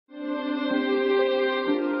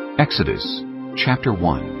Exodus, chapter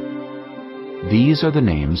 1. These are the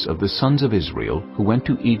names of the sons of Israel who went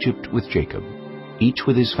to Egypt with Jacob, each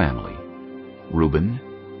with his family: Reuben,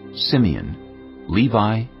 Simeon,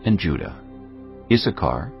 Levi, and Judah,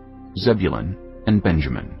 Issachar, Zebulun, and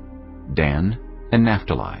Benjamin, Dan, and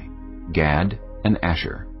Naphtali, Gad, and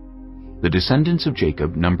Asher. The descendants of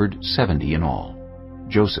Jacob numbered 70 in all.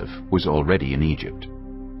 Joseph was already in Egypt.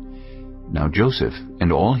 Now Joseph and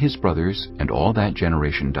all his brothers and all that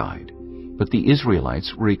generation died, but the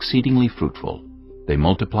Israelites were exceedingly fruitful. They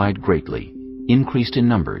multiplied greatly, increased in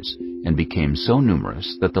numbers, and became so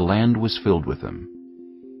numerous that the land was filled with them.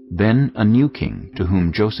 Then a new king, to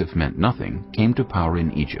whom Joseph meant nothing, came to power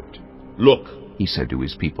in Egypt. "Look," he said to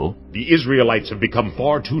his people, "the Israelites have become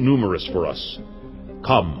far too numerous for us.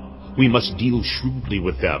 Come, we must deal shrewdly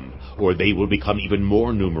with them, or they will become even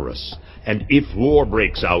more numerous. And if war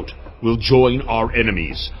breaks out, we'll join our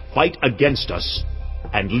enemies, fight against us,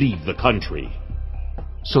 and leave the country."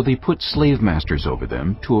 So they put slave masters over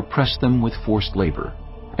them to oppress them with forced labor,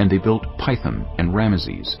 and they built Pithom and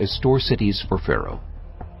Ramesses as store cities for Pharaoh.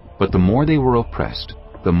 But the more they were oppressed,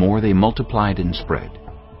 the more they multiplied and spread.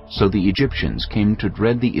 So the Egyptians came to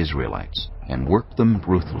dread the Israelites and worked them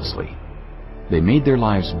ruthlessly. They made their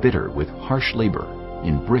lives bitter with harsh labor,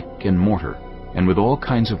 in brick and mortar, and with all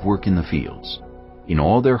kinds of work in the fields. In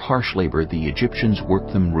all their harsh labor the Egyptians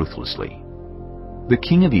worked them ruthlessly. The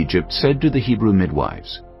king of Egypt said to the Hebrew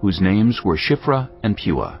midwives, whose names were Shiphrah and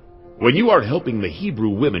Puah, "When you are helping the Hebrew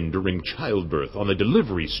women during childbirth on the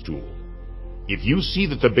delivery stool, if you see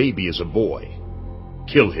that the baby is a boy,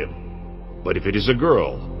 kill him. But if it is a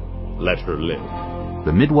girl, let her live."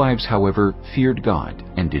 The midwives, however, feared God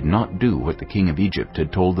and did not do what the king of Egypt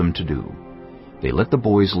had told them to do. They let the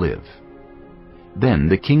boys live. Then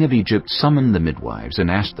the king of Egypt summoned the midwives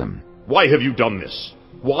and asked them, "Why have you done this?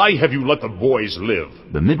 Why have you let the boys live?"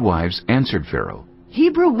 The midwives answered Pharaoh,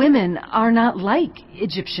 "Hebrew women are not like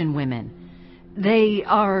Egyptian women. They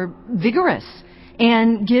are vigorous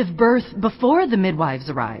and give birth before the midwives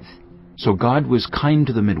arrive." So God was kind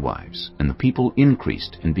to the midwives, and the people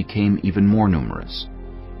increased and became even more numerous.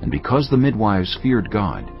 And because the midwives feared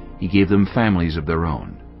God, he gave them families of their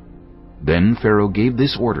own. Then Pharaoh gave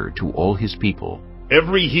this order to all his people: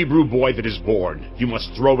 "Every Hebrew boy that is born you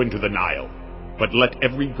must throw into the Nile, but let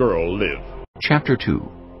every girl live." Chapter 2.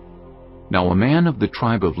 Now a man of the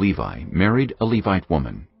tribe of Levi married a Levite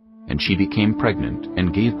woman, and she became pregnant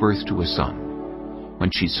and gave birth to a son.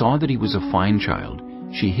 When she saw that he was a fine child,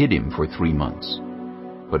 she hid him for 3 months.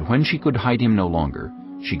 But when she could hide him no longer,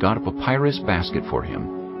 she got a papyrus basket for him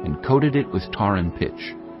and coated it with tar and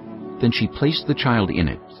pitch. Then she placed the child in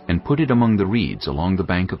it and put it among the reeds along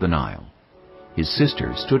the bank of the Nile. His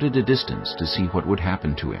sister stood at a distance to see what would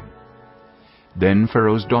happen to him. Then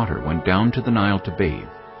Pharaoh's daughter went down to the Nile to bathe,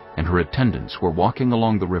 and her attendants were walking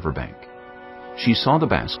along the river bank. She saw the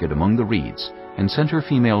basket among the reeds and sent her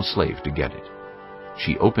female slave to get it.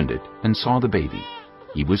 She opened it and saw the baby.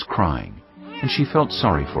 He was crying, and she felt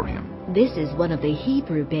sorry for him. "This is one of the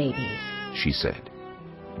Hebrew babies," she said.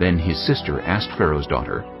 Then his sister asked Pharaoh's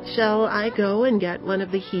daughter, "Shall I go and get one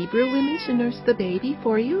of the Hebrew women to nurse the baby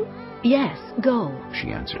for you?" "Yes, go,"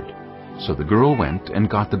 she answered. So the girl went and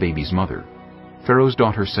got the baby's mother. Pharaoh's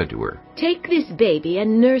daughter said to her, "Take this baby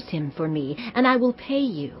and nurse him for me, and I will pay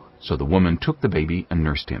you." So the woman took the baby and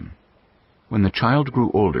nursed him. When the child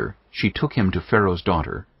grew older, she took him to Pharaoh's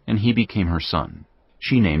daughter, and he became her son.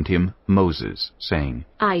 She named him Moses, saying,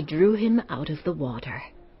 "I drew him out of the water."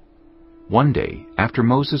 One day, after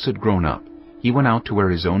Moses had grown up, he went out to where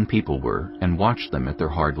his own people were and watched them at their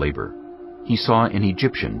hard labor. He saw an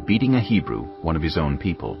Egyptian beating a Hebrew, one of his own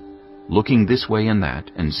people. Looking this way and that,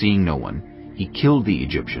 and seeing no one, he killed the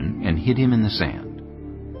Egyptian and hid him in the sand.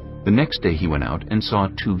 The next day he went out and saw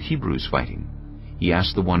 2 Hebrews fighting. He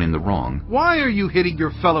asked the one in the wrong, "Why are you hitting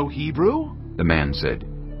your fellow Hebrew?" The man said,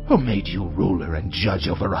 "Who made you ruler and judge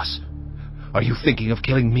over us? Are you thinking of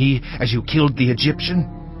killing me as you killed the Egyptian?"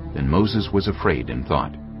 Then Moses was afraid and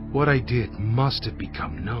thought, "What I did must have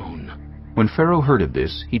become known." When Pharaoh heard of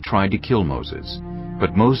this, he tried to kill Moses.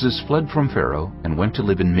 But Moses fled from Pharaoh and went to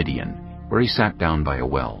live in Midian, where he sat down by a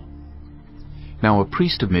well. Now a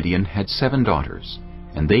priest of Midian had 7 daughters,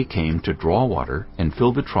 and they came to draw water and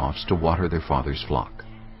fill the troughs to water their father's flock.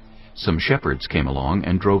 Some shepherds came along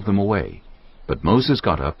and drove them away, but Moses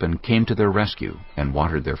got up and came to their rescue and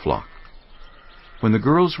watered their flock. When the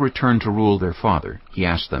girls returned to rule their father, he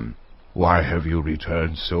asked them, "Why have you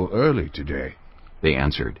returned so early today?" They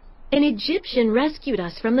answered, "An Egyptian rescued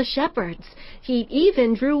us from the shepherds. He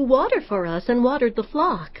even drew water for us and watered the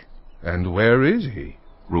flock." "And where is he?"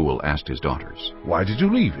 Reuel asked his daughters. "Why did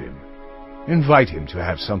you leave him?" Invite him to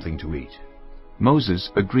have something to eat."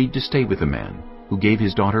 Moses agreed to stay with the man, who gave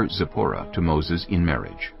his daughter Zipporah to Moses in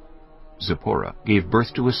marriage. Zipporah gave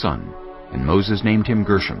birth to a son, and Moses named him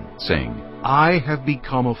Gershom, saying, "I have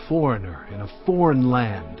become a foreigner in a foreign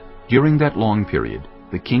land." During that long period,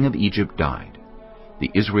 the king of Egypt died.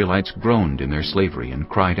 The Israelites groaned in their slavery and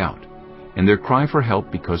cried out, and their cry for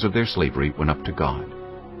help because of their slavery went up to God.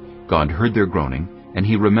 God heard their groaning, and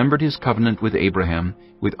he remembered his covenant with Abraham,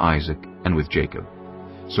 with Isaac, and with Jacob.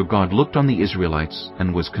 So God looked on the Israelites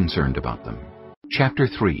and was concerned about them. Chapter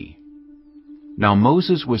 3. Now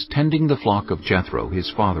Moses was tending the flock of Jethro, his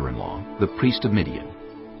father-in-law, the priest of Midian.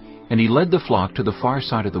 And he led the flock to the far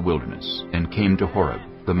side of the wilderness, and came to Horeb,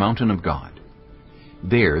 the mountain of God.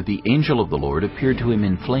 There the angel of the Lord appeared to him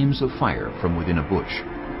in flames of fire from within a bush.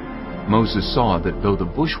 Moses saw that though the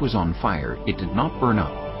bush was on fire, it did not burn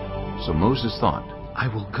up. So Moses thought, "I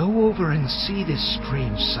will go over and see this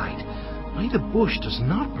strange sight, why the bush does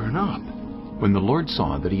not burn up." When the Lord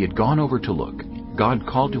saw that he had gone over to look, God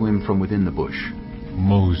called to him from within the bush,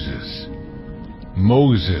 "Moses,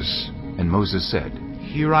 Moses." And Moses said,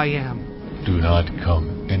 "Here I am." "Do not come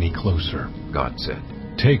any closer. God said,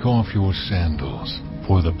 Take off your sandals,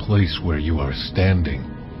 for the place where you are standing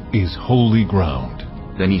is holy ground.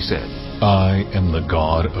 Then he said, I am the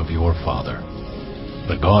God of your father,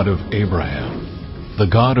 the God of Abraham, the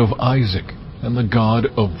God of Isaac, and the God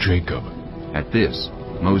of Jacob." At this,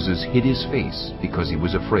 Moses hid his face because he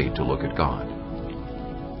was afraid to look at God.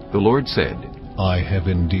 The Lord said, "I have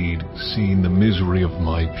indeed seen the misery of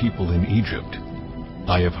my people in Egypt.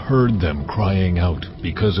 I have heard them crying out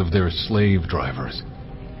because of their slave drivers,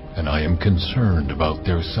 and I am concerned about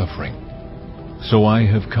their suffering. So I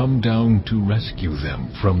have come down to rescue them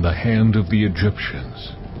from the hand of the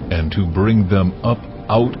Egyptians, and to bring them up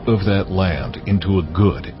out of that land into a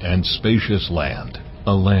good and spacious land,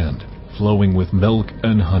 a land flowing with milk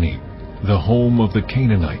and honey, the home of the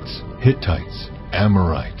Canaanites, Hittites,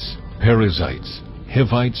 Amorites, Perizzites,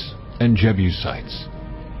 Hivites, and Jebusites.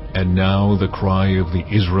 And now the cry of the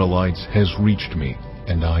Israelites has reached me,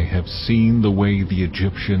 and I have seen the way the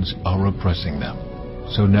Egyptians are oppressing them.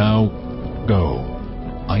 So now, go,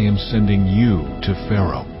 I am sending you to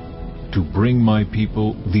Pharaoh, to bring my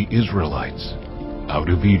people, the Israelites, out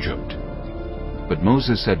of Egypt." But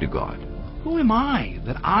Moses said to God, "Who am I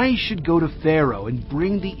that I should go to Pharaoh and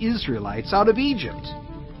bring the Israelites out of Egypt?"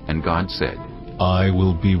 And God said, I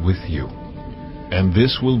will be with you, and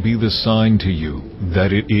this will be the sign to you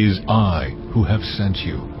that it is I who have sent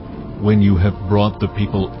you. When you have brought the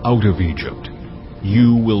people out of Egypt,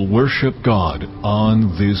 you will worship God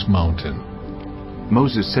on this mountain."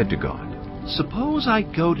 Moses said to God, "Suppose I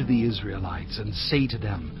go to the Israelites and say to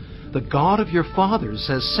them, 'The God of your fathers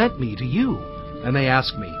has sent me to you,' and they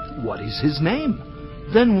ask me, 'What is his name?'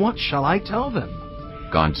 Then what shall I tell them?"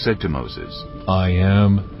 God said to Moses, I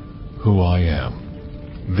am who I am.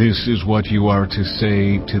 This is what you are to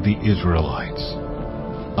say to the Israelites.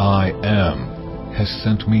 I am has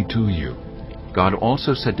sent me to you. God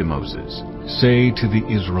also said to Moses, Say to the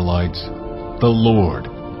Israelites, The Lord,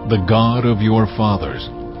 the God of your fathers,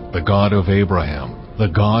 the God of Abraham, the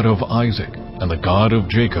God of Isaac, and the God of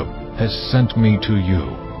Jacob, has sent me to you.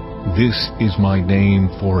 This is my name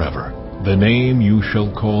forever, the name you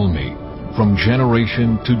shall call me, from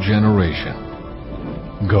generation to generation.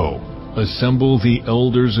 Go, assemble the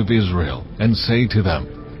elders of Israel, and say to them,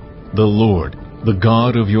 The Lord, the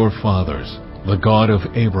God of your fathers, the God of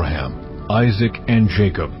Abraham, Isaac, and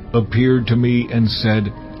Jacob, appeared to me and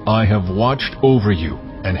said, I have watched over you,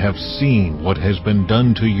 and have seen what has been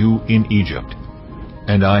done to you in Egypt.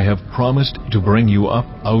 And I have promised to bring you up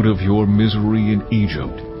out of your misery in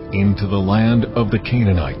Egypt, into the land of the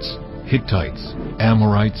Canaanites, Hittites,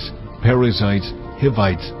 Amorites, Perizzites,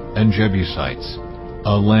 Hivites, and Jebusites,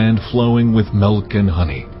 a land flowing with milk and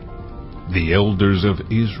honey. The elders of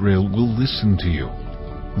Israel will listen to you.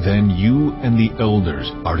 Then you and the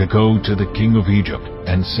elders are to go to the king of Egypt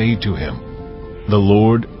and say to him, The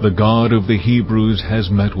Lord, the God of the Hebrews, has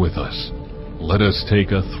met with us. Let us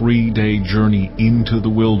take a 3-day journey into the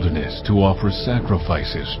wilderness to offer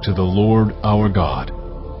sacrifices to the Lord our God.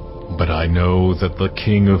 But I know that the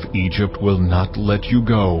king of Egypt will not let you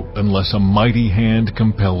go unless a mighty hand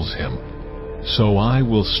compels him. So I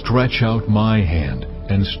will stretch out my hand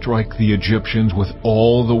and strike the Egyptians with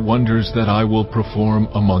all the wonders that I will perform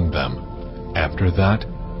among them. After that,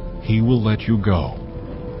 he will let you go.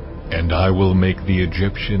 And I will make the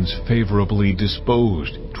Egyptians favorably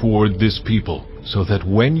disposed toward this people, so that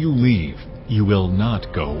when you leave, you will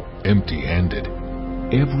not go empty-handed.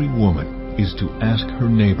 Every woman is to ask her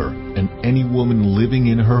neighbor and any woman living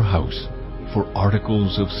in her house for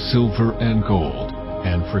articles of silver and gold,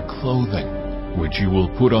 and for clothing, which you will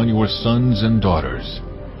put on your sons and daughters.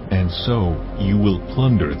 And so you will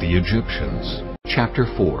plunder the Egyptians. Chapter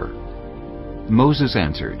 4. Moses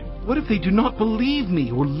answered, What if they do not believe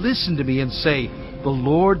me or listen to me and say, The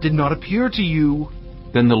Lord did not appear to you?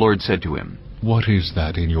 Then the Lord said to him, What is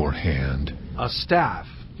that in your hand? A staff.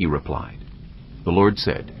 He replied. The Lord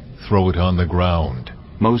said, Throw it on the ground.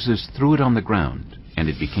 Moses threw it on the ground, and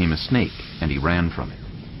it became a snake, and he ran from it.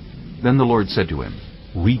 Then the Lord said to him,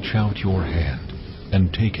 Reach out your hand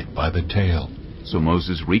and take it by the tail. So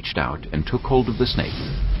Moses reached out and took hold of the snake,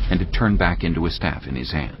 and it turned back into a staff in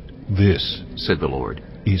his hand. This, said the Lord,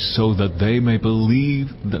 is so that they may believe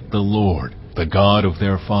that the Lord, the God of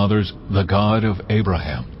their fathers, the God of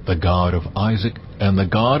Abraham, the God of Isaac, and the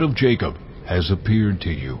God of Jacob, has appeared to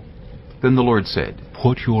you. Then the Lord said,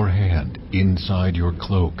 Put your hand inside your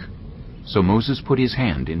cloak. So Moses put his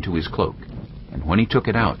hand into his cloak, and when he took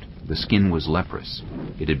it out, the skin was leprous.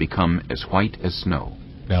 It had become as white as snow.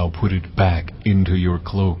 Now put it back into your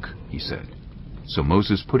cloak, he said. So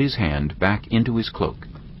Moses put his hand back into his cloak,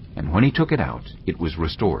 and when he took it out, it was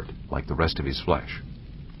restored, like the rest of his flesh.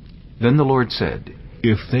 Then the Lord said,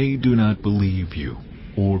 If they do not believe you,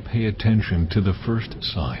 or pay attention to the first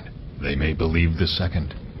sign, they may believe the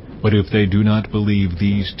second. But if they do not believe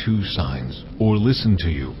these two signs, or listen to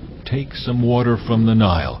you, take some water from the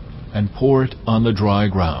Nile, and pour it on the dry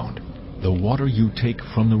ground. The water you take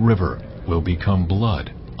from the river will become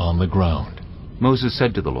blood on the ground. Moses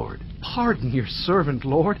said to the Lord, Pardon your servant,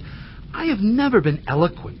 Lord. I have never been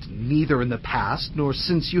eloquent, neither in the past nor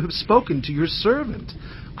since you have spoken to your servant.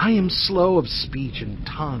 I am slow of speech and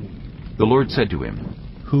tongue. The Lord said to him,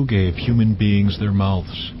 Who gave human beings their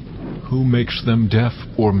mouths? Who makes them deaf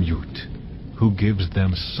or mute? Who gives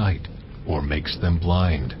them sight or makes them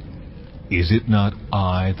blind? Is it not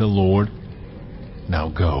I, the Lord? Now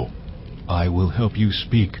go. I will help you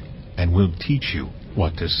speak, and will teach you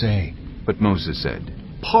what to say. But Moses said,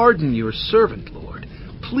 Pardon your servant, Lord.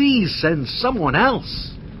 Please send someone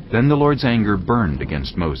else. Then the Lord's anger burned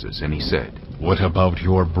against Moses, and he said, What about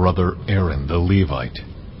your brother Aaron the Levite?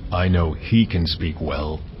 I know he can speak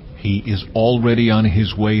well. He is already on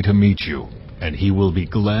his way to meet you, and he will be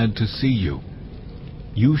glad to see you.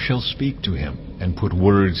 You shall speak to him, and put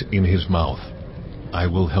words in his mouth. I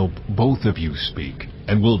will help both of you speak,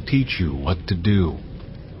 and will teach you what to do.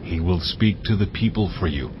 He will speak to the people for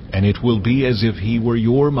you, and it will be as if he were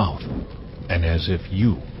your mouth, and as if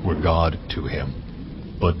you were God to him.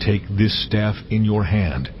 But take this staff in your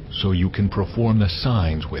hand, so you can perform the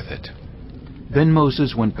signs with it. Then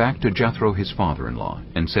Moses went back to Jethro his father-in-law,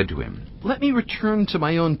 and said to him, Let me return to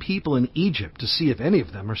my own people in Egypt to see if any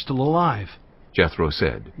of them are still alive. Jethro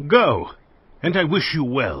said, Go, and I wish you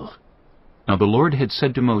well. Now the Lord had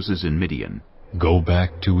said to Moses in Midian, Go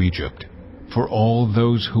back to Egypt, for all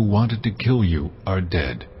those who wanted to kill you are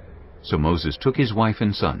dead. So Moses took his wife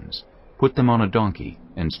and sons, put them on a donkey,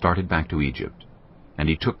 and started back to Egypt. And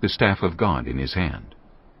he took the staff of God in his hand.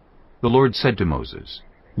 The Lord said to Moses,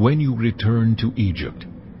 When you return to Egypt,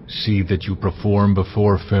 see that you perform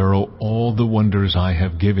before Pharaoh all the wonders I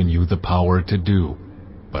have given you the power to do.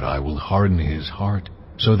 But I will harden his heart,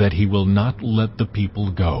 so that he will not let the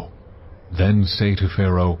people go. Then say to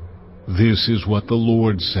Pharaoh, This is what the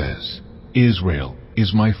Lord says. Israel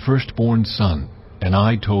is my firstborn son, and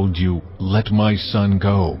I told you, Let my son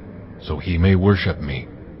go, so he may worship me.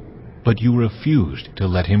 But you refused to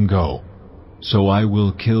let him go, so I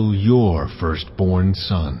will kill your firstborn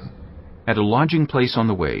son. At a lodging place on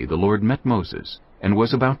the way, the Lord met Moses, and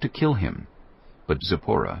was about to kill him. But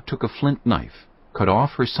Zipporah took a flint knife, cut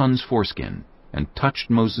off her son's foreskin, and touched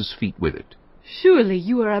Moses' feet with it. Surely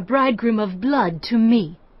you are a bridegroom of blood to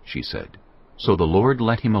me, she said. So the Lord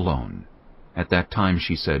let him alone. At that time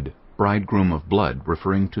she said, Bridegroom of blood,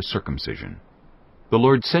 referring to circumcision. The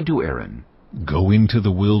Lord said to Aaron, Go into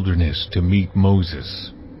the wilderness to meet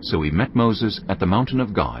Moses. So he met Moses at the mountain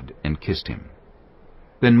of God and kissed him.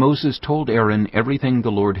 Then Moses told Aaron everything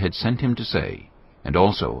the Lord had sent him to say, and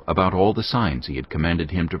also about all the signs he had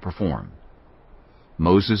commanded him to perform.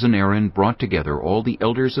 Moses and Aaron brought together all the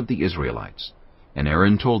elders of the Israelites, and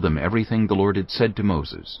Aaron told them everything the Lord had said to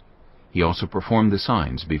Moses. He also performed the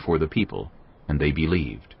signs before the people, and they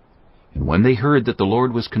believed. And when they heard that the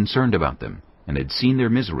Lord was concerned about them, and had seen their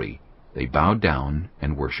misery, they bowed down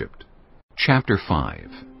and worshipped. Chapter 5.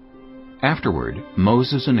 Afterward,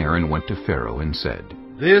 Moses and Aaron went to Pharaoh and said,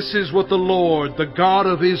 This is what the Lord, the God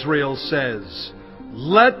of Israel, says.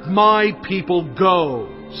 Let my people go,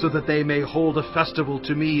 so that they may hold a festival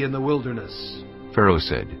to me in the wilderness. Pharaoh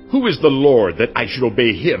said, Who is the Lord that I should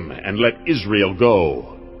obey him and let Israel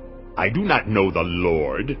go? I do not know the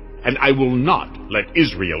Lord, and I will not let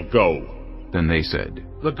Israel go." Then they said,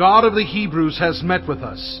 "The God of the Hebrews has met with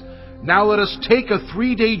us. Now let us take a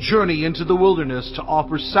 3-day journey into the wilderness to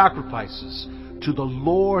offer sacrifices to the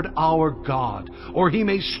Lord our God, or he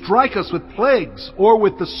may strike us with plagues or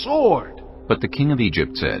with the sword." But the king of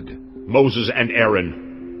Egypt said, "Moses and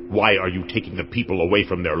Aaron, why are you taking the people away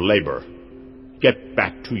from their labor? Get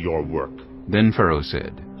back to your work." Then Pharaoh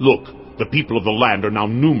said, "Look, the people of the land are now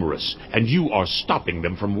numerous, and you are stopping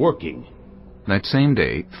them from working." That same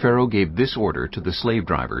day Pharaoh gave this order to the slave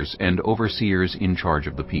drivers and overseers in charge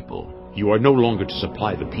of the people. "You are no longer to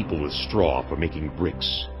supply the people with straw for making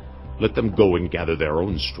bricks. Let them go and gather their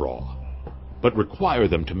own straw. But require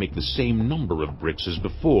them to make the same number of bricks as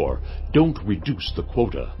before. Don't reduce the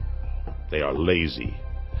quota. They are lazy.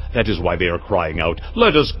 That is why they are crying out,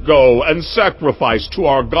 'Let us go and sacrifice to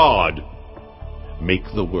our God.'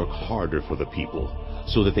 Make the work harder for the people,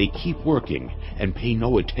 so that they keep working and pay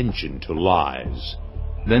no attention to lies."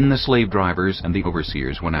 Then the slave drivers and the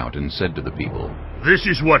overseers went out and said to the people, "This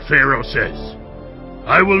is what Pharaoh says.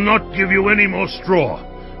 I will not give you any more straw.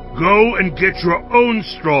 Go and get your own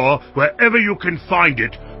straw wherever you can find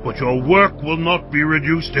it, but your work will not be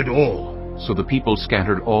reduced at all." So the people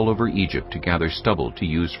scattered all over Egypt to gather stubble to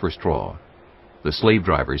use for straw. The slave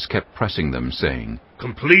drivers kept pressing them, saying,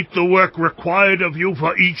 "Complete the work required of you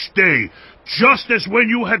for each day, just as when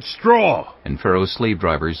you had straw." And Pharaoh's slave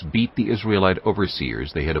drivers beat the Israelite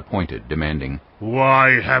overseers they had appointed, demanding,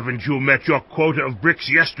 "Why haven't you met your quota of bricks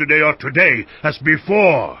yesterday or today as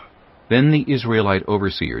before?" Then the Israelite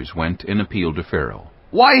overseers went and appealed to Pharaoh.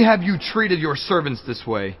 "Why have you treated your servants this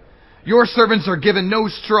way? Your servants are given no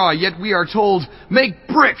straw, yet we are told, 'Make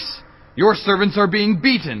bricks!' Your servants are being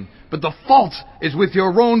beaten, but the fault is with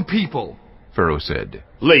your own people." Pharaoh said,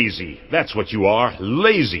 "Lazy, that's what you are,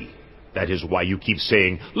 lazy. That is why you keep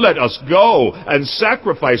saying, 'Let us go and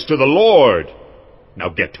sacrifice to the Lord.' Now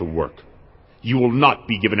get to work. You will not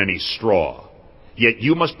be given any straw, yet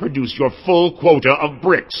you must produce your full quota of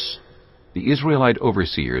bricks." The Israelite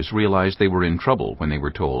overseers realized they were in trouble when they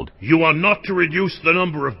were told, "You are not to reduce the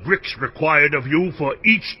number of bricks required of you for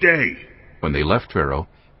each day." When they left Pharaoh,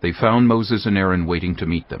 they found Moses and Aaron waiting to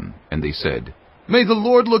meet them, and they said, "May the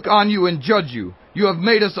Lord look on you and judge you. You have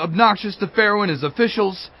made us obnoxious to Pharaoh and his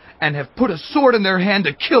officials, and have put a sword in their hand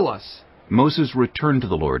to kill us." Moses returned to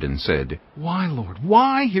the Lord and said, "Why, Lord,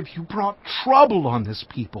 why have you brought trouble on this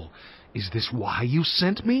people? Is this why you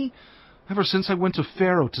sent me? Ever since I went to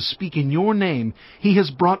Pharaoh to speak in your name, he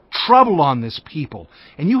has brought trouble on this people,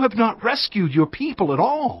 and you have not rescued your people at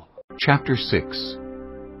all." Chapter 6.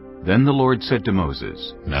 Then the Lord said to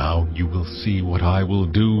Moses, Now you will see what I will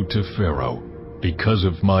do to Pharaoh. Because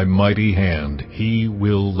of my mighty hand, he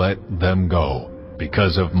will let them go.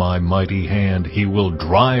 Because of my mighty hand, he will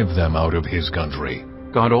drive them out of his country.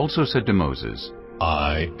 God also said to Moses,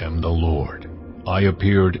 I am the Lord. I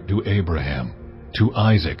appeared to Abraham, to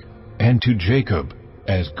Isaac, and to Jacob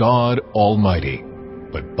as God Almighty.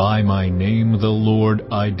 But by my name the Lord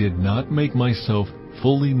I did not make myself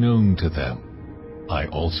fully known to them. I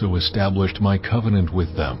also established my covenant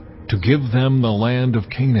with them, to give them the land of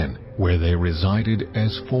Canaan, where they resided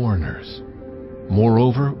as foreigners.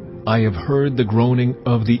 Moreover, I have heard the groaning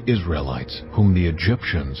of the Israelites, whom the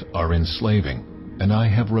Egyptians are enslaving, and I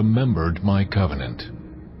have remembered my covenant.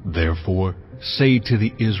 Therefore, say to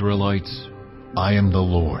the Israelites, I am the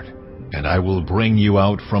Lord, and I will bring you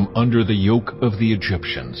out from under the yoke of the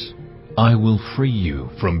Egyptians. I will free you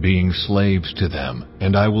from being slaves to them,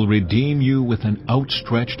 and I will redeem you with an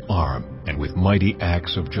outstretched arm and with mighty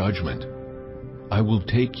acts of judgment. I will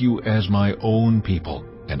take you as my own people,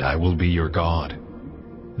 and I will be your God.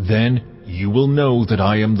 Then you will know that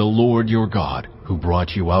I am the Lord your God, who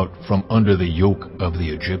brought you out from under the yoke of the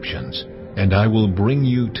Egyptians. And I will bring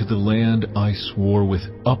you to the land I swore with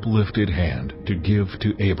uplifted hand to give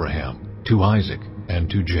to Abraham, to Isaac, and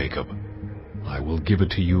to Jacob. I will give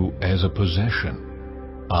it to you as a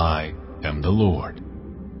possession. I am the Lord.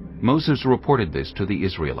 Moses reported this to the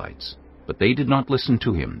Israelites, but they did not listen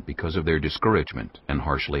to him because of their discouragement and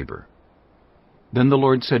harsh labor. Then the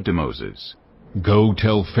Lord said to Moses, Go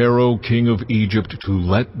tell Pharaoh, king of Egypt, to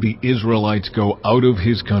let the Israelites go out of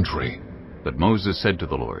his country. But Moses said to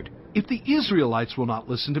the Lord, If the Israelites will not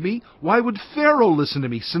listen to me, why would Pharaoh listen to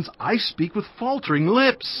me, since I speak with faltering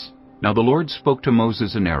lips? Now the Lord spoke to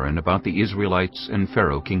Moses and Aaron about the Israelites and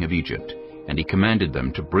Pharaoh, king of Egypt, and he commanded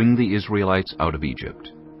them to bring the Israelites out of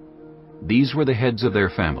Egypt. These were the heads of their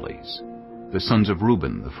families. The sons of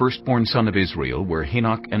Reuben, the firstborn son of Israel, were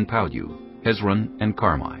Hanok and Palu, Hezron and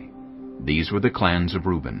Carmi. These were the clans of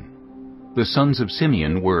Reuben. The sons of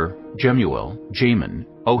Simeon were Jemuel, Jamin,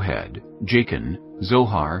 Ohad, Jachin,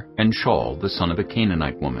 Zohar, and Shaul, the son of a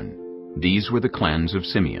Canaanite woman. These were the clans of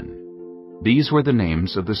Simeon. These were the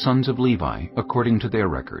names of the sons of Levi according to their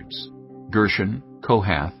records: Gershon,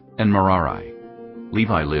 Kohath, and Merari.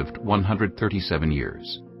 Levi lived 137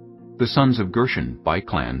 years. The sons of Gershon by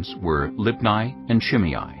clans were Libni and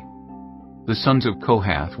Shimei. The sons of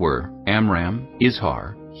Kohath were Amram,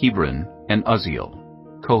 Izhar, Hebron, and Uzziel.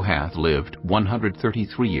 Kohath lived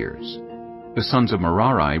 133 years. The sons of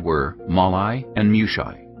Merari were Malai and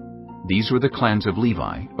Mushi. These were the clans of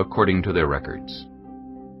Levi according to their records.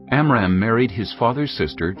 Amram married his father's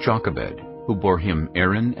sister Jochebed, who bore him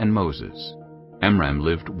Aaron and Moses. Amram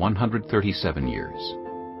lived 137 years.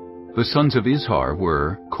 The sons of Izhar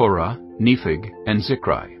were Korah, Nepheg, and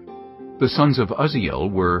Zichri. The sons of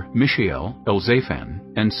Uzziel were Mishael, Elzaphan,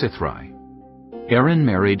 and Sithri. Aaron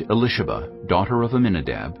married Elisheba, daughter of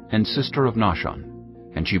Amminadab and sister of Nahshon,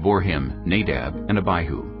 and she bore him Nadab and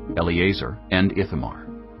Abihu, Eleazar, and Ithamar.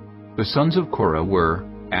 The sons of Korah were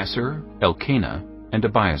Asher, Elkanah, and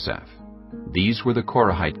Abiasaph. These were the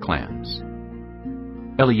Korahite clans.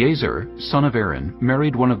 Eleazar, son of Aaron,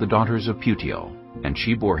 married one of the daughters of Putiel, and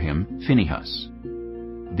she bore him Phinehas.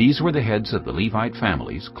 These were the heads of the Levite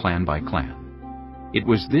families, clan by clan. It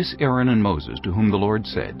was this Aaron and Moses to whom the Lord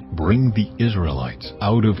said, "Bring the Israelites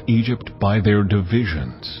out of Egypt by their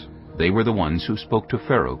divisions." They were the ones who spoke to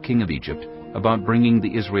Pharaoh, king of Egypt, about bringing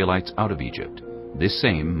the Israelites out of Egypt, this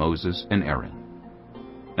same Moses and Aaron.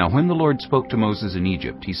 Now when the Lord spoke to Moses in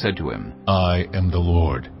Egypt, he said to him, "I am the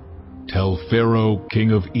Lord. Tell Pharaoh,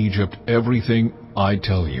 king of Egypt, everything I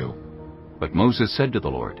tell you." But Moses said to the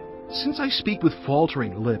Lord, Since I speak with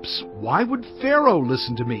faltering lips, why would Pharaoh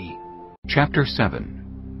listen to me? Chapter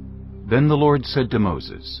 7. Then the Lord said to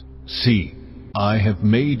Moses, "See, I have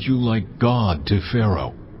made you like God to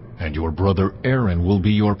Pharaoh, and your brother Aaron will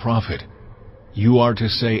be your prophet. You are to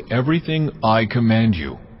say everything I command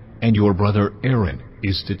you, and your brother Aaron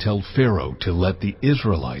is to tell Pharaoh to let the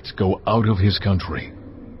Israelites go out of his country.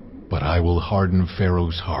 But I will harden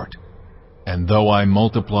Pharaoh's heart, and though I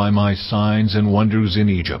multiply my signs and wonders in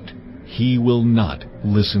Egypt, he will not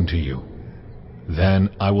listen to you. Then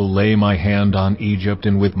I will lay my hand on Egypt,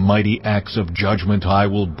 and with mighty acts of judgment I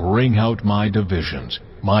will bring out my divisions,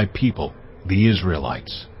 my people, the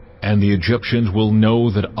Israelites. And the Egyptians will know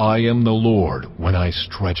that I am the Lord when I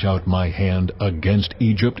stretch out my hand against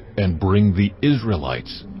Egypt and bring the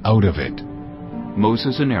Israelites out of it."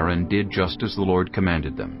 Moses and Aaron did just as the Lord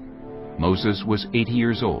commanded them. Moses was 80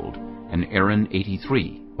 years old, and Aaron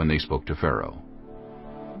 83, when they spoke to Pharaoh.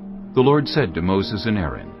 The Lord said to Moses and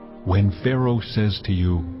Aaron, "When Pharaoh says to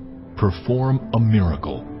you, 'Perform a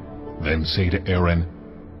miracle,' then say to Aaron,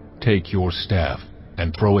 'Take your staff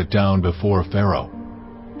and throw it down before Pharaoh,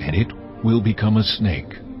 and it will become a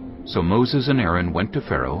snake.'" So Moses and Aaron went to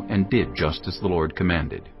Pharaoh and did just as the Lord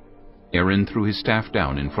commanded. Aaron threw his staff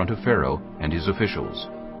down in front of Pharaoh and his officials,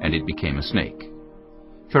 and it became a snake.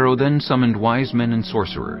 Pharaoh then summoned wise men and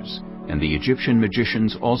sorcerers, and the Egyptian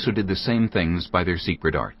magicians also did the same things by their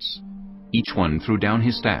secret arts. Each one threw down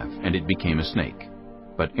his staff, and it became a snake.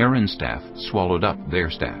 But Aaron's staff swallowed up their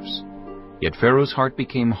staffs. Yet Pharaoh's heart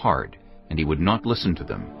became hard, and he would not listen to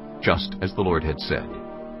them, just as the Lord had said.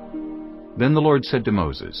 Then the Lord said to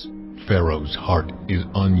Moses, "Pharaoh's heart is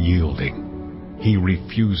unyielding. He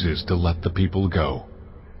refuses to let the people go.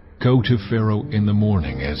 Go to Pharaoh in the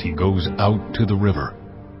morning as he goes out to the river.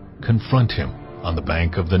 Confront him on the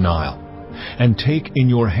bank of the Nile, and take in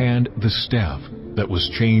your hand the staff that was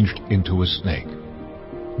changed into a snake.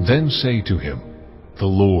 Then say to him, 'The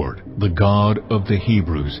Lord, the God of the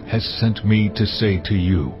Hebrews, has sent me to say to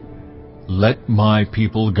you, let my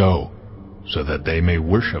people go, so that they may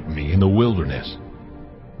worship me in the wilderness.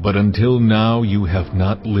 But until now you have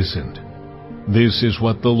not listened. This is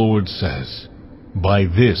what the Lord says. By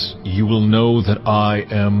this you will know that I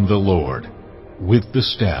am the Lord. With the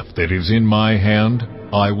staff that is in my hand,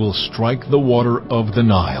 I will strike the water of the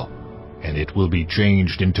Nile, and it will be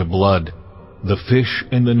changed into blood. The fish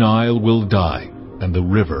in the Nile will die, and the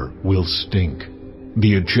river will stink.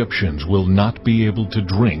 The Egyptians will not be able to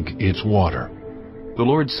drink its water." The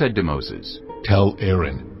Lord said to Moses, "Tell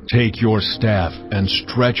Aaron, take your staff and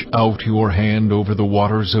stretch out your hand over the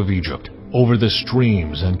waters of Egypt, over the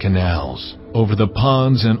streams and canals, over the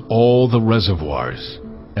ponds and all the reservoirs,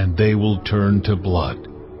 and they will turn to blood.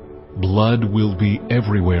 Blood will be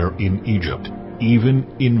everywhere in Egypt, even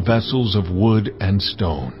in vessels of wood and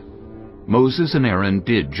stone." Moses and Aaron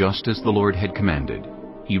did just as the Lord had commanded.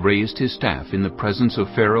 He raised his staff in the presence of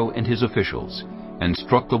Pharaoh and his officials, and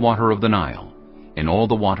struck the water of the Nile, and all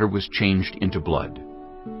the water was changed into blood.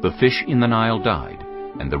 The fish in the Nile died,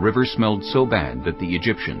 and the river smelled so bad that the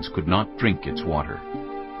Egyptians could not drink its water.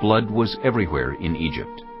 Blood was everywhere in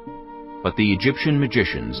Egypt. But the Egyptian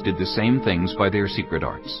magicians did the same things by their secret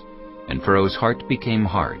arts, and Pharaoh's heart became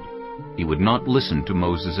hard. He would not listen to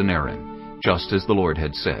Moses and Aaron, just as the Lord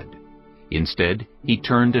had said. Instead, he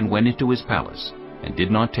turned and went into his palace, and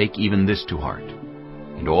did not take even this to heart.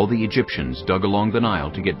 And all the Egyptians dug along the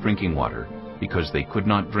Nile to get drinking water, because they could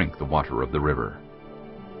not drink the water of the river.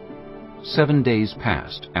 7 days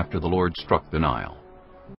passed after the Lord struck the Nile.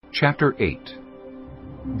 Chapter 8.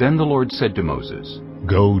 Then the Lord said to Moses,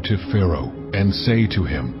 Go to Pharaoh and say to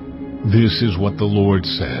him, This is what the Lord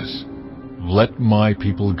says, Let my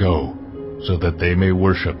people go, so that they may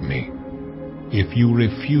worship me. If you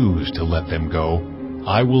refuse to let them go,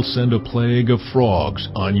 I will send a plague of frogs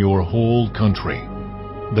on your whole country.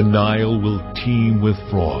 The Nile will teem with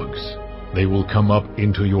frogs. They will come up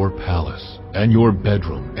into your palace and your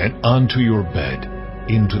bedroom and onto your bed,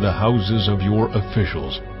 into the houses of your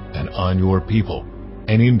officials and on your people,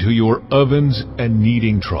 and into your ovens and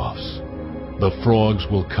kneading troughs. The frogs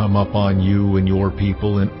will come up on you and your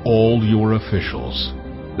people and all your officials.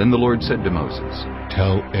 Then the Lord said to Moses,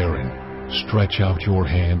 Tell Aaron, Stretch out your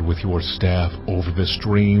hand with your staff over the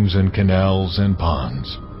streams and canals and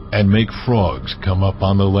ponds, and make frogs come up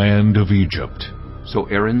on the land of Egypt. So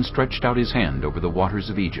Aaron stretched out his hand over the waters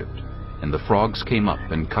of Egypt, and the frogs came up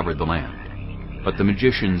and covered the land. But the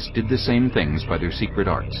magicians did the same things by their secret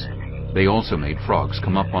arts. They also made frogs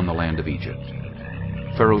come up on the land of Egypt.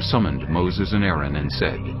 Pharaoh summoned Moses and Aaron and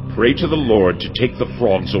said, Pray to the Lord to take the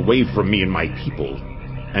frogs away from me and my people,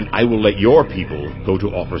 and I will let your people go to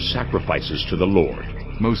offer sacrifices to the Lord.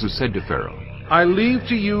 Moses said to Pharaoh, I leave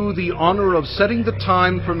to you the honor of setting the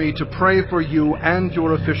time for me to pray for you and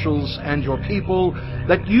your officials and your people,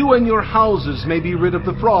 that you and your houses may be rid of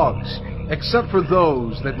the frogs, except for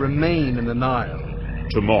those that remain in the Nile.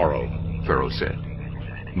 Tomorrow, Pharaoh said.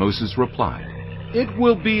 Moses replied, It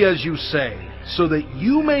will be as you say, so that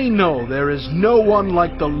you may know there is no one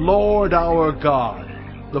like the Lord our God.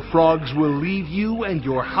 The frogs will leave you and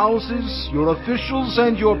your houses, your officials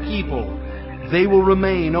and your people. They will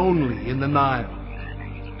remain only in the Nile.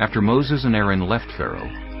 After Moses and Aaron left Pharaoh,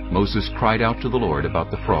 Moses cried out to the Lord about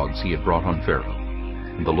the frogs he had brought on Pharaoh.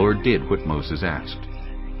 And the Lord did what Moses asked.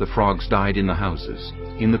 The frogs died in the houses,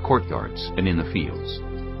 in the courtyards, and in the fields.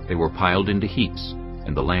 They were piled into heaps,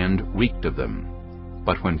 and the land reeked of them.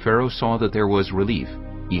 But when Pharaoh saw that there was relief,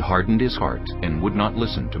 he hardened his heart and would not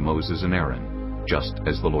listen to Moses and Aaron, just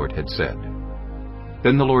as the Lord had said.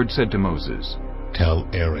 Then the Lord said to Moses, Tell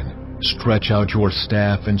Aaron, Stretch out your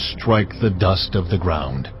staff and strike the dust of the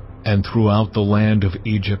ground, and throughout the land of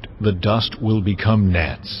Egypt the dust will become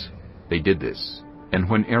gnats. They did this, and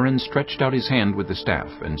when Aaron stretched out his hand with the staff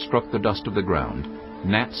and struck the dust of the ground,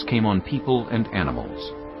 gnats came on people and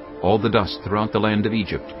animals. All the dust throughout the land of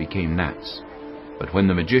Egypt became gnats. But when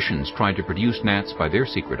the magicians tried to produce gnats by their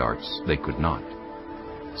secret arts, they could not.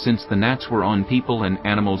 Since the gnats were on people and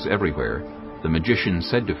animals everywhere, the magicians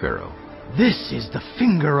said to Pharaoh, This is the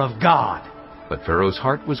finger of God. But Pharaoh's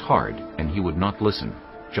heart was hard, and he would not listen,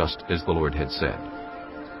 just as the Lord had said.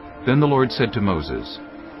 Then the Lord said to Moses,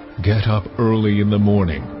 Get up early in the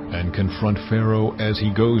morning and confront Pharaoh as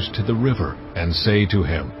he goes to the river, and say to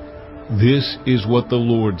him, This is what the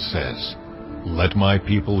Lord says, Let my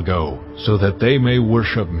people go, so that they may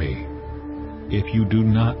worship me. If you do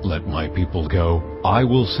not let my people go, I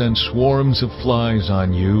will send swarms of flies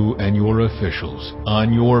on you and your officials,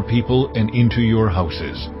 on your people and into your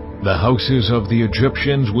houses. The houses of the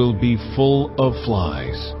Egyptians will be full of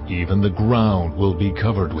flies, even the ground will be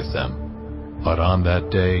covered with them. But on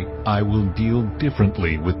that day I will deal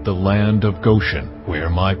differently with the land of Goshen, where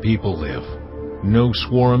my people live. No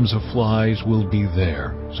swarms of flies will be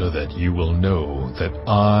there, so that you will know that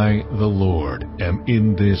I, the Lord, am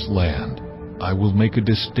in this land. I will make a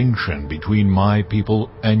distinction between my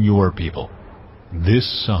people and your people. This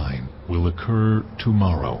sign will occur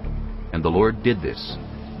tomorrow. And the Lord did this.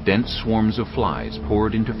 Dense swarms of flies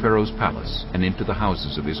poured into Pharaoh's palace and into the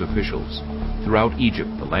houses of his officials. Throughout Egypt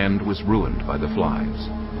the land was ruined by the flies.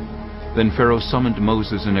 Then Pharaoh summoned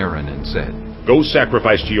Moses and Aaron and said, Go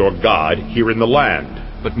sacrifice to your God here in the land.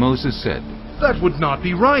 But Moses said, That would not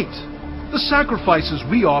be right. The sacrifices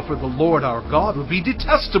we offer the Lord our God would be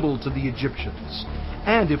detestable to the Egyptians.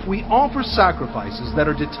 And if we offer sacrifices that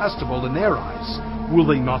are detestable in their eyes, will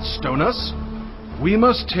they not stone us? We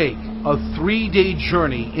must take a 3-day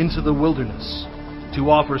journey into the wilderness to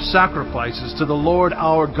offer sacrifices to the Lord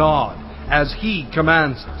our God, as he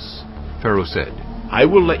commands us. Pharaoh said, I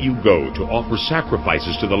will let you go to offer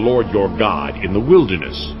sacrifices to the Lord your God in the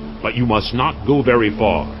wilderness, but you must not go very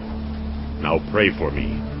far. Now pray for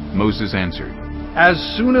me." Moses answered, As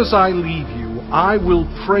soon as I leave you, I will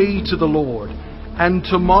pray to the Lord, and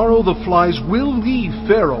tomorrow the flies will leave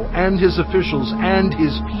Pharaoh and his officials and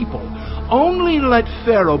his people. Only let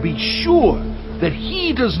Pharaoh be sure that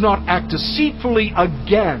he does not act deceitfully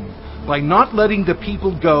again by not letting the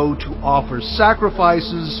people go to offer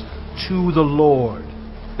sacrifices to the Lord."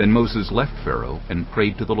 Then Moses left Pharaoh and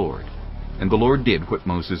prayed to the Lord, and the Lord did what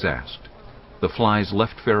Moses asked. The flies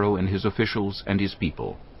left Pharaoh and his officials and his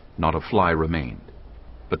people. Not a fly remained.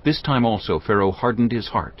 But this time also Pharaoh hardened his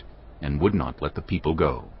heart and would not let the people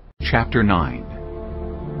go. Chapter 9.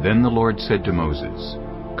 Then the Lord said to Moses,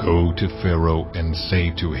 Go to Pharaoh and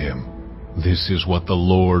say to him, This is what the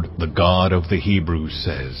Lord, the God of the Hebrews,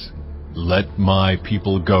 says. Let my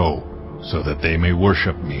people go, so that they may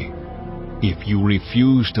worship me. If you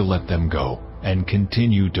refuse to let them go, and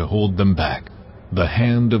continue to hold them back, the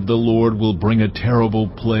hand of the Lord will bring a terrible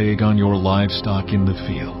plague on your livestock in the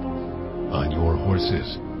field, on your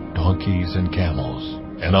horses, donkeys, and camels,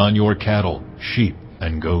 and on your cattle, sheep,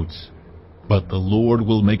 and goats. But the Lord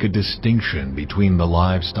will make a distinction between the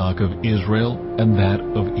livestock of Israel and that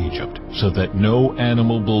of Egypt, so that no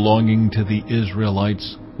animal belonging to the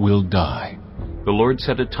Israelites will die. The Lord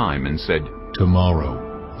set a time and said,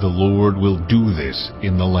 Tomorrow the Lord will do this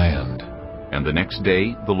in the land. And the next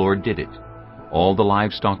day the Lord did it. All the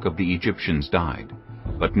livestock of the Egyptians died,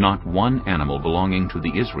 but not one animal belonging to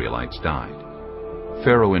the Israelites died.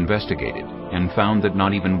 Pharaoh investigated and found that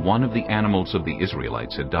not even one of the animals of the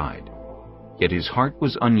Israelites had died. Yet his heart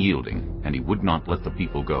was unyielding, and he would not let the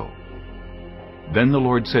people go. Then the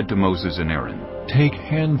Lord said to Moses and Aaron, Take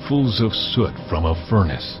handfuls of soot from a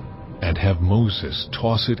furnace, and have Moses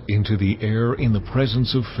toss it into the air in the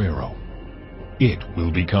presence of Pharaoh. It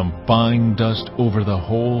will become fine dust over the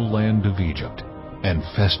whole land of Egypt, and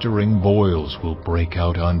festering boils will break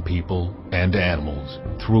out on people and animals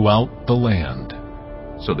throughout the land.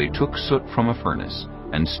 So they took soot from a furnace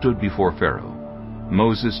and stood before Pharaoh.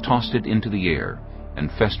 Moses tossed it into the air, and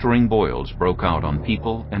festering boils broke out on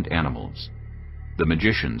people and animals. The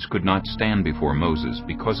magicians could not stand before Moses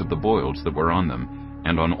because of the boils that were on them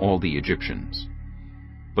and on all the Egyptians.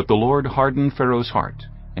 But the Lord hardened Pharaoh's heart,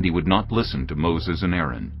 and he would not listen to Moses and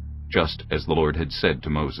Aaron, just as the Lord had said to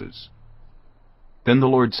Moses. Then the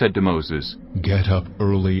Lord said to Moses, Get up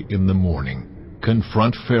early in the morning,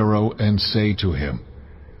 confront Pharaoh, and say to him,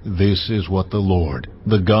 This is what the Lord,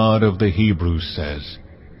 the God of the Hebrews, says.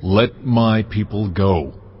 Let my people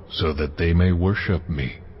go, so that they may worship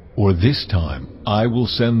me. Or this time I will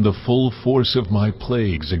send the full force of my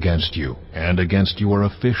plagues against you, and against your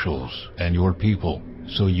officials and your people,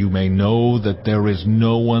 so you may know that there is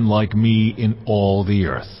no one like me in all the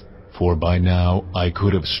earth. For by now I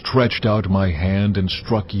could have stretched out my hand and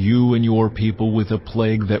struck you and your people with a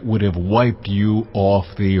plague that would have wiped you off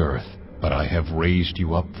the earth. But I have raised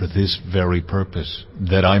you up for this very purpose,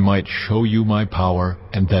 that I might show you my power,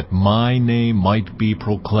 and that my name might be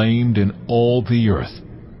proclaimed in all the earth.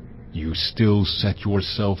 You still set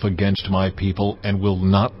yourself against my people and will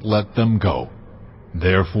not let them go.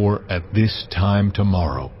 Therefore, at this time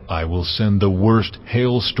tomorrow, I will send the worst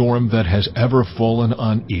hailstorm that has ever fallen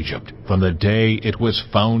on Egypt, from the day it was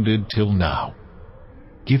founded till now.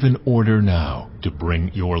 Give an order now to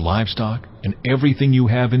bring your livestock and everything you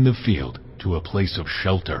have in the field to a place of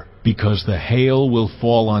shelter, because the hail will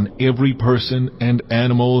fall on every person and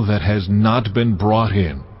animal that has not been brought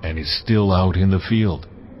in and is still out in the field,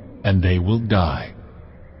 and they will die.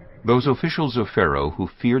 Those officials of Pharaoh who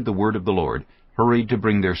feared the word of the Lord hurried to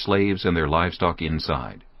bring their slaves and their livestock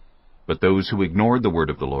inside. But those who ignored the word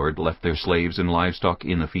of the Lord left their slaves and livestock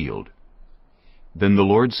in the field. Then the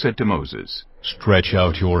Lord said to Moses, Stretch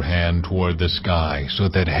out your hand toward the sky, so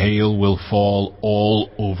that hail will fall all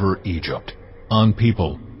over Egypt, on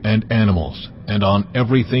people and animals, and on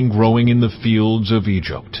everything growing in the fields of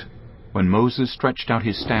Egypt. When Moses stretched out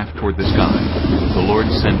his staff toward the sky, the Lord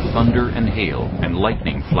sent thunder and hail, and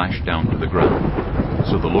lightning flashed down to the ground.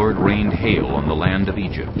 So the Lord rained hail on the land of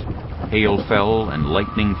Egypt. Hail fell, and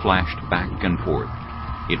lightning flashed back and forth.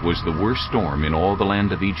 It was the worst storm in all the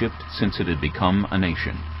land of Egypt since it had become a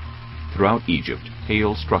nation. Throughout Egypt,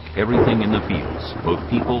 hail struck everything in the fields, both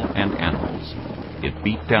people and animals. It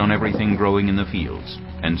beat down everything growing in the fields,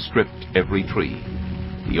 and stripped every tree.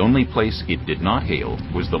 The only place it did not hail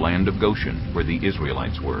was the land of Goshen, where the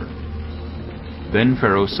Israelites were. Then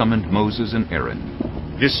Pharaoh summoned Moses and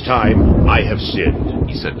Aaron. This time I have sinned,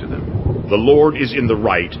 he said to them. The Lord is in the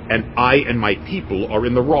right, and I and my people are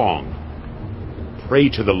in the wrong. Pray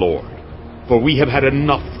to the Lord, for we have had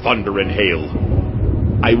enough thunder and hail.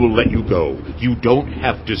 I will let you go. You don't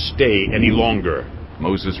have to stay any longer."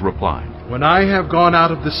 Moses replied, "When I have gone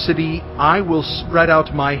out of the city, I will spread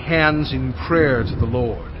out my hands in prayer to the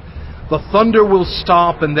Lord. The thunder will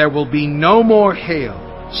stop and there will be no more hail,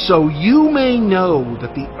 so you may know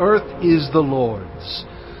that the earth is the Lord's.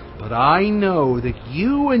 But I know that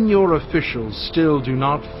you and your officials still do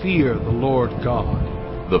not fear the Lord God."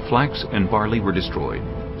 The flax and barley were destroyed,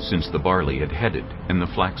 since the barley had headed and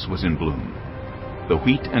the flax was in bloom. The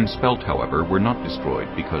wheat and spelt, however, were not destroyed,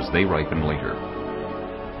 because they ripen later.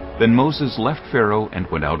 Then Moses left Pharaoh and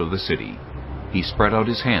went out of the city. He spread out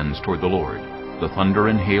his hands toward the Lord. The thunder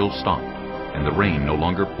and hail stopped, and the rain no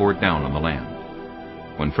longer poured down on the land.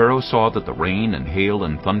 When Pharaoh saw that the rain and hail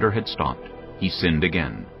and thunder had stopped, he sinned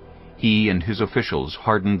again. He and his officials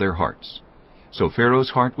hardened their hearts. So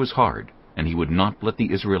Pharaoh's heart was hard, and he would not let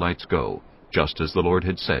the Israelites go, just as the Lord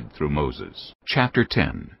had said through Moses. Chapter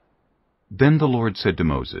 10. Then the Lord said to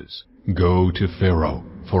Moses, "Go to Pharaoh,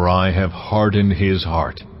 for I have hardened his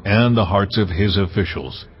heart, and the hearts of his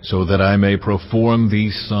officials, so that I may perform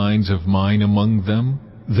these signs of mine among them,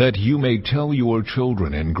 that you may tell your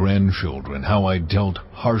children and grandchildren how I dealt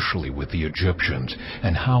harshly with the Egyptians,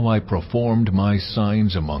 and how I performed my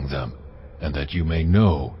signs among them, and that you may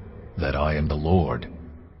know that I am the Lord."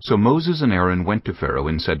 So Moses and Aaron went to Pharaoh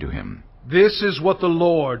and said to him, "This is what the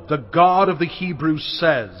Lord, the God of the Hebrews,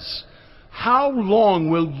 says. How long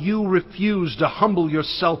will you refuse to humble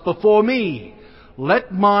yourself before me?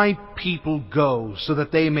 Let my people go, so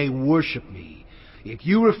that they may worship me. If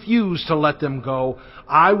you refuse to let them go,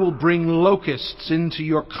 I will bring locusts into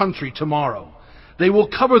your country tomorrow. They will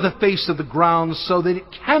cover the face of the ground so that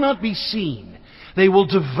it cannot be seen. They will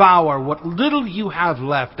devour what little you have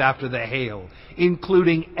left after the hail,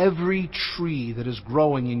 including every tree that is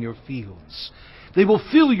growing in your fields. They will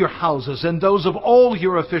fill your houses and those of all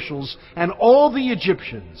your officials and all the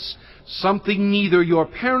Egyptians, something neither your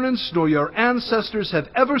parents nor your ancestors have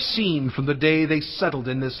ever seen from the day they settled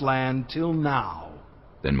in this land till now."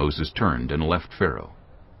 Then Moses turned and left Pharaoh.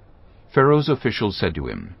 Pharaoh's officials said to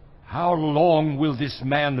him, "How long will this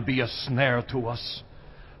man be a snare to us?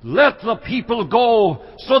 Let the people go,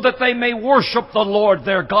 so that they may worship the Lord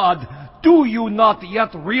their God. Do you not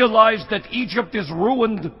yet realize that Egypt is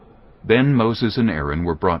ruined?" Then Moses and Aaron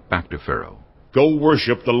were brought back to Pharaoh. "Go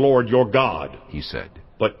worship the Lord your God," he said.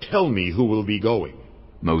 "But tell me who will be going."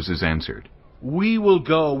 Moses answered, "We will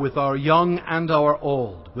go with our young and our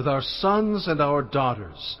old, with our sons and our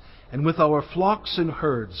daughters, and with our flocks and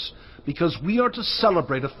herds, because we are to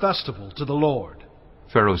celebrate a festival to the Lord."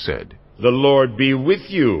 Pharaoh said, "The Lord be with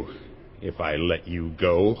you, if I let you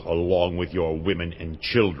go, along with your women and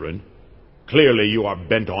children. Clearly you are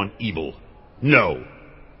bent on evil. No,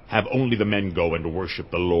 have only the men go and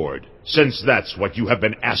worship the Lord, since that's what you have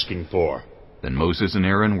been asking for." Then Moses and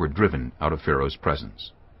Aaron were driven out of Pharaoh's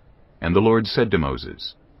presence. And the Lord said to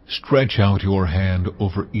Moses, "Stretch out your hand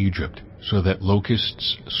over Egypt, so that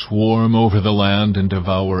locusts swarm over the land and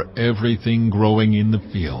devour everything growing in the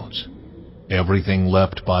fields, everything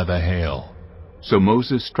left by the hail." So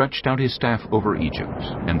Moses stretched out his staff over Egypt,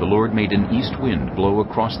 and the Lord made an east wind blow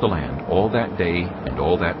across the land all that day and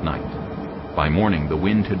all that night. By morning the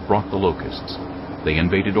wind had brought the locusts. They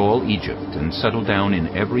invaded all Egypt and settled down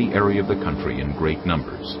in every area of the country in great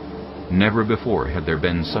numbers. Never before had there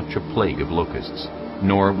been such a plague of locusts,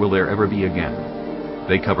 nor will there ever be again.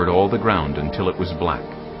 They covered all the ground until it was black.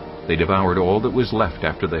 They devoured all that was left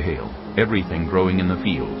after the hail, everything growing in the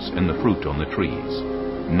fields and the fruit on the trees.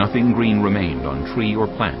 Nothing green remained on tree or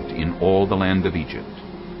plant in all the land of Egypt.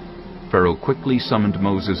 Pharaoh quickly summoned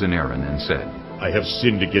Moses and Aaron and said, "I have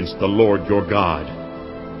sinned against the Lord your God,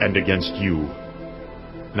 and against you.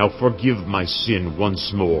 Now forgive my sin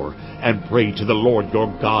once more, and pray to the Lord your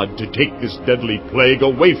God to take this deadly plague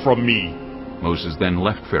away from me." Moses then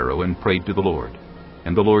left Pharaoh and prayed to the Lord.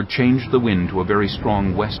 And the Lord changed the wind to a very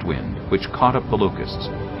strong west wind, which caught up the locusts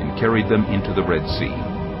and carried them into the Red Sea.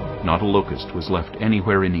 Not a locust was left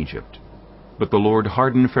anywhere in Egypt. But the Lord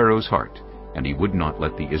hardened Pharaoh's heart, and he would not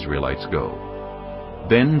let the Israelites go.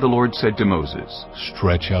 Then the Lord said to Moses,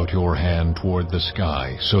 "Stretch out your hand toward the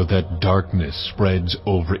sky, so that darkness spreads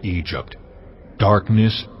over Egypt,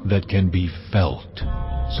 darkness that can be felt."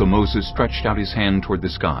 So Moses stretched out his hand toward the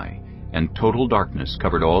sky, and total darkness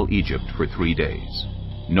covered all Egypt for 3 days.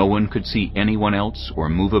 No one could see anyone else or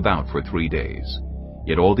move about for 3 days.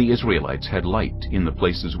 Yet all the Israelites had light in the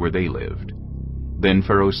places where they lived. Then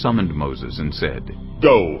Pharaoh summoned Moses and said,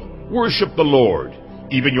 "Go, worship the Lord.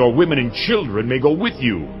 Even your women and children may go with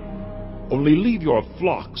you. Only leave your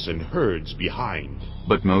flocks and herds behind."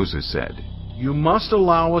 But Moses said, You must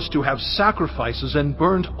allow us to have sacrifices and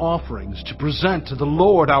burnt offerings to present to the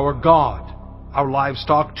Lord our God. Our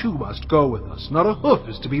livestock too must go with us. Not a hoof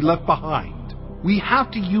is to be left behind. We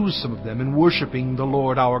have to use some of them in worshiping the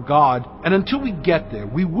Lord our God, and until we get there,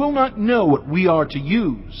 we will not know what we are to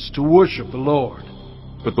use to worship the Lord."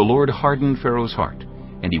 But the Lord hardened Pharaoh's heart,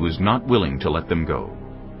 and he was not willing to let them go.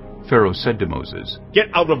 Pharaoh said to Moses,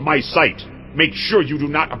 "Get out of my sight! Make sure you do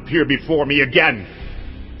not appear before me again!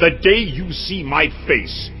 The day you see my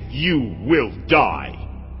face, you will die."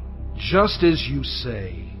 "Just as you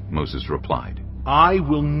say," Moses replied. "I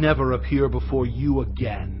will never appear before you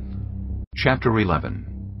again." Chapter 11.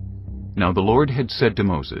 Now the Lord had said to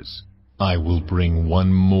Moses, I will bring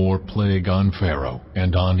one more plague on Pharaoh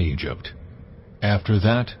and on Egypt. After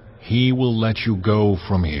that, he will let you go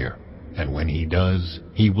from here, and when he does,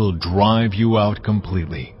 he will drive you out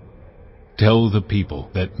completely. Tell the people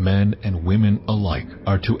that men and women alike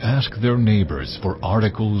are to ask their neighbors for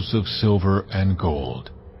articles of silver and gold.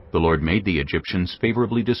 The Lord made the Egyptians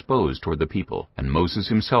favorably disposed toward the people, and Moses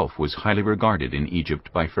himself was highly regarded in Egypt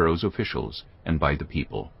by Pharaoh's officials and by the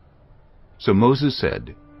people. So Moses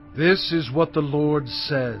said, "This is what the Lord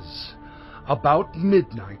says. About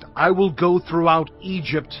midnight I will go throughout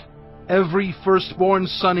Egypt. Every firstborn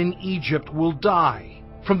son in Egypt will die,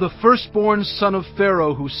 from the firstborn son of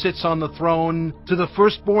Pharaoh who sits on the throne to the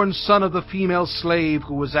firstborn son of the female slave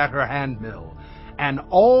who was at her handmill, and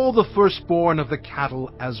all the firstborn of the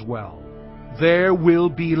cattle as well. There will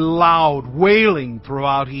be loud wailing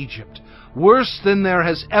throughout Egypt, worse than there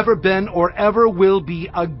has ever been or ever will be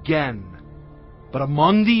again. But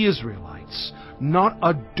among the Israelites, not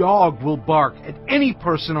a dog will bark at any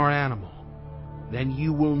person or animal. Then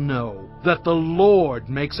you will know that the Lord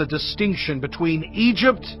makes a distinction between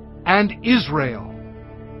Egypt and Israel.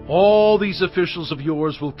 All these officials of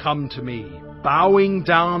yours will come to me, bowing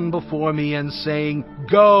down before me and saying,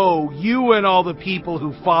 'Go, you and all the people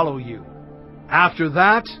who follow you.' After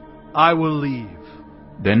that, I will leave."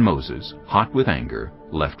 Then Moses, hot with anger,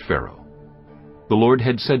 left Pharaoh. The Lord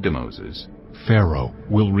had said to Moses, Pharaoh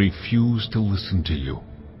will refuse to listen to you,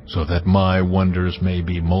 so that my wonders may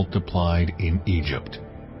be multiplied in Egypt.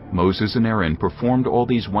 Moses and Aaron performed all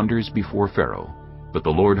these wonders before Pharaoh, but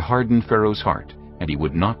the Lord hardened Pharaoh's heart, and he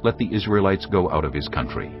would not let the Israelites go out of his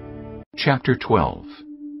country. Chapter 12.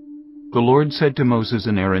 The Lord said to Moses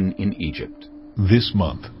and Aaron in Egypt, This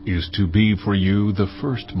month is to be for you the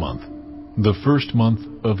first month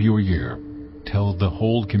of your year. Tell the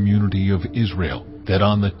whole community of Israel that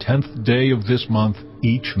on the 10th day of this month,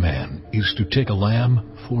 each man is to take a lamb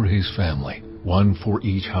for his family, one for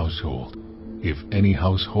each household. If any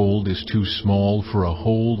household is too small for a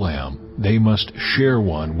whole lamb, they must share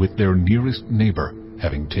one with their nearest neighbor,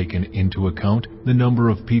 having taken into account the number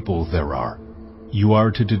of people there are. You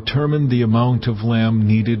are to determine the amount of lamb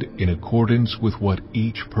needed in accordance with what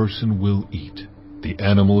each person will eat. The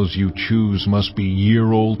animals you choose must be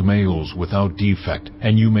year-old males without defect,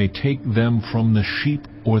 and you may take them from the sheep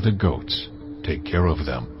or the goats. Take care of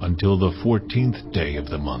them until the 14th day of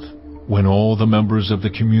the month, when all the members of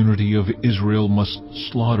the community of Israel must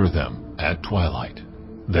slaughter them at twilight.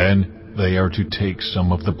 Then they are to take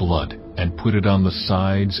some of the blood and put it on the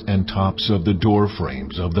sides and tops of the door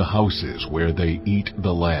frames of the houses where they eat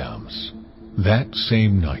the lambs. That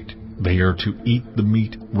same night they are to eat the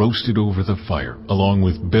meat roasted over the fire, along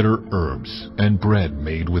with bitter herbs and bread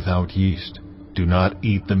made without yeast. Do not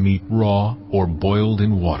eat the meat raw or boiled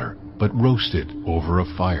in water, but roasted over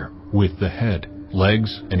a fire, with the head,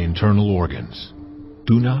 legs, and internal organs.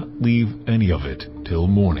 Do not leave any of it till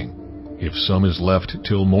morning. If some is left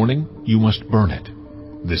till morning, you must burn it.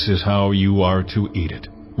 This is how you are to eat it,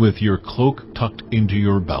 with your cloak tucked into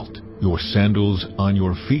your belt, your sandals on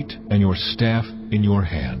your feet, and your staff in your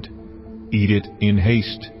hand. Eat it in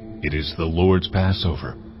haste. It is the Lord's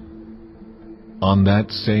Passover. On that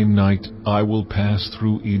same night I will pass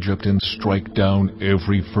through Egypt and strike down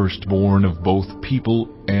every firstborn of both people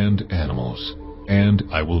and animals, and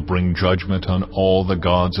I will bring judgment on all the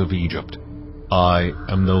gods of Egypt. I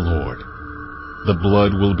am the Lord. The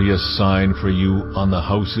blood will be a sign for you on the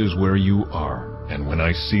houses where you are, and when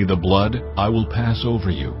I see the blood, I will pass over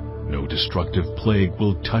you. No destructive plague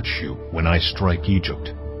will touch you when I strike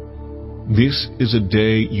Egypt. This is a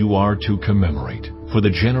day you are to commemorate. For the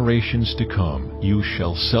generations to come, you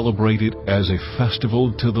shall celebrate it as a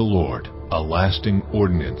festival to the Lord, a lasting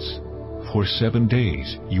ordinance. For 7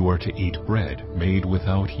 days you are to eat bread made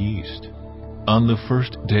without yeast. On the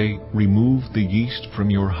first day remove the yeast from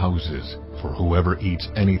your houses, for whoever eats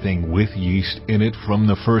anything with yeast in it from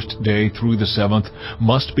the first day through the 7th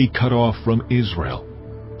must be cut off from Israel.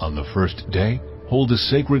 On the first day hold a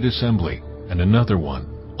sacred assembly, and another one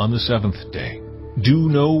on the 7th day. Do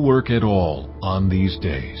no work at all on these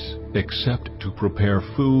days, except to prepare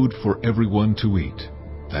food for everyone to eat.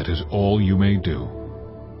 That is all you may do.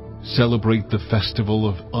 Celebrate the festival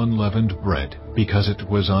of unleavened bread, because it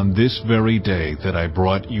was on this very day that I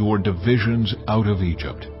brought your divisions out of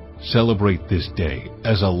Egypt. Celebrate this day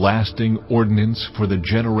as a lasting ordinance for the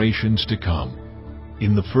generations to come.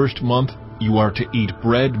 In the first month you are to eat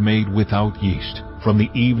bread made without yeast, from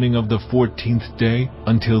the evening of the 14th day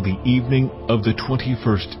until the evening of the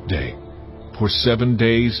 21st day. For 7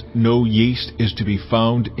 days no yeast is to be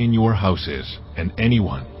found in your houses, and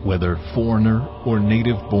anyone, whether foreigner or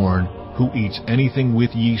native-born, who eats anything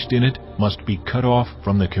with yeast in it must be cut off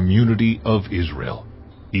from the community of Israel.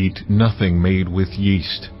 Eat nothing made with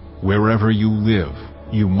yeast. Wherever you live,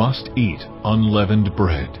 you must eat unleavened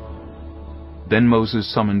bread. Then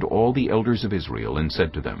Moses summoned all the elders of Israel and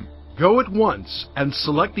said to them, Go at once and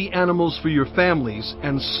select the animals for your families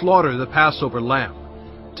and slaughter the Passover lamb.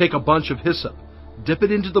 Take a bunch of hyssop, dip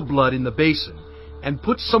it into the blood in the basin, and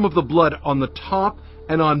put some of the blood on the top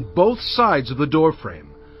and on both sides of the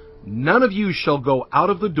doorframe. None of you shall go out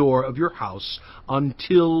of the door of your house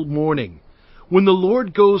until morning. When the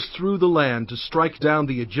Lord goes through the land to strike down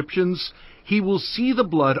the Egyptians, he will see the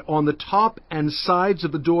blood on the top and sides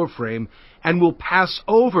of the doorframe and will pass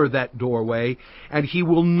over that doorway, and he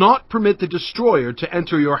will not permit the destroyer to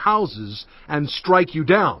enter your houses and strike you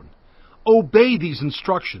down. Obey these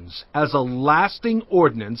instructions as a lasting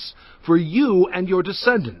ordinance for you and your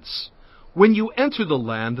descendants. When you enter the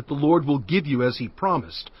land that the Lord will give you as he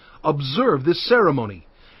promised, observe this ceremony.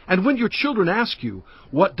 And when your children ask you,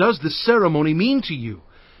 What does this ceremony mean to you?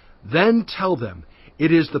 Then tell them,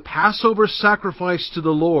 It is the Passover sacrifice to the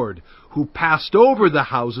Lord, who passed over the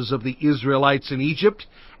houses of the Israelites in Egypt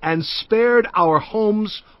and spared our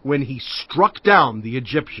homes when he struck down the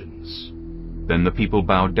Egyptians. Then the people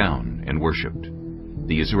bowed down and worshipped.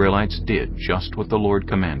 The Israelites did just what the Lord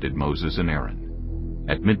commanded Moses and Aaron.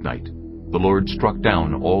 At midnight, the Lord struck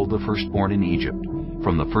down all the firstborn in Egypt,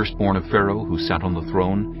 from the firstborn of Pharaoh who sat on the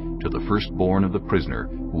throne to the firstborn of the prisoner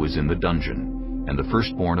who was in the dungeon, and the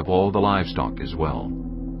firstborn of all the livestock as well.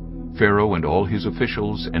 Pharaoh and all his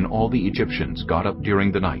officials and all the Egyptians got up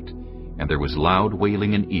during the night, and there was loud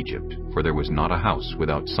wailing in Egypt, for there was not a house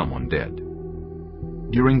without someone dead.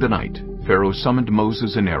 During the night, Pharaoh summoned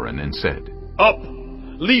Moses and Aaron and said, Up!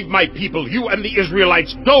 Leave my people, you and the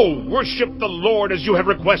Israelites. Go! Worship the Lord as you have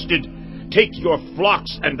requested. Take your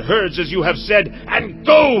flocks and herds as you have said, and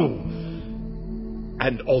go!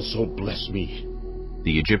 And also bless me.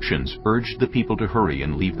 The Egyptians urged the people to hurry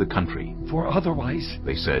and leave the country. For otherwise,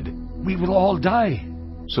 they said, we will all die.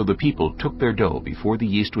 So the people took their dough before the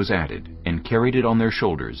yeast was added, and carried it on their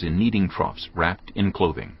shoulders in kneading troughs wrapped in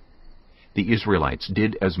clothing. The Israelites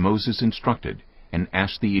did as Moses instructed, and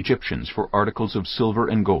asked the Egyptians for articles of silver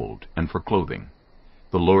and gold, and for clothing.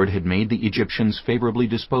 The Lord had made the Egyptians favorably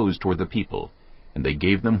disposed toward the people, and they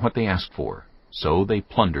gave them what they asked for, so they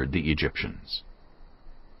plundered the Egyptians.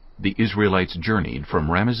 The Israelites journeyed from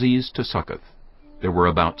Ramesses to Succoth. There were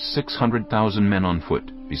about 600,000 men on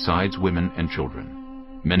foot, besides women and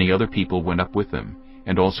children. Many other people went up with them,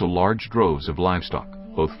 and also large droves of livestock,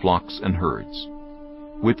 both flocks and herds.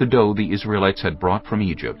 With the dough the Israelites had brought from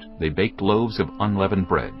Egypt, they baked loaves of unleavened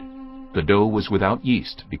bread. The dough was without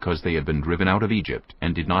yeast, because they had been driven out of Egypt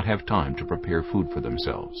and did not have time to prepare food for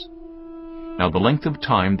themselves. Now the length of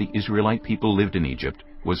time the Israelite people lived in Egypt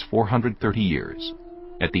was 430 years.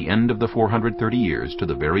 At the end of the 430 years, to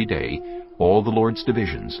the very day, all the Lord's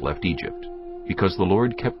divisions left Egypt, because the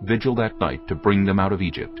Lord kept vigil that night to bring them out of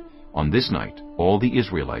Egypt. On this night, all the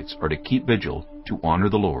Israelites are to keep vigil to honor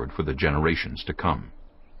the Lord for the generations to come.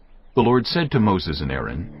 The Lord said to Moses and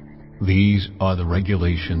Aaron, These are the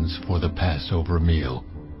regulations for the Passover meal.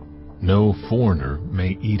 No foreigner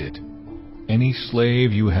may eat it. Any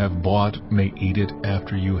slave you have bought may eat it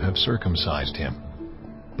after you have circumcised him.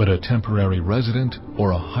 But a temporary resident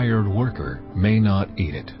or a hired worker may not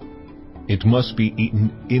eat it. It must be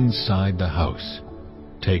eaten inside the house.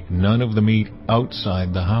 Take none of the meat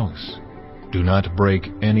outside the house. Do not break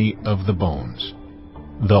any of the bones.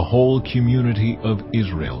 The whole community of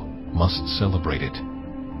Israel must celebrate it.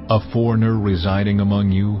 A foreigner residing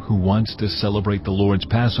among you who wants to celebrate the Lord's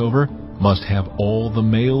Passover must have all the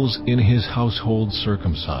males in his household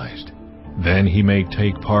circumcised. Then he may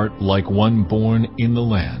take part like one born in the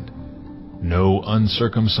land. No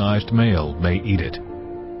uncircumcised male may eat it.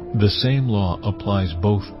 The same law applies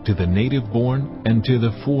both to the native-born and to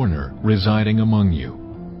the foreigner residing among you.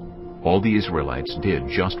 All the Israelites did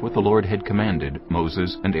just what the Lord had commanded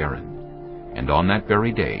Moses and Aaron. And on that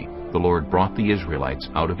very day, the Lord brought the Israelites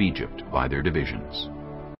out of Egypt by their divisions.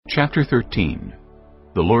 Chapter 13.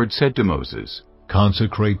 The Lord said to Moses,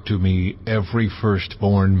 Consecrate to me every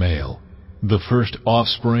firstborn male. The first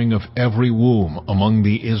offspring of every womb among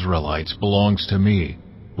the Israelites belongs to me,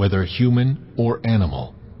 whether human or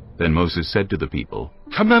animal. Then Moses said to the people,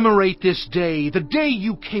 Commemorate this day, the day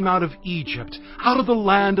you came out of Egypt, out of the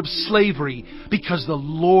land of slavery, because the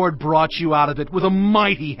Lord brought you out of it with a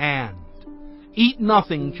mighty hand. Eat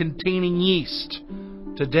nothing containing yeast.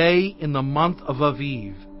 Today, in the month of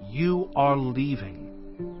Aviv, you are leaving.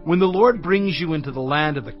 When the Lord brings you into the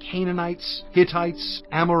land of the Canaanites, Hittites,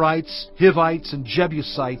 Amorites, Hivites, and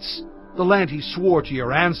Jebusites, the land he swore to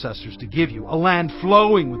your ancestors to give you, a land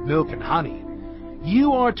flowing with milk and honey,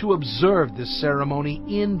 you are to observe this ceremony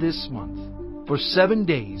in this month. For 7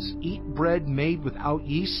 days eat bread made without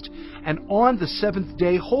yeast, and on the 7th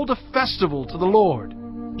day hold a festival to the Lord.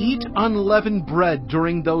 Eat unleavened bread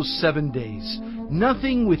during those 7 days.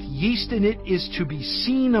 Nothing with yeast in it is to be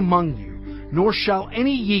seen among you, nor shall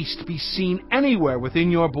any yeast be seen anywhere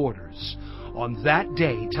within your borders. On that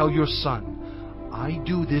day tell your son, I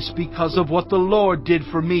do this because of what the Lord did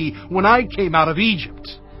for me when I came out of Egypt.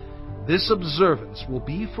 This observance will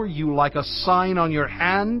be for you like a sign on your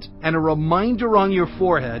hand and a reminder on your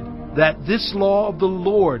forehead that this law of the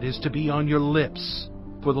Lord is to be on your lips.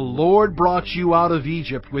 For the Lord brought you out of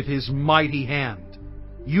Egypt with his mighty hand.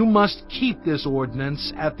 You must keep this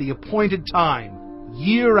ordinance at the appointed time,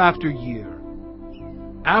 year after year.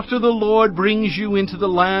 After the Lord brings you into the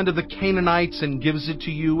land of the Canaanites and gives it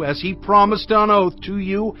to you, as he promised on oath to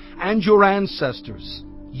you and your ancestors,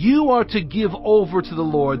 you are to give over to the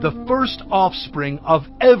Lord the first offspring of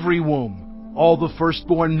every womb. All the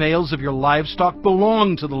firstborn males of your livestock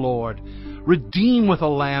belong to the Lord. Redeem with a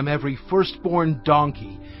lamb every firstborn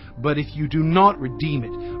donkey. But if you do not redeem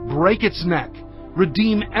it, break its neck.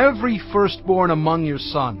 Redeem every firstborn among your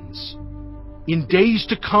sons. In days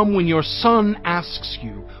to come, when your son asks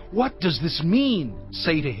you, What does this mean?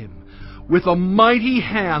 Say to him, With a mighty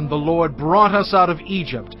hand the Lord brought us out of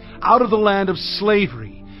Egypt, out of the land of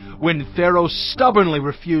slavery. When Pharaoh stubbornly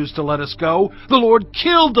refused to let us go, the Lord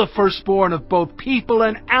killed the firstborn of both people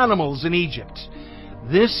and animals in Egypt.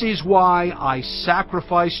 This is why I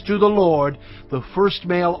sacrifice to the Lord the first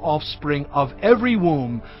male offspring of every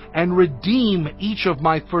womb, and redeem each of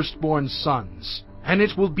my firstborn sons. And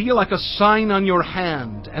it will be like a sign on your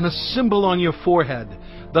hand and a symbol on your forehead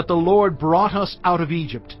that the Lord brought us out of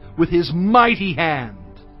Egypt with his mighty hand.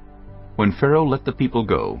 When Pharaoh let the people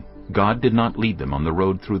go, God did not lead them on the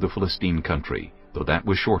road through the Philistine country, though that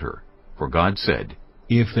was shorter. For God said,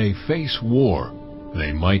 If they face war,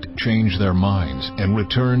 they might change their minds and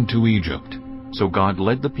return to Egypt. So God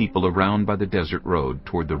led the people around by the desert road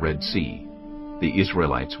toward the Red Sea. The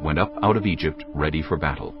Israelites went up out of Egypt ready for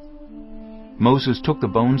battle. Moses took the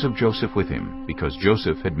bones of Joseph with him, because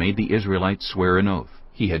Joseph had made the Israelites swear an oath.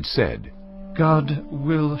 He had said, God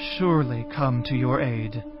will surely come to your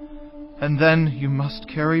aid, and then you must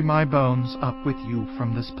carry my bones up with you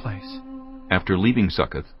from this place. After leaving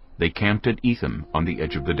Succoth, they camped at Etham on the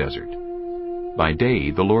edge of the desert. By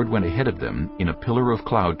day the Lord went ahead of them in a pillar of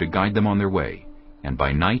cloud to guide them on their way, and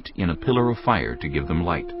by night in a pillar of fire to give them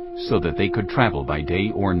light, so that they could travel by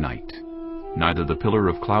day or night. Neither the pillar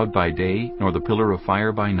of cloud by day nor the pillar of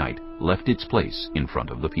fire by night left its place in front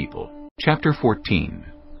of the people. Chapter 14.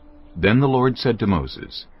 Then the Lord said to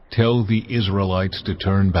Moses, Tell the Israelites to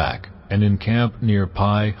turn back and encamp near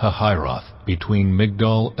Pi-hahiroth, between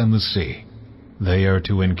Migdol and the sea. They are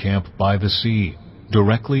to encamp by the sea,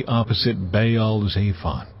 directly opposite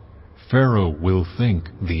Baal-Zephon. Pharaoh will think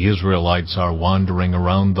the Israelites are wandering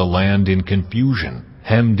around the land in confusion,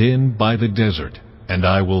 hemmed in by the desert, and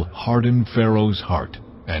I will harden Pharaoh's heart,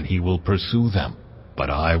 and he will pursue them. But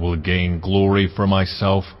I will gain glory for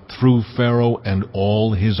myself through Pharaoh and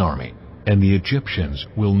all his army, and the Egyptians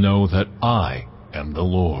will know that I am the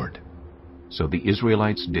Lord. So the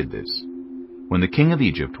Israelites did this. When the king of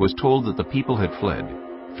Egypt was told that the people had fled,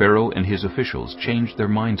 Pharaoh and his officials changed their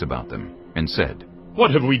minds about them, and said,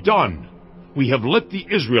 What have we done? We have let the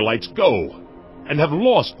Israelites go, and have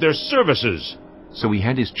lost their services. So he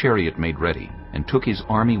had his chariot made ready, and took his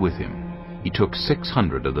army with him. He took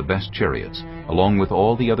 600 of the best chariots, along with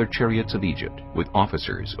all the other chariots of Egypt, with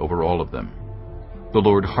officers over all of them. The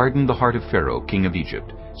Lord hardened the heart of Pharaoh, king of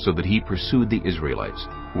Egypt, so that he pursued the Israelites,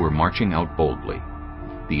 who were marching out boldly.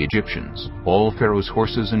 The Egyptians, all Pharaoh's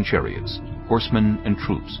horses and chariots, horsemen and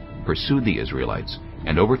troops, pursued the Israelites,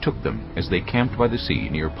 and overtook them as they camped by the sea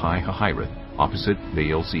near Pi-hahiroth, opposite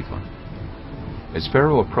Baal-Zephon. As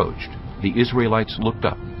Pharaoh approached, the Israelites looked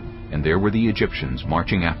up, and there were the Egyptians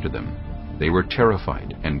marching after them. They were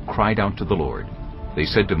terrified and cried out to the Lord. They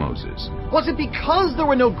said to Moses, "Was it because there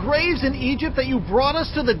were no graves in Egypt that you brought us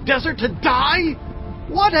to the desert to die?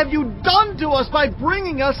 What have you done to us by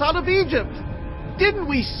bringing us out of Egypt? Didn't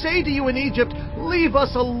we say to you in Egypt, 'Leave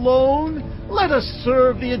us alone, let us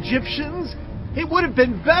serve the Egyptians'? It would have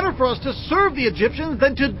been better for us to serve the Egyptians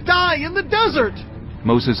than to die in the desert."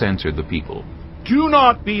 Moses answered the people, "Do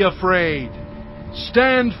not be afraid.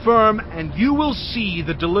 Stand firm, and you will see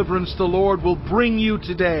the deliverance the Lord will bring you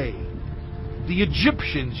today. The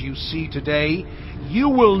Egyptians you see today, you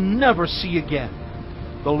will never see again.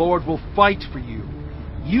 The Lord will fight for you.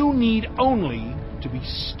 You need only to be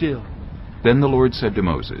still." Then the Lord said to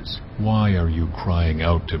Moses, Why are you crying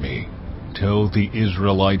out to me? Tell the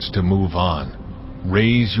Israelites to move on.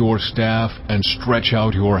 Raise your staff and stretch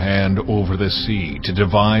out your hand over the sea to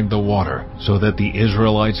divide the water, so that the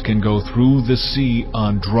Israelites can go through the sea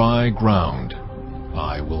on dry ground.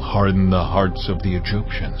 I will harden the hearts of the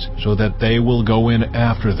Egyptians, so that they will go in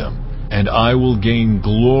after them, and I will gain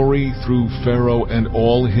glory through Pharaoh and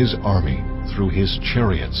all his army, through his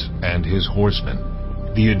chariots and his horsemen.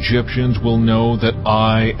 The Egyptians will know that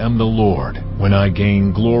I am the Lord, when I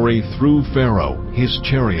gain glory through Pharaoh, his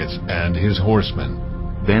chariots, and his horsemen.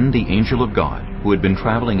 Then the angel of God, who had been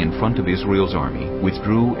traveling in front of Israel's army,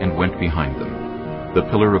 withdrew and went behind them. The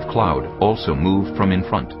pillar of cloud also moved from in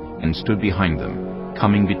front and stood behind them,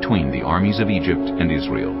 coming between the armies of Egypt and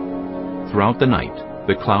Israel. Throughout the night,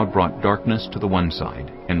 the cloud brought darkness to the one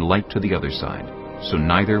side and light to the other side, so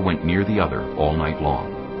neither went near the other all night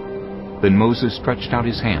long. Then Moses stretched out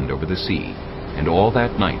his hand over the sea, and all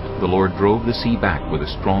that night the Lord drove the sea back with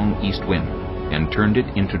a strong east wind, and turned it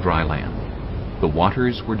into dry land. The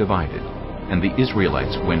waters were divided, and the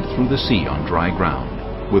Israelites went through the sea on dry ground,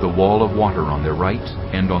 with a wall of water on their right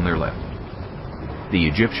and on their left. The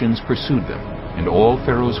Egyptians pursued them, and all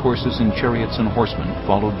Pharaoh's horses and chariots and horsemen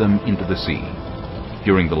followed them into the sea.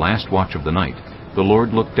 During the last watch of the night, the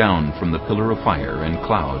Lord looked down from the pillar of fire and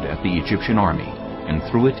cloud at the Egyptian army, and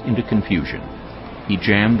threw it into confusion. He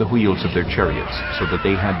jammed the wheels of their chariots so that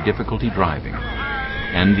they had difficulty driving.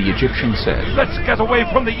 And the Egyptians said, "Let's get away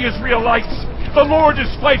from the Israelites! The Lord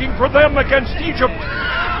is fighting for them against Egypt!"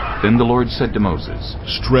 Then the Lord said to Moses,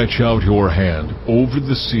 Stretch out your hand over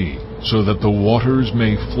the sea, so that the waters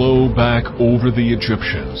may flow back over the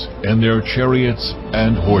Egyptians, and their chariots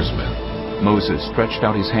and horsemen. Moses stretched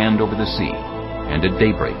out his hand over the sea, and at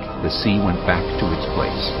daybreak the sea went back to its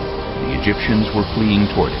place. The Egyptians were fleeing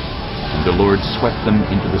toward it, and the Lord swept them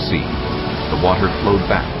into the sea. The water flowed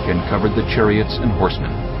back and covered the chariots and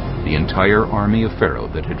horsemen, the entire army of Pharaoh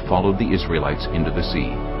that had followed the Israelites into the sea.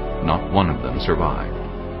 Not one of them survived.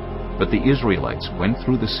 But the Israelites went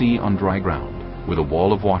through the sea on dry ground, with a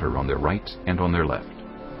wall of water on their right and on their left.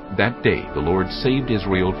 That day the Lord saved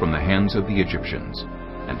Israel from the hands of the Egyptians,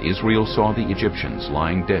 and Israel saw the Egyptians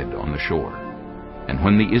lying dead on the shore. And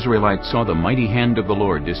when the Israelites saw the mighty hand of the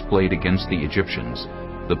Lord displayed against the Egyptians,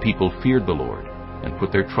 the people feared the Lord, and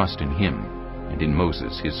put their trust in him, and in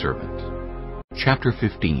Moses his servant. Chapter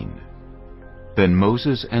 15. Then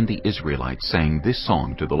Moses and the Israelites sang this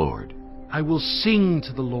song to the Lord. I will sing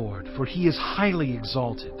to the Lord, for he is highly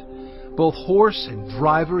exalted. Both horse and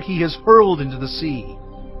driver he has hurled into the sea.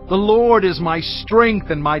 The Lord is my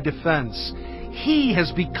strength and my defense. He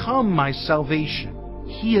has become my salvation.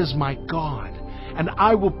 He is my God, and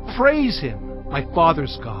I will praise him, my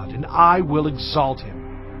father's God, and I will exalt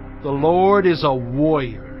him. The Lord is a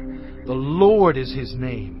warrior. The Lord is his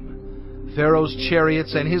name. Pharaoh's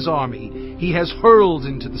chariots and his army he has hurled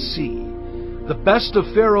into the sea. The best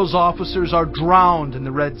of Pharaoh's officers are drowned in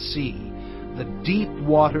the Red Sea. The deep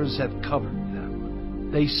waters have covered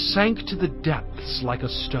them. They sank to the depths like a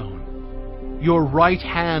stone. Your right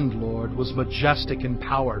hand, Lord, was majestic in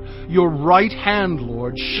power. Your right hand,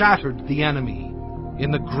 Lord, shattered the enemy.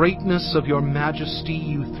 In the greatness of your majesty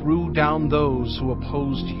you threw down those who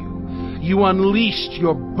opposed you. You unleashed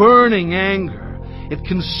your burning anger. It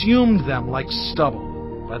consumed them like stubble.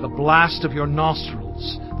 By the blast of your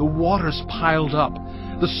nostrils, the waters piled up.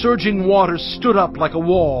 The surging waters stood up like a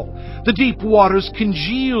wall. The deep waters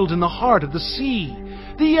congealed in the heart of the sea.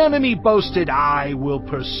 The enemy boasted, I will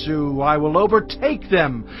pursue, I will overtake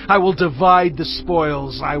them, I will divide the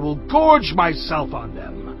spoils, I will gorge myself on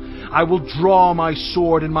them. I will draw my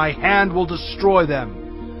sword, and my hand will destroy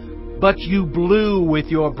them. But you blew with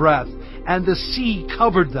your breath, and the sea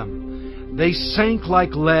covered them. They sank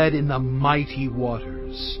like lead in the mighty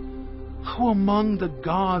waters. Who among the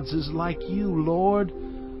gods is like you, Lord?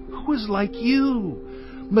 Who is like you?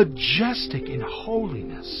 Majestic in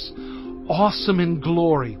holiness, awesome in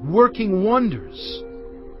glory, working wonders.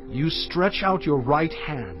 You stretch out your right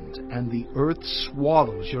hand, and the earth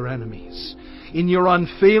swallows your enemies. In your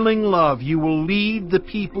unfailing love you will lead the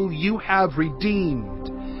people you have redeemed.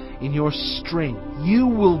 In your strength you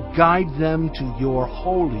will guide them to your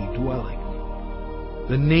holy dwelling.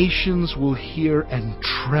 The nations will hear and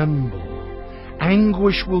tremble.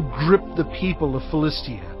 Anguish will grip the people of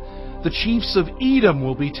Philistia. The chiefs of Edom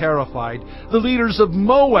will be terrified. The leaders of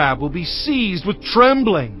Moab will be seized with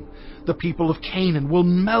trembling. The people of Canaan will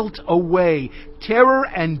melt away. Terror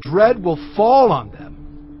and dread will fall on them.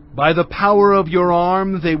 By the power of your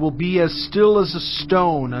arm they will be as still as a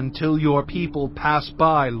stone until your people pass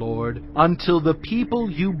by, Lord, until the people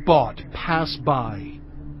you bought pass by.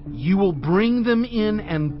 You will bring them in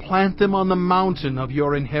and plant them on the mountain of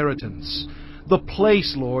your inheritance, the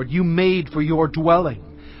place, Lord, you made for your dwelling,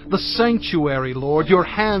 the sanctuary, Lord, your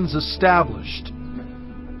hands established.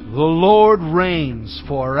 The Lord reigns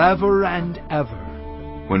forever and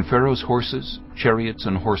ever. When Pharaoh's horses, chariots,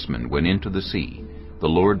 and horsemen went into the sea, the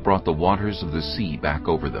Lord brought the waters of the sea back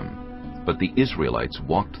over them. But the Israelites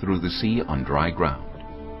walked through the sea on dry ground.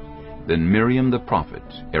 Then Miriam the prophet,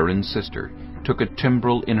 Aaron's sister, took a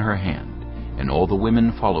timbrel in her hand, and all the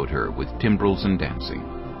women followed her with timbrels and dancing.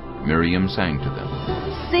 Miriam sang to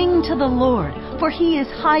them, Sing to the Lord, for he is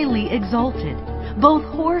highly exalted. Both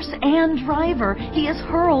horse and driver he is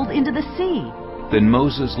hurled into the sea. Then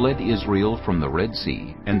Moses led Israel from the Red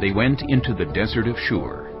Sea, and they went into the desert of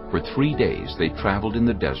Shur. For 3 days they traveled in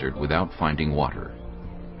the desert without finding water.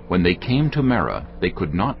 When they came to Marah, they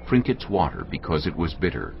could not drink its water because it was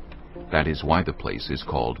bitter. That is why the place is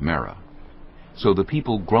called Marah. So the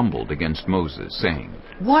people grumbled against Moses, saying,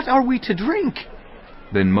 What are we to drink?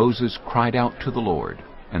 Then Moses cried out to the Lord,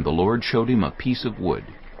 and the Lord showed him a piece of wood.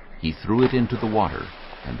 He threw it into the water,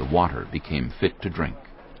 and the water became fit to drink.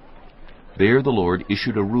 There the Lord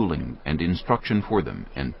issued a ruling and instruction for them,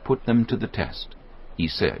 and put them to the test. He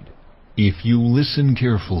said, If you listen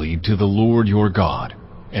carefully to the Lord your God,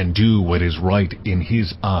 and do what is right in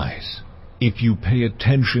His eyes, if you pay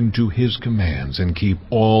attention to His commands and keep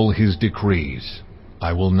all His decrees,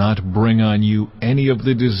 I will not bring on you any of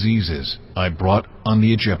the diseases I brought on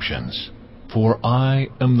the Egyptians, for I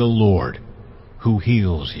am the Lord who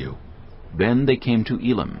heals you. Then they came to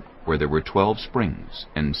Elim, where there were 12 springs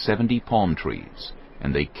and 70 palm trees,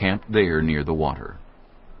 and they camped there near the water.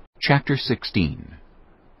 Chapter 16.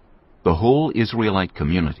 The whole Israelite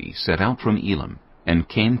community set out from Elim and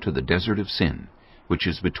came to the desert of Sin, which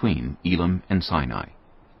is between Elim and Sinai,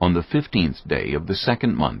 on the 15th day of the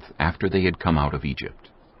 2nd month after they had come out of Egypt.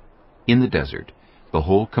 In the desert, the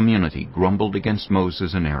whole community grumbled against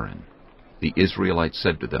Moses and Aaron. The Israelites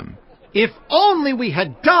said to them, If only we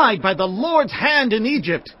had died by the Lord's hand in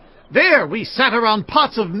Egypt! There we sat around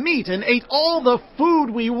pots of meat and ate all the food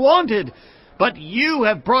we wanted. But you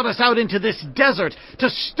have brought us out into this desert to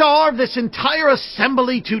starve this entire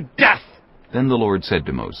assembly to death. Then the Lord said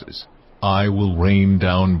to Moses, I will rain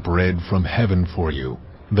down bread from heaven for you.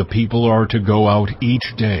 The people are to go out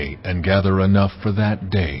each day and gather enough for that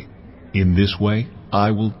day. In this way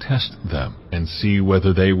I will test them and see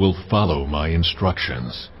whether they will follow my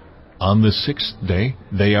instructions. On the 6th day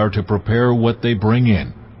they are to prepare what they bring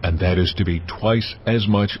in, and that is to be twice as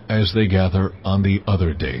much as they gather on the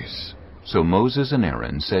other days. So Moses and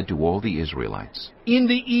Aaron said to all the Israelites, In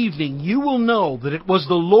the evening you will know that it was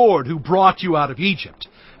the Lord who brought you out of Egypt.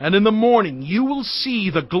 And in the morning you will see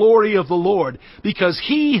the glory of the Lord, because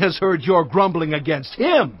He has heard your grumbling against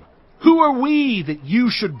Him. Who are we that you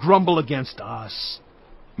should grumble against us?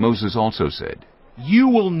 Moses also said, You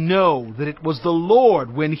will know that it was the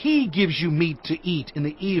Lord when He gives you meat to eat in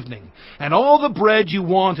the evening, and all the bread you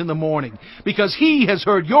want in the morning, because He has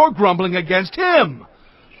heard your grumbling against Him.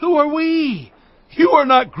 Who are we? You are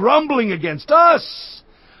not grumbling against us,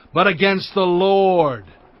 but against the Lord.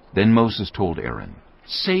 Then Moses told Aaron,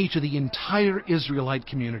 Say to the entire Israelite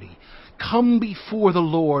community, Come before the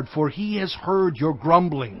Lord, for He has heard your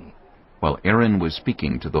grumbling. While Aaron was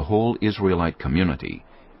speaking to the whole Israelite community,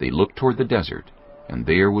 they looked toward the desert, and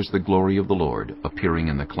there was the glory of the Lord appearing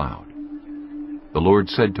in the cloud. The Lord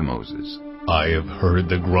said to Moses, I have heard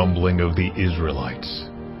the grumbling of the Israelites.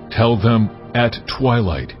 Tell them, at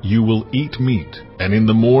twilight you will eat meat, and in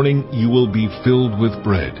the morning you will be filled with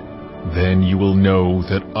bread. Then you will know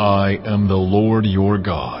that I am the Lord your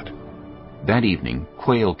God. That evening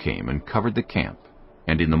quail came and covered the camp,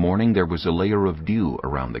 and in the morning there was a layer of dew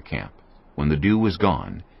around the camp. When the dew was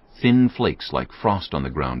gone, thin flakes like frost on the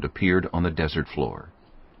ground appeared on the desert floor.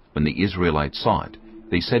 When the Israelites saw it,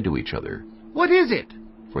 they said to each other, What is it?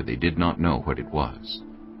 For they did not know what it was.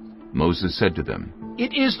 Moses said to them,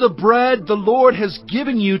 It is the bread the Lord has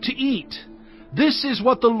given you to eat. This is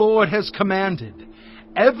what the Lord has commanded.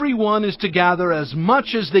 Everyone is to gather as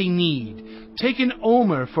much as they need. Take an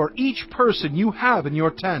omer for each person you have in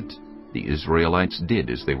your tent." The Israelites did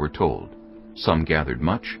as they were told. Some gathered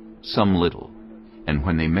much, some little. And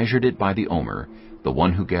when they measured it by the omer, the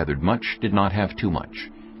one who gathered much did not have too much,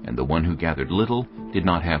 and the one who gathered little did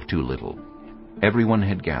not have too little. Everyone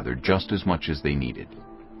had gathered just as much as they needed.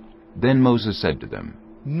 Then Moses said to them,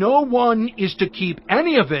 "No one is to keep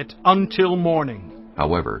any of it until morning."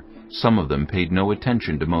 However, some of them paid no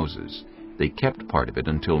attention to Moses. They kept part of it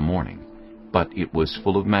until morning, but it was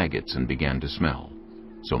full of maggots and began to smell.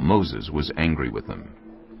 So Moses was angry with them.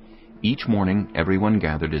 Each morning everyone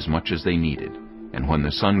gathered as much as they needed, and when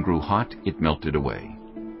the sun grew hot, it melted away.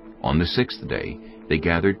 On the 6th day they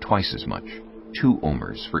gathered twice as much, 2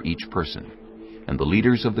 omers for each person. And the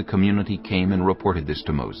leaders of the community came and reported this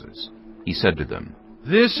to Moses. He said to them,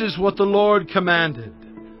 "This is what the Lord commanded.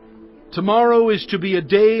 Tomorrow is to be a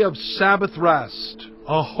day of Sabbath rest,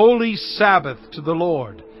 a holy Sabbath to the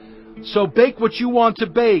Lord. So bake what you want to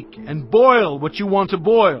bake, and boil what you want to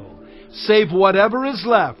boil. Save whatever is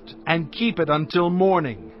left, and keep it until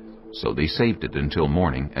morning." So they saved it until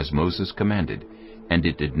morning, as Moses commanded, and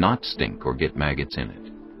it did not stink or get maggots in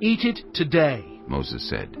it. "Eat it today," Moses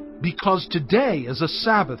said, "because today is a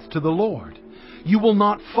Sabbath to the Lord. You will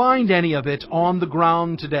not find any of it on the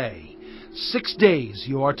ground today. 6 days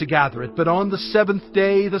you are to gather it, but on the 7th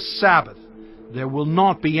day, the Sabbath, there will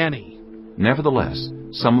not be any." Nevertheless,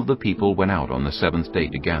 some of the people went out on the 7th day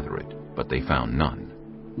to gather it, but they found none.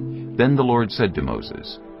 Then the Lord said to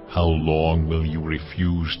Moses, How long will you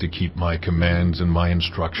refuse to keep my commands and my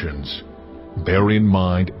instructions? Bear in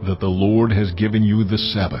mind that the Lord has given you the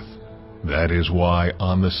Sabbath. That is why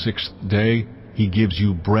on the 6th day he gives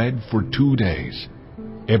you bread for 2 days.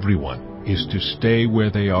 Everyone is to stay where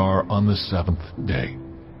they are on the 7th day.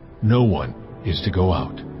 No one is to go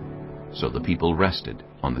out. So the people rested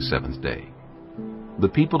on the 7th day. The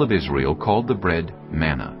people of Israel called the bread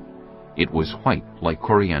manna. It was white like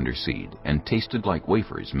coriander seed and tasted like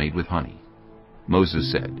wafers made with honey.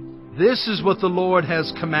 Moses said, "This is what the Lord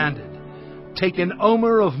has commanded. Take an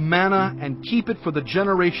omer of manna and keep it for the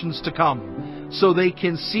generations to come, so they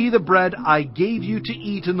can see the bread I gave you to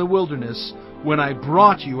eat in the wilderness when I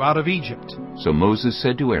brought you out of Egypt." So Moses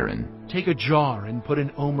said to Aaron, "Take a jar and put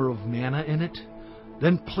an omer of manna in it.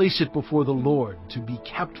 Then place it before the Lord to be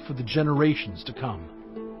kept for the generations to come."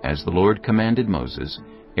 As the Lord commanded Moses,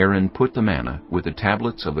 Aaron put the manna with the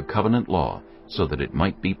tablets of the covenant law so that it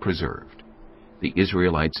might be preserved. The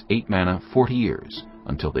Israelites ate manna 40 years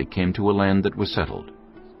until they came to a land that was settled.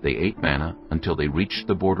 They ate manna until they reached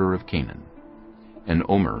the border of Canaan. An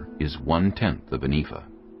omer is 1/10 of an ephah.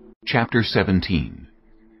 Chapter 17.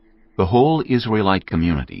 The whole Israelite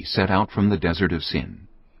community set out from the desert of Sin,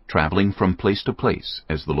 traveling from place to place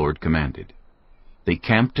as the Lord commanded. They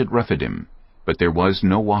camped at Rephidim, but there was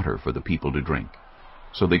no water for the people to drink.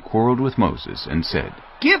 So they quarreled with Moses and said,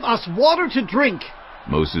 "Give us water to drink."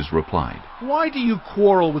 Moses replied, "Why do you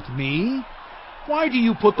quarrel with me? Why do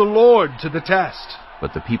you put the Lord to the test?"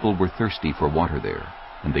 But the people were thirsty for water there,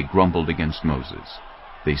 and they grumbled against Moses.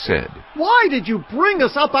 They said, "Why did you bring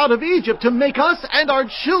us up out of Egypt to make us and our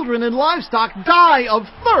children and livestock die of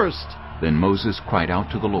thirst?" Then Moses cried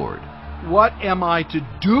out to the Lord, "What am I to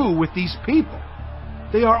do with these people?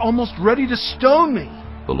 They are almost ready to stone me."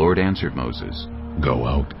 The Lord answered Moses, Go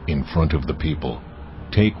out in front of the people.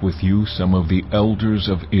 Take with you some of the elders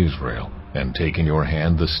of Israel, and take in your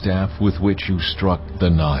hand the staff with which you struck the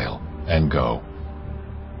Nile, and go.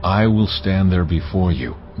 I will stand there before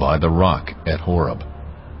you by the rock at Horeb.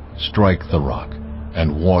 Strike the rock,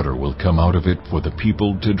 and water will come out of it for the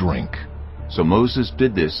people to drink." So Moses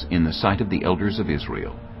did this in the sight of the elders of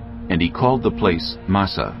Israel. And he called the place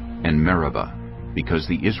Massah and Meribah, because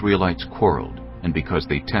the Israelites quarreled, and because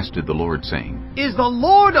they tested the Lord, saying, "Is the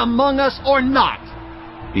Lord among us or not?"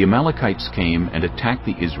 The Amalekites came and attacked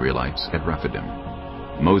the Israelites at Rephidim.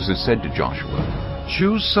 Moses said to Joshua,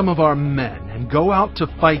 "Choose some of our men and go out to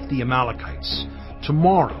fight the Amalekites.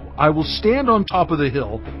 Tomorrow I will stand on top of the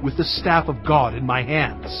hill with the staff of God in my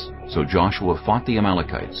hands." So Joshua fought the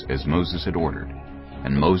Amalekites as Moses had ordered,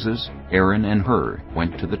 and Moses, Aaron, and Hur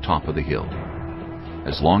went to the top of the hill.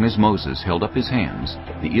 As long as Moses held up his hands,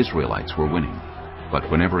 the Israelites were winning, but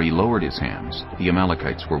whenever he lowered his hands, the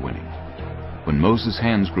Amalekites were winning. When Moses'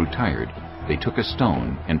 hands grew tired, they took a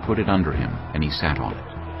stone and put it under him, and he sat on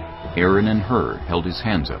it. Aaron and Hur held his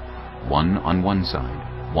hands up, one on one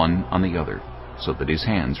side, one on the other, so that his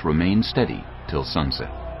hands remained steady till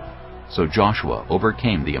sunset. So Joshua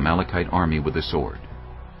overcame the Amalekite army with a sword.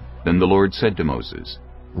 Then the Lord said to Moses,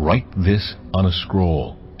 Write this on a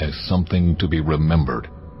scroll as something to be remembered,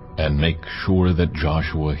 and make sure that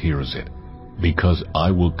Joshua hears it, because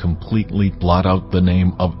I will completely blot out the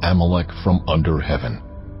name of Amalek from under heaven."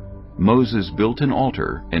 Moses built an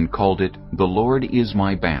altar and called it, "The Lord is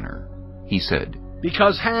my banner." He said,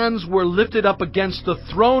 "Because hands were lifted up against the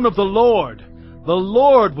throne of the Lord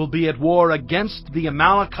will be at war against the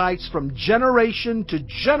Amalekites from generation to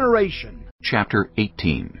generation." Chapter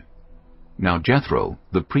 18. Now Jethro,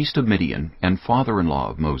 the priest of Midian and father-in-law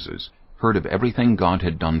of Moses, heard of everything God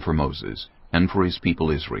had done for Moses and for his people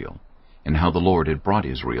Israel, and how the Lord had brought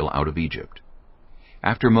Israel out of Egypt.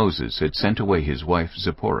 After Moses had sent away his wife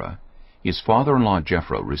Zipporah, his father-in-law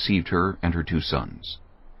Jethro received her and her 2 sons.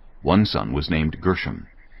 One son was named Gershom,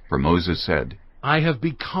 for Moses said, "I have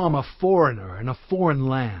become a foreigner in a foreign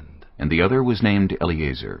land." And the other was named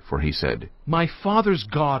Eleazar, for he said, "My father's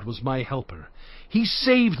God was my helper. He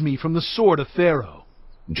saved me from the sword of Pharaoh."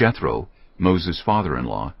 Jethro, Moses'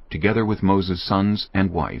 father-in-law, together with Moses' sons and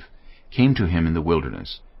wife, came to him in the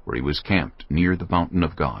wilderness, where he was camped near the mountain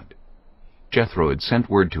of God. Jethro had sent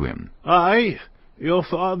word to him, "I, your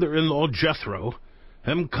father-in-law Jethro,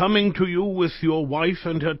 am coming to you with your wife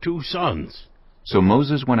and her 2 sons." So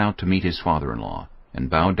Moses went out to meet his father-in-law, and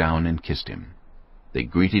bowed down and kissed him. They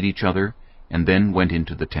greeted each other, and then went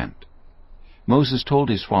into the tent. Moses told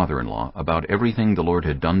his father-in-law about everything the Lord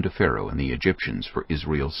had done to Pharaoh and the Egyptians for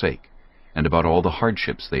Israel's sake, and about all the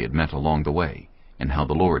hardships they had met along the way, and how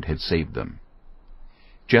the Lord had saved them.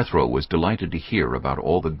 Jethro was delighted to hear about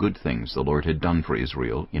all the good things the Lord had done for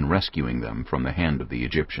Israel in rescuing them from the hand of the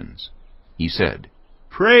Egyptians. He said,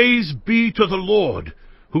 "Praise be to the Lord,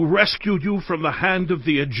 who rescued you from the hand of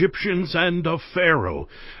the Egyptians and of Pharaoh,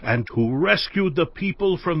 and who rescued the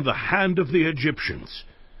people from the hand of the Egyptians.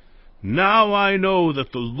 Now I know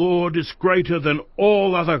that the Lord is greater than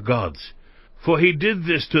all other gods, for he did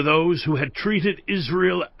this to those who had treated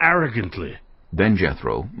Israel arrogantly." Then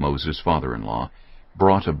Jethro, Moses' father-in-law,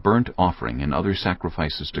 brought a burnt offering and other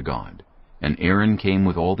sacrifices to God, and Aaron came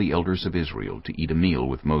with all the elders of Israel to eat a meal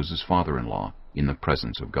with Moses' father-in-law in the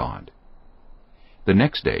presence of God. The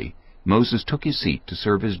next day Moses took his seat to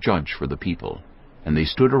serve as judge for the people, and they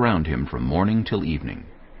stood around him from morning till evening.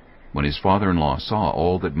 When his father-in-law saw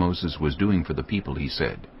all that Moses was doing for the people, he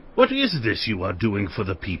said, "What is this you are doing for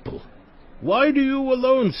the people? Why do you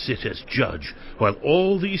alone sit as judge, while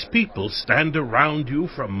all these people stand around you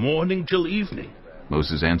from morning till evening?"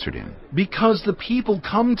 Moses answered him, "Because the people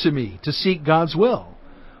come to me to seek God's will.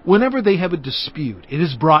 Whenever they have a dispute, it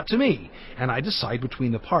is brought to me, and I decide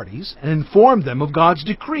between the parties and inform them of God's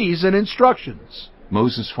decrees and instructions."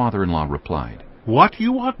 Moses' father-in-law replied, "What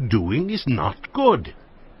you are doing is not good.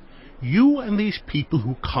 You and these people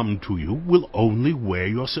who come to you will only wear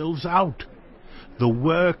yourselves out. The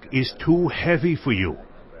work is too heavy for you.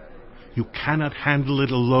 You cannot handle it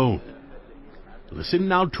alone. Listen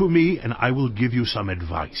now to me, and I will give you some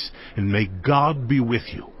advice, and may God be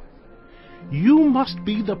with you. You must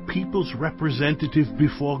be the people's representative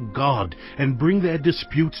before God and bring their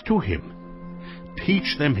disputes to him.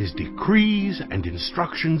 Teach them his decrees and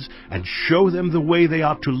instructions, and show them the way they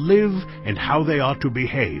are to live and how they are to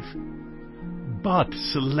behave. But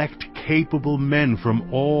select capable men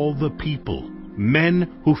from all the people, men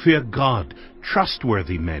who fear God,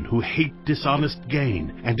 trustworthy men who hate dishonest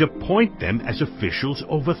gain, and appoint them as officials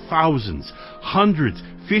over thousands, hundreds,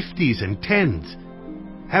 50s, and 10s.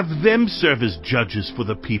 Have them serve as judges for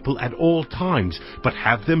the people at all times, but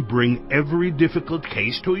have them bring every difficult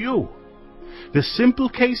case to you. The simple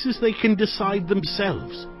cases they can decide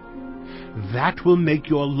themselves. That will make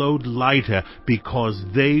your load lighter, because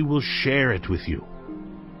they will share it with you.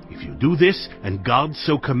 If you do this, and God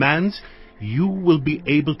so commands, you will be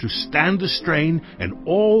able to stand the strain, and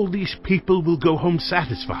all these people will go home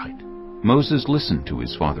satisfied." Moses listened to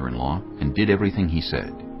his father-in-law and did everything he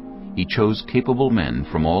said. He chose capable men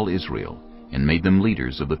from all Israel and made them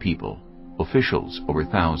leaders of the people, officials over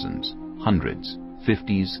thousands, hundreds,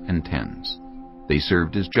 50s, and 10s. They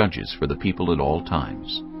served as judges for the people at all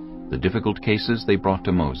times. The difficult cases they brought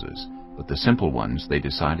to Moses, but the simple ones they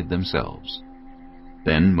decided themselves.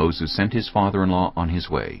 Then Moses sent his father-in-law on his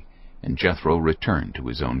way, and Jethro returned to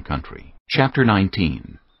his own country. Chapter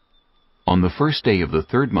 19. On the first day of the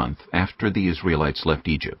 3rd month after the Israelites left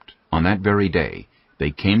Egypt, on that very day,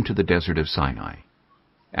 they came to the desert of Sinai.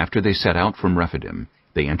 After they set out from Rephidim,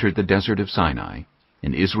 they entered the desert of Sinai,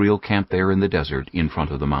 and Israel camped there in the desert in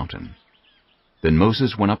front of the mountain. Then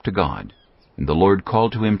Moses went up to God, and the Lord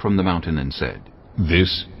called to him from the mountain and said,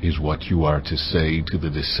 "This is what you are to say to the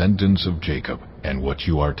descendants of Jacob, and what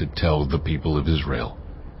you are to tell the people of Israel.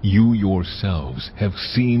 You yourselves have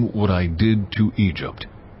seen what I did to Egypt,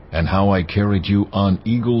 and how I carried you on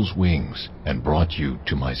eagle's wings and brought you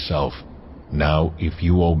to myself. Now if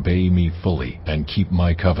you obey me fully and keep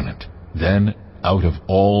my covenant, then out of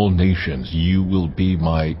all nations you will be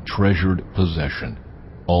my treasured possession.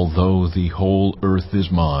 Although the whole earth is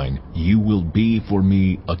mine, you will be for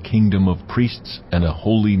me a kingdom of priests and a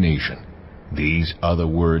holy nation. These are the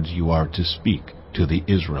words you are to speak to the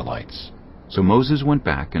Israelites. So Moses went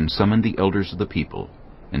back and summoned the elders of the people,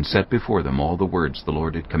 and set before them all the words the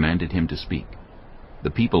Lord had commanded him to speak.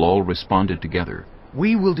 The people all responded together,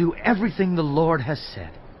 "We will do everything the Lord has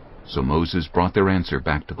said." So Moses brought their answer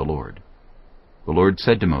back to the Lord. The Lord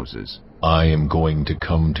said to Moses, I am going to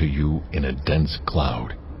come to you in a dense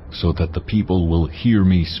cloud, so that the people will hear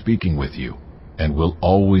me speaking with you, and will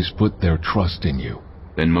always put their trust in you.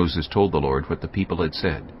 Then Moses told the Lord what the people had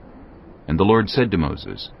said. And the Lord said to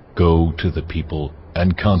Moses, Go to the people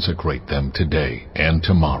and consecrate them today and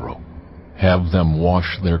tomorrow. Have them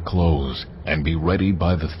wash their clothes and be ready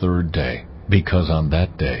by the third day, because on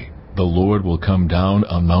that day the Lord will come down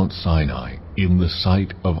on Mount Sinai in the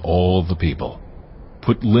sight of all the people.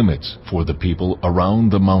 Put limits for the people around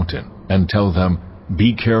the mountain and tell them,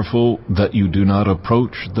 Be careful that you do not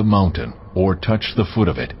approach the mountain or touch the foot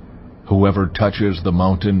of it. Whoever touches the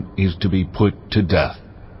mountain is to be put to death.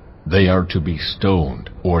 They are to be stoned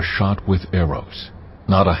or shot with arrows.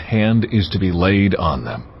 Not a hand is to be laid on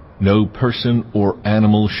them. No person or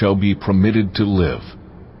animal shall be permitted to live.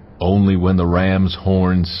 Only when the ram's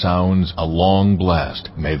horn sounds a long blast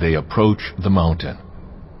may they approach the mountain.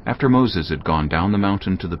 After Moses had gone down the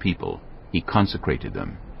mountain to the people, he consecrated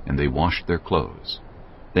them, and they washed their clothes.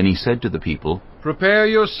 Then he said to the people, Prepare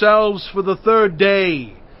yourselves for the third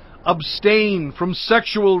day. Abstain from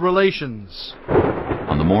sexual relations.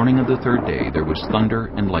 On the morning of the third day there was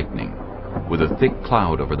thunder and lightning, with a thick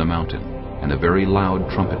cloud over the mountain, and a very loud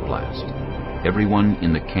trumpet blast. Everyone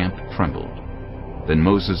in the camp trembled. Then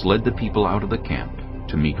Moses led the people out of the camp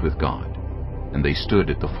to meet with God, and they stood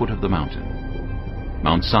at the foot of the mountain.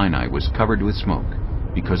 Mount Sinai was covered with smoke,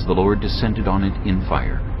 because the Lord descended on it in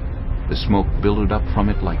fire. The smoke billowed up from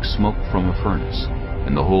it like smoke from a furnace,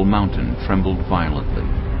 and the whole mountain trembled violently.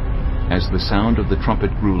 As the sound of the trumpet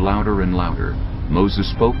grew louder and louder, Moses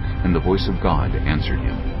spoke, and the voice of God answered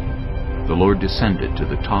him. The Lord descended to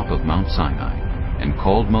the top of Mount Sinai, and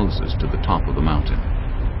called Moses to the top of the mountain.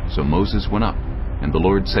 So Moses went up, and the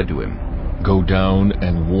Lord said to him, Go down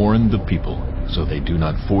and warn the people, so they do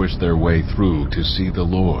not force their way through to see the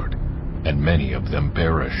Lord, and many of them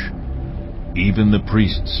perish. Even the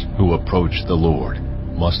priests who approach the Lord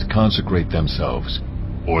must consecrate themselves,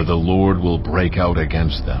 or the Lord will break out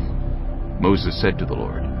against them. Moses said to the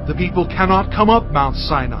Lord, The people cannot come up Mount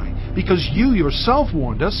Sinai, because you yourself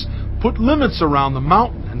warned us. Put limits around the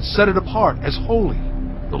mountain and set it apart as holy.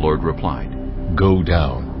 The Lord replied, Go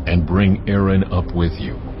down and bring Aaron up with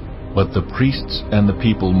you. But the priests and the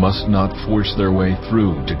people must not force their way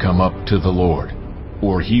through to come up to the Lord,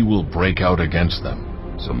 or he will break out against them.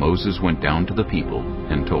 So Moses went down to the people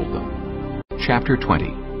and told them. Chapter 20.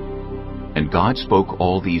 And God spoke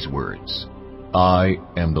all these words. I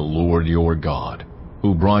am the Lord your God,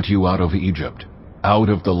 who brought you out of Egypt, out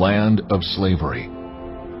of the land of slavery.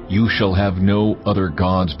 You shall have no other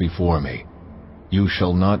gods before me. You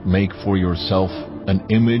shall not make for yourself an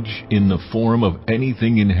image in the form of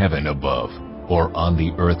anything in heaven above, or on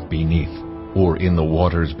the earth beneath, or in the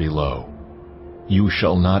waters below. You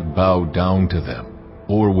shall not bow down to them,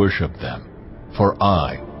 or worship them. For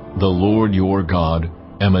I, the Lord your God,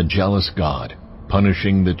 am a jealous God,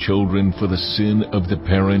 punishing the children for the sin of the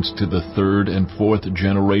parents to the third and fourth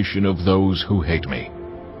generation of those who hate me,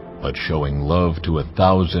 but showing love to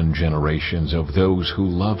 1,000 generations of those who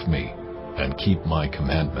love me and keep my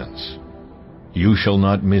commandments. You shall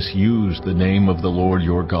not misuse the name of the Lord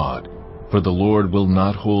your God, for the Lord will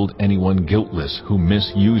not hold anyone guiltless who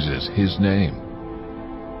misuses his name.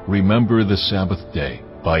 Remember the Sabbath day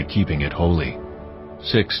by keeping it holy.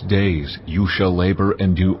 6 days you shall labor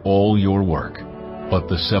and do all your work, but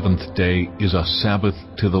the seventh day is a Sabbath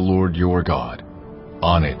to the Lord your God.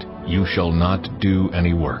 On it you shall not do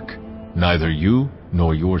any work, neither you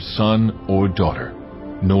nor your son or daughter,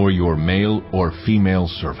 nor your male or female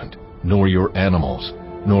servant, nor your animals,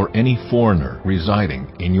 nor any foreigner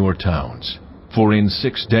residing in your towns. For in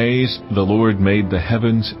 6 days the Lord made the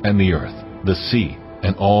heavens and the earth, the sea,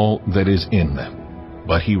 and all that is in them.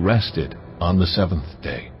 But he rested on the seventh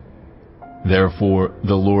day. Therefore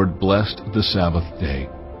the Lord blessed the Sabbath day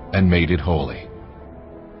and made it holy.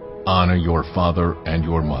 Honor your father and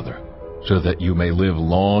your mother, so that you may live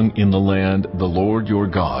long in the land the Lord your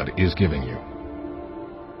God is giving you.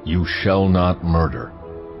 You shall not murder.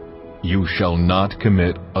 You shall not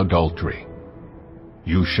commit adultery.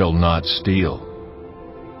 You shall not steal.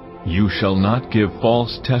 You shall not give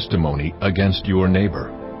false testimony against your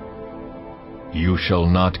neighbor. You shall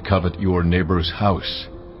not covet your neighbor's house.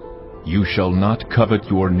 You shall not covet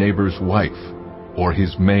your neighbor's wife, or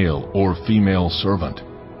his male or female servant,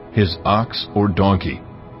 his ox or donkey,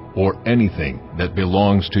 or anything that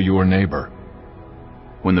belongs to your neighbor.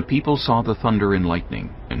 When the people saw the thunder and lightning,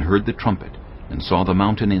 and heard the trumpet, and saw the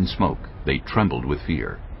mountain in smoke, they trembled with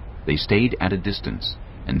fear. They stayed at a distance,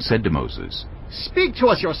 and said to Moses, "Speak to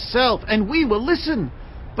us yourself, and we will listen.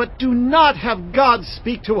 But do not have God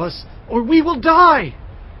speak to us, or we will die."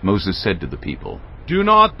 Moses said to the people, "Do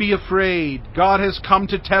not be afraid. God has come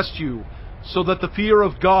to test you, so that the fear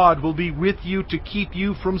of God will be with you to keep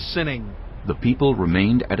you from sinning." The people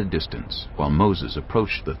remained at a distance, while Moses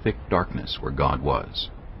approached the thick darkness where God was.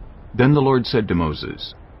 Then the Lord said to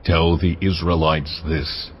Moses, Tell the Israelites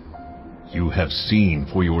this. You have seen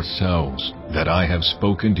for yourselves that I have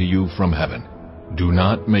spoken to you from heaven. Do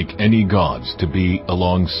not make any gods to be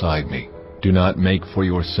alongside me. Do not make for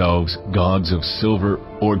yourselves gods of silver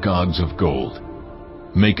or gods of gold.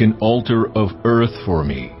 Make an altar of earth for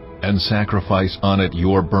me, and sacrifice on it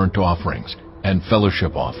your burnt offerings and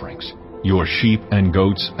fellowship offerings, your sheep and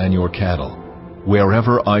goats and your cattle.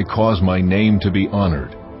 Wherever I cause my name to be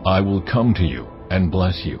honored, I will come to you and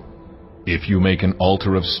bless you. If you make an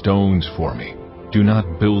altar of stones for me, do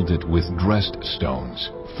not build it with dressed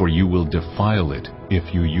stones, for you will defile it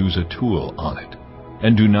if you use a tool on it.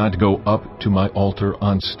 And do not go up to my altar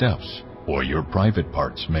on steps, or your private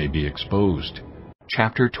parts may be exposed.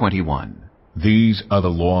 Chapter 21. These are the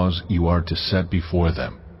laws you are to set before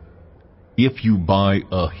them. If you buy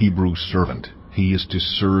a Hebrew servant, he is to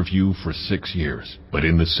serve you for 6 years, but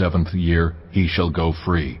in the 7th year he shall go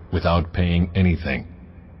free, without paying anything.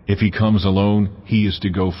 If he comes alone, he is to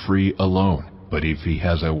go free alone, but if he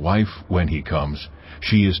has a wife when he comes,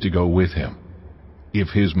 she is to go with him. If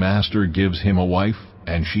his master gives him a wife,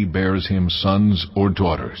 and she bears him sons or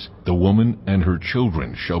daughters, the woman and her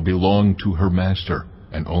children shall belong to her master,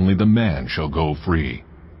 and only the man shall go free.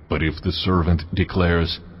 But if the servant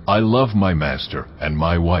declares, I love my master and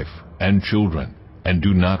my wife and children, and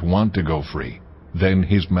do not want to go free, then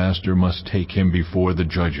his master must take him before the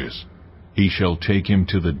judges. He shall take him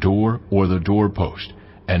to the door or the doorpost,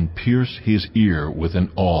 and pierce his ear with an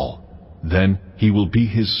awl. Then he will be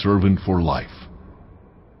his servant for life.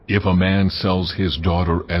 If a man sells his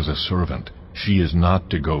daughter as a servant, she is not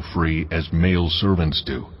to go free as male servants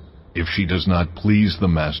do. If she does not please the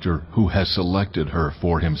master who has selected her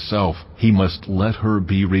for himself, he must let her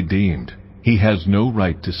be redeemed. He has no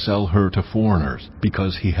right to sell her to foreigners,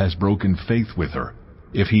 because he has broken faith with her.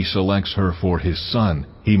 If he selects her for his son,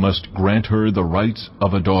 he must grant her the rights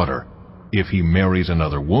of a daughter. If he marries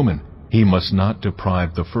another woman, he must not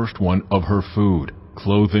deprive the first one of her food,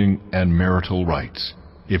 clothing, and marital rights.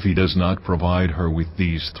 If he does not provide her with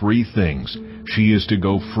these 3 things, she is to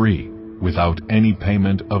go free, without any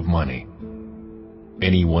payment of money.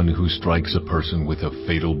 Anyone who strikes a person with a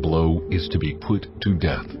fatal blow is to be put to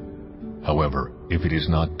death. However, if it is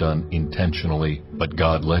not done intentionally, but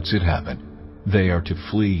God lets it happen, they are to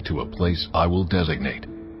flee to a place I will designate.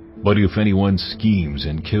 But if anyone schemes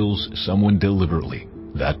and kills someone deliberately,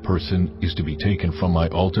 that person is to be taken from my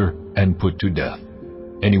altar and put to death.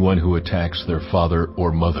 Anyone who attacks their father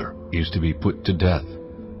or mother is to be put to death.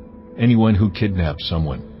 Anyone who kidnaps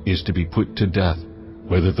someone is to be put to death,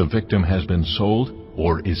 whether the victim has been sold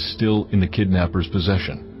or is still in the kidnapper's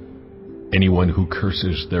possession. Anyone who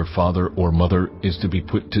curses their father or mother is to be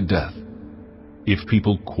put to death. If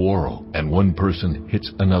people quarrel and one person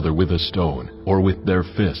hits another with a stone or with their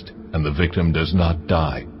fist, and the victim does not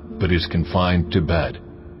die, but is confined to bed,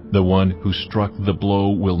 the one who struck the blow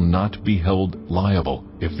will not be held liable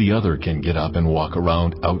if the other can get up and walk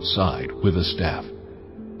around outside with a staff.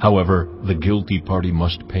 However, the guilty party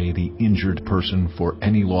must pay the injured person for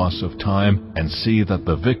any loss of time and see that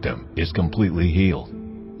the victim is completely healed.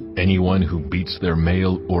 Anyone who beats their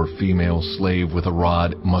male or female slave with a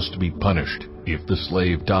rod must be punished if the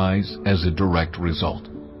slave dies as a direct result.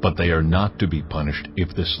 But they are not to be punished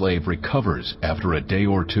if the slave recovers after a day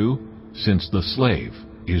or 2, since the slave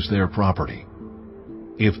is their property.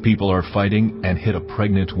 If people are fighting and hit a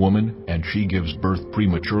pregnant woman and she gives birth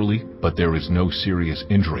prematurely, but there is no serious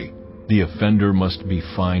injury, the offender must be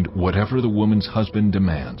fined whatever the woman's husband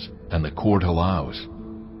demands and the court allows.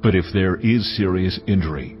 But if there is serious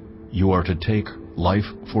injury, you are to take life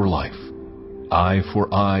for life, eye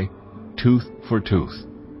for eye, tooth for tooth,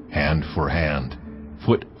 hand for hand,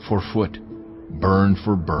 foot for foot, burn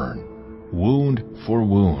for burn, wound for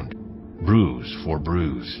wound, bruise for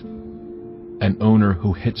bruise. An owner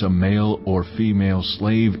who hits a male or female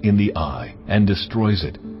slave in the eye and destroys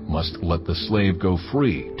it must let the slave go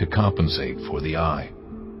free to compensate for the eye.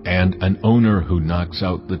 And an owner who knocks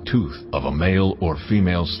out the tooth of a male or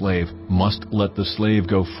female slave must let the slave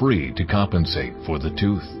go free to compensate for the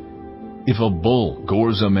tooth. If a bull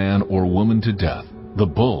gores a man or woman to death, the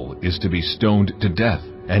bull is to be stoned to death,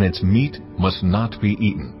 and its meat must not be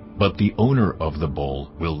eaten, but the owner of the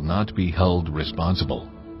bull will not be held responsible.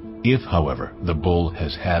 If, however, the bull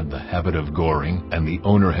has had the habit of goring, and the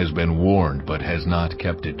owner has been warned but has not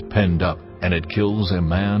kept it penned up, and it kills a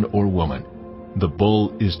man or woman, the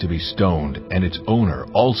bull is to be stoned, and its owner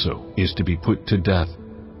also is to be put to death.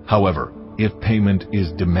 However, if payment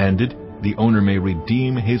is demanded, the owner may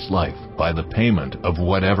redeem his life by the payment of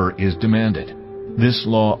whatever is demanded. This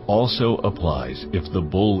law also applies if the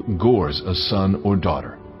bull gores a son or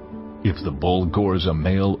daughter. If the bull gores a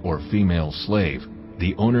male or female slave,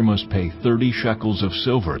 the owner must pay 30 shekels of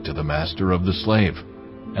silver to the master of the slave,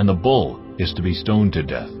 and the bull is to be stoned to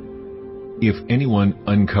death. If anyone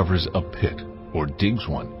uncovers a pit or digs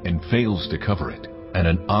one and fails to cover it, and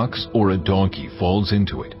an ox or a donkey falls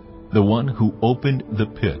into it, the one who opened the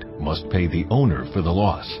pit must pay the owner for the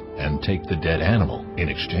loss and take the dead animal in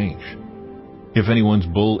exchange. If anyone's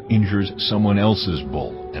bull injures someone else's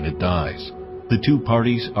bull and it dies, the two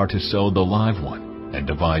parties are to sell the live one and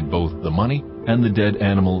divide both the money and the dead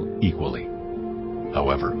animal equally.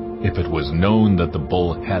 However, if it was known that the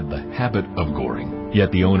bull had the habit of goring,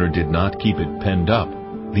 yet the owner did not keep it penned up,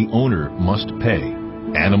 the owner must pay,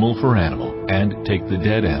 animal for animal, and take the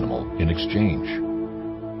dead animal in exchange.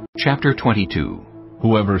 Chapter 22.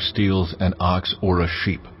 Whoever steals an ox or a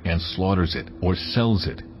sheep and slaughters it or sells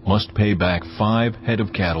it must pay back 5 head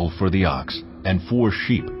of cattle for the ox and 4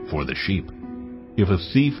 sheep for the sheep. If a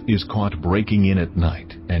thief is caught breaking in at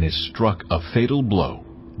night and is struck a fatal blow,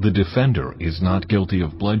 the defender is not guilty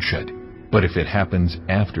of bloodshed. But if it happens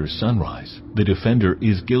after sunrise, the defender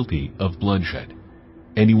is guilty of bloodshed.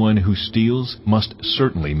 Anyone who steals must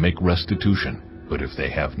certainly make restitution, but if they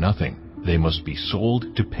have nothing, they must be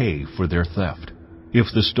sold to pay for their theft. If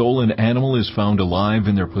the stolen animal is found alive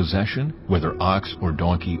in their possession, whether ox or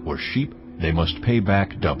donkey or sheep, they must pay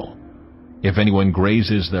back double. If anyone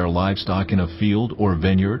grazes their livestock in a field or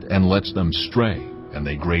vineyard and lets them stray, and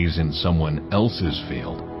they graze in someone else's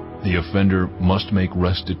field, the offender must make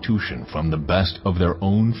restitution from the best of their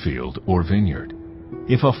own field or vineyard.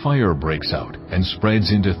 If a fire breaks out and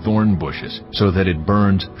spreads into thorn bushes so that it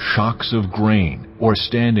burns shocks of grain or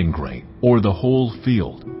standing grain or the whole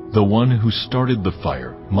field, the one who started the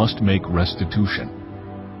fire must make restitution.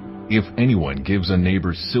 If anyone gives a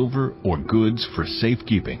neighbor silver or goods for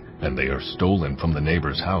safekeeping, and they are stolen from the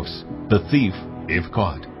neighbor's house, the thief, if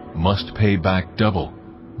caught, must pay back double.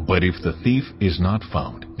 But if the thief is not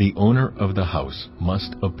found, the owner of the house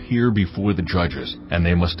must appear before the judges, and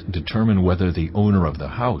they must determine whether the owner of the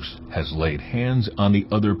house has laid hands on the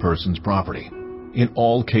other person's property. In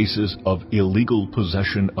all cases of illegal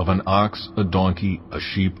possession of an ox, a donkey, a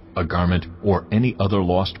sheep, a garment, or any other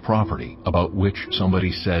lost property about which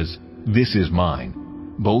somebody says, "This is mine,"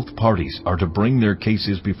 both parties are to bring their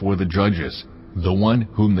cases before the judges. The one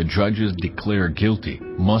whom the judges declare guilty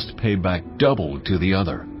must pay back double to the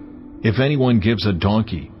other. If anyone gives a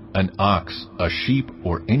donkey, an ox, a sheep,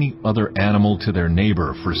 or any other animal to their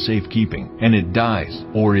neighbor for safekeeping, and it dies,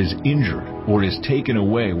 or is injured, or is taken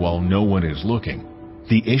away while no one is looking,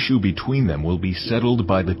 the issue between them will be settled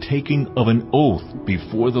by the taking of an oath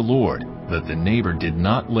before the Lord that the neighbor did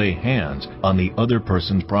not lay hands on the other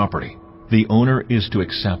person's property. The owner is to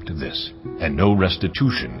accept this, and no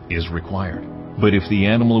restitution is required. But if the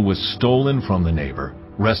animal was stolen from the neighbor,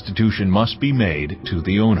 restitution must be made to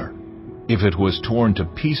the owner. If it was torn to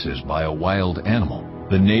pieces by a wild animal,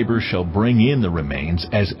 the neighbor shall bring in the remains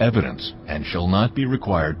as evidence and shall not be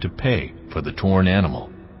required to pay for the torn animal.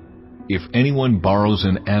 If anyone borrows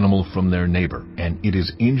an animal from their neighbor and it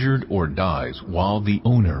is injured or dies while the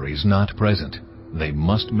owner is not present, they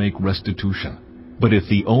must make restitution. But if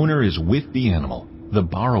the owner is with the animal, the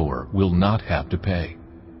borrower will not have to pay.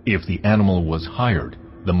 If the animal was hired,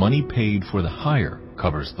 the money paid for the hire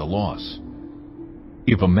covers the loss.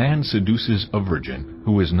 If a man seduces a virgin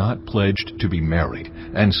who is not pledged to be married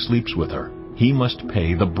and sleeps with her, he must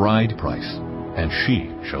pay the bride price, and she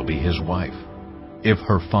shall be his wife. If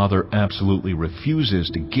her father absolutely refuses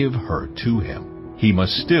to give her to him, he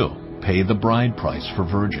must still pay the bride price for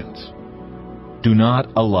virgins. Do not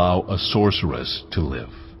allow a sorceress to live.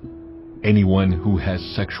 Anyone who has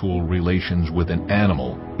sexual relations with an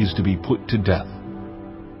animal is to be put to death.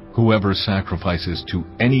 Whoever sacrifices to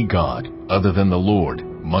any god other than the Lord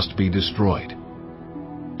must be destroyed.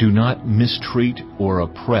 Do not mistreat or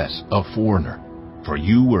oppress a foreigner, for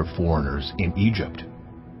you were foreigners in Egypt.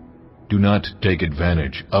 Do not take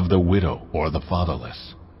advantage of the widow or the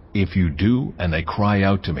fatherless. If you do and they cry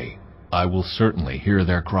out to me, I will certainly hear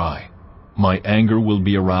their cry. My anger will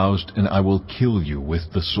be aroused, and I will kill you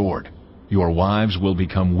with the sword. Your wives will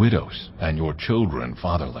become widows, and your children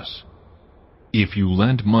fatherless. If you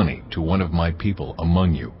lend money to one of my people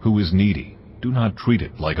among you who is needy, do not treat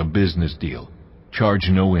it like a business deal. Charge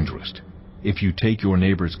no interest. If you take your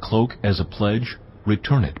neighbor's cloak as a pledge,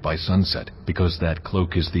 return it by sunset, because that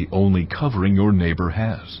cloak is the only covering your neighbor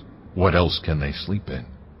has. What else can they sleep in?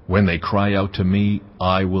 When they cry out to me,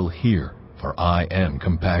 I will hear, for I am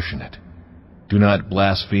compassionate. Do not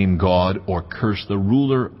blaspheme God or curse the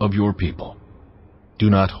ruler of your people. Do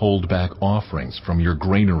not hold back offerings from your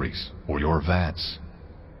granaries or your vats.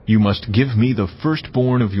 You must give me the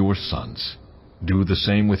firstborn of your sons. Do the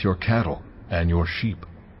same with your cattle and your sheep.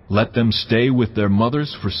 Let them stay with their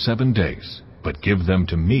mothers for 7 days, but give them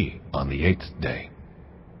to me on the 8th day.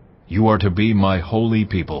 You are to be my holy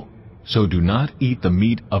people, so do not eat the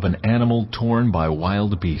meat of an animal torn by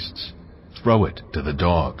wild beasts. Throw it to the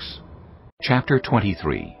dogs. Chapter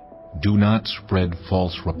 23. Do not spread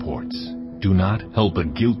false reports. Do not help a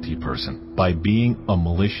guilty person by being a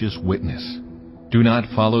malicious witness. Do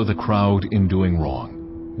not follow the crowd in doing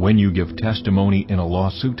wrong. When you give testimony in a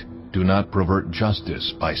lawsuit, do not pervert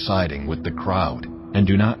justice by siding with the crowd, and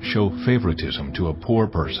do not show favoritism to a poor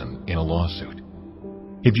person in a lawsuit.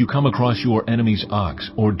 If you come across your enemy's ox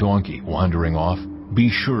or donkey wandering off, be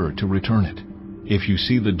sure to return it. If you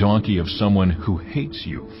see the donkey of someone who hates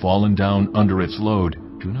you fallen down under its load,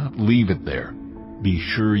 do not leave it there. Be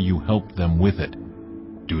sure you help them with it.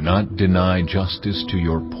 Do not deny justice to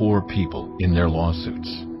your poor people in their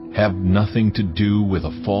lawsuits. Have nothing to do with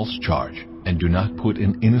a false charge, and do not put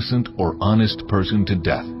an innocent or honest person to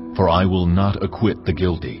death, for I will not acquit the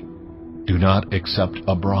guilty. Do not accept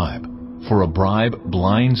a bribe, for a bribe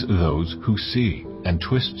blinds those who see and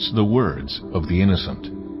twists the words of the innocent.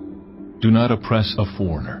 Do not oppress a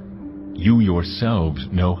foreigner. You yourselves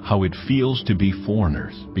know how it feels to be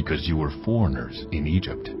foreigners, because you were foreigners in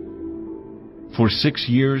Egypt. For 6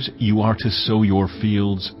 years you are to sow your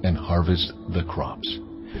fields and harvest the crops.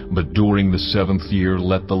 But during the 7th year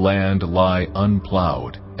let the land lie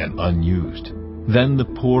unplowed and unused. Then the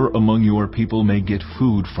poor among your people may get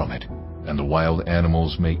food from it, and the wild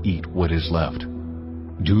animals may eat what is left.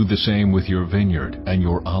 Do the same with your vineyard and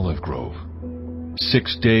your olive grove.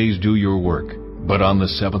 6 days do your work, but on the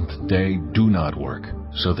 7th day do not work,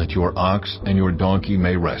 so that your ox and your donkey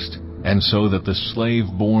may rest, and so that the slave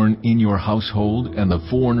born in your household and the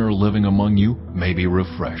foreigner living among you may be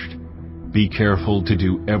refreshed. Be careful to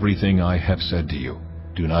do everything I have said to you.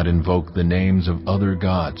 Do not invoke the names of other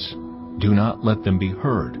gods. Do not let them be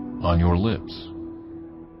heard on your lips.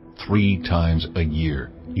 3 times a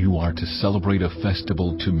year you are to celebrate a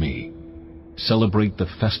festival to me. Celebrate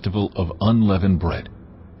the festival of unleavened bread.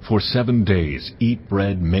 For 7 days eat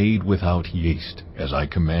bread made without yeast, as I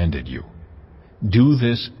commanded you. Do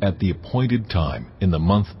this at the appointed time in the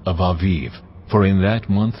month of Aviv, for in that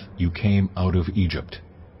month you came out of Egypt.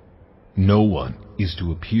 No one is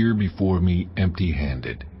to appear before me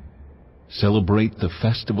empty-handed. Celebrate the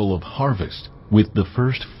festival of harvest with the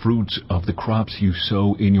first fruits of the crops you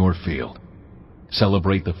sow in your field.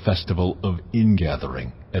 Celebrate the festival of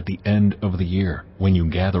ingathering at the end of the year, when you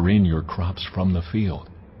gather in your crops from the field.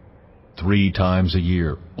 3 times a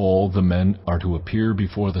year all the men are to appear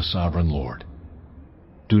before the sovereign Lord.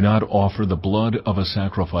 Do not offer the blood of a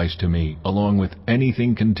sacrifice to me along with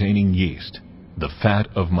anything containing yeast. The fat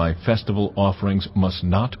of my festival offerings must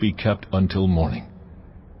not be kept until morning.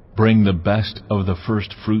 Bring the best of the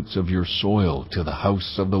first fruits of your soil to the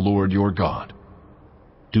house of the Lord your God.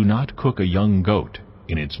 Do not cook a young goat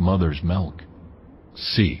in its mother's milk.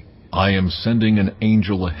 See, I am sending an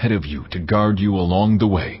angel ahead of you to guard you along the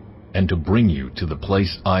way, and to bring you to the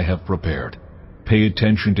place I have prepared. Pay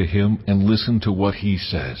attention to him and listen to what he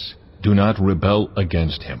says. Do not rebel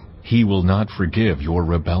against him. He will not forgive your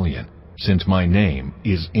rebellion, since my name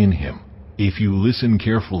is in him. If you listen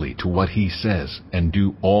carefully to what he says and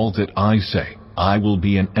do all that I say, I will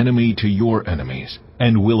be an enemy to your enemies,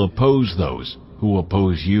 and will oppose those who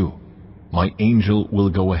oppose you. My angel will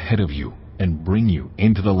go ahead of you and bring you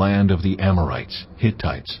into the land of the Amorites,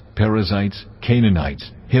 Hittites, Perizzites,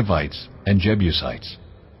 Canaanites, Hivites, and Jebusites,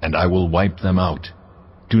 and I will wipe them out.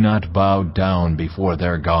 Do not bow down before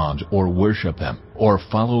their gods or worship them or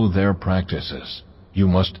follow their practices. You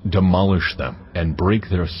must demolish them and break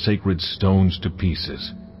their sacred stones to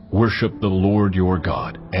pieces. Worship the Lord your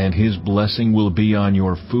God, and his blessing will be on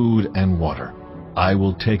your food and water. I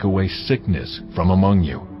will take away sickness from among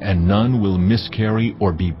you, and none will miscarry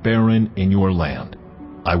or be barren in your land.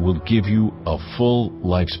 I will give you a full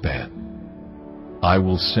lifespan. I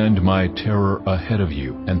will send my terror ahead of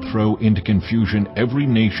you and throw into confusion every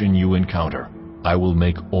nation you encounter. I will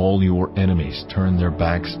make all your enemies turn their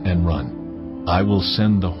backs and run. I will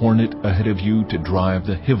send the hornet ahead of you to drive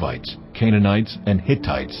the Hivites, Canaanites, and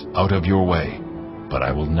Hittites out of your way. But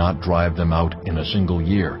I will not drive them out in a single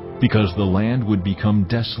year, because the land would become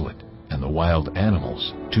desolate and the wild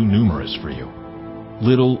animals too numerous for you.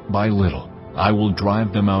 Little by little, I will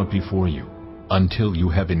drive them out before you, until you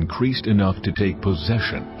have increased enough to take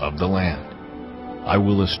possession of the land. I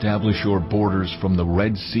will establish your borders from the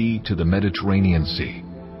Red Sea to the Mediterranean Sea,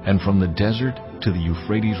 and from the desert to the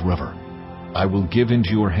Euphrates River. I will give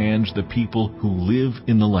into your hands the people who live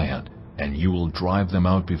in the land, and you will drive them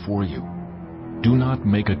out before you. Do not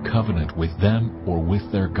make a covenant with them or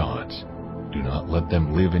with their gods. Do not let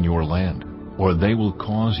them live in your land, or they will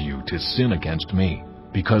cause you to sin against me,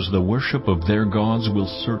 because the worship of their gods will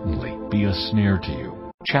certainly be a snare to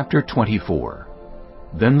you. Chapter 24.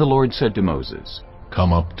 Then the Lord said to Moses,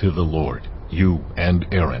 Come up to the Lord, you and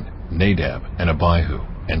Aaron, Nadab and Abihu,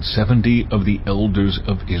 and 70 of the elders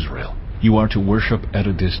of Israel. You are to worship at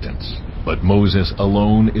a distance, but Moses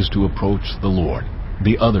alone is to approach the Lord.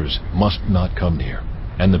 The others must not come near,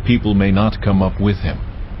 and the people may not come up with him.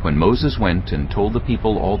 When Moses went and told the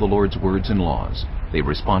people all the Lord's words and laws, they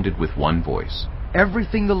responded with one voice,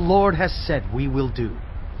 Everything the Lord has said we will do.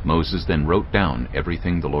 Moses then wrote down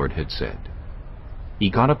everything the Lord had said. He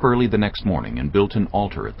got up early the next morning and built an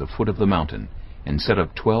altar at the foot of the mountain and set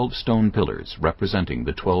up 12 stone pillars representing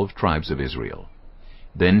the 12 tribes of Israel.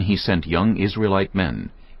 Then he sent young Israelite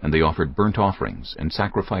men, and they offered burnt offerings and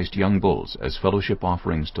sacrificed young bulls as fellowship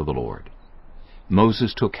offerings to the Lord.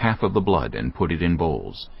 Moses took half of the blood and put it in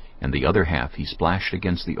bowls, and the other half he splashed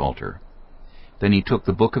against the altar. Then he took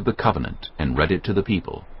the book of the covenant and read it to the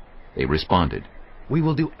people. They responded, We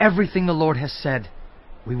will do everything the Lord has said.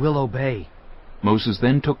 We will obey. Moses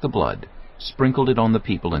then took the blood, sprinkled it on the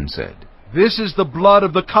people, and said, This is the blood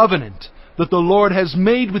of the covenant that the Lord has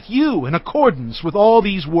made with you in accordance with all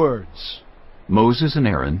these words. Moses and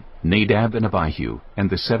Aaron, Nadab and Abihu, and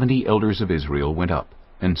the 70 elders of Israel went up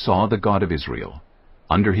and saw the God of Israel.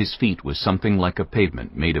 Under his feet was something like a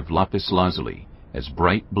pavement made of lapis lazuli, as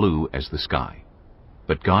bright blue as the sky.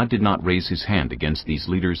 But God did not raise his hand against these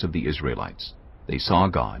leaders of the Israelites. They saw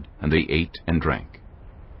God, and they ate and drank.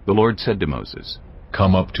 The Lord said to Moses,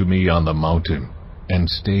 Come up to me on the mountain, and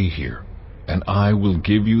stay here, and I will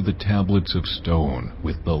give you the tablets of stone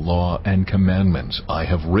with the law and commandments I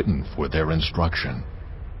have written for their instruction.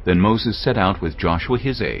 Then Moses set out with Joshua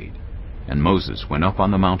his aide, and Moses went up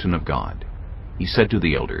on the mountain of God. He said to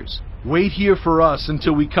the elders, Wait here for us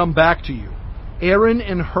until we come back to you. Aaron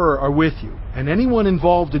and Hur are with you, and anyone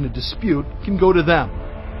involved in a dispute can go to them.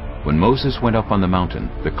 When Moses went up on the mountain,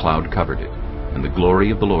 the cloud covered it, and the glory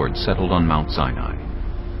of the Lord settled on Mount Sinai.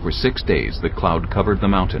 For 6 days the cloud covered the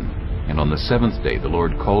mountain, and on the 7th day the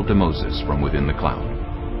Lord called to Moses from within the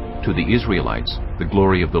cloud. To the Israelites, the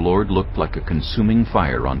glory of the Lord looked like a consuming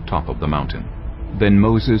fire on top of the mountain. Then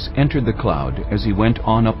Moses entered the cloud as he went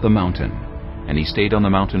on up the mountain, and he stayed on the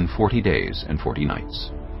mountain 40 days and 40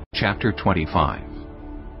 nights. Chapter 25.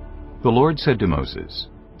 The Lord said to Moses,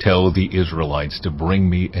 Tell the Israelites to bring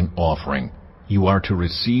me an offering. You are to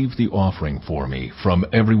receive the offering for me from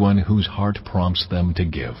everyone whose heart prompts them to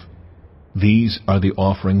give. These are the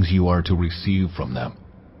offerings you are to receive from them: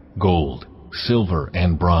 gold, silver,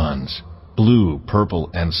 and bronze, blue,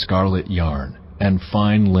 purple, and scarlet yarn, and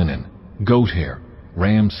fine linen, goat hair,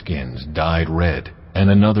 ram skins dyed red, and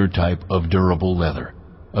another type of durable leather,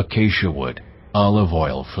 acacia wood, olive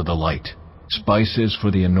oil for the light, spices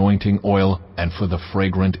for the anointing oil and for the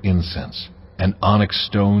fragrant incense, and onyx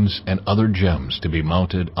stones and other gems to be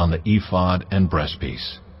mounted on the ephod and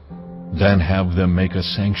breastpiece. Then have them make a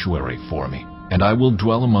sanctuary for me, and I will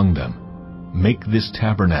dwell among them. Make this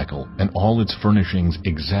tabernacle and all its furnishings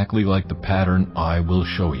exactly like the pattern I will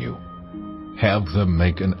show you. Have them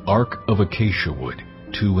make an ark of acacia wood,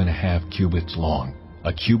 2.5 cubits long,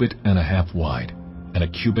 1.5 cubits wide, and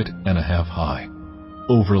 1.5 cubits high.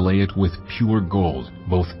 Overlay it with pure gold,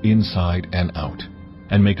 both inside and out,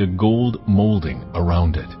 and make a gold molding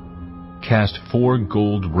around it. Cast 4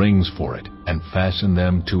 gold rings for it, and fasten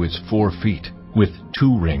them to its 4 feet, with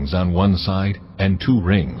 2 rings on one side and 2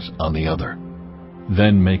 rings on the other.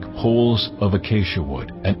 Then make poles of acacia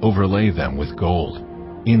wood, and overlay them with gold.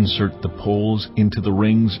 Insert the poles into the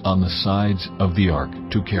rings on the sides of the ark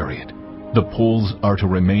to carry it. The poles are to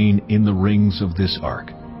remain in the rings of this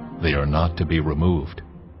ark. They are not to be removed.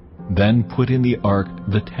 Then put in the ark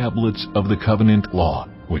the tablets of the covenant law,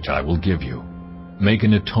 which I will give you. Make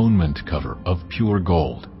an atonement cover of pure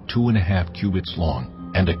gold, 2.5 cubits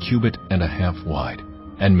long, and 1.5 cubits wide,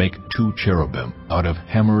 and make 2 cherubim out of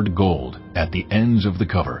hammered gold at the ends of the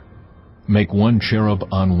cover. Make 1 cherub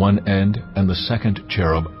on one end, and the second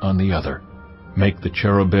cherub on the other. Make the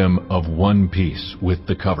cherubim of one piece with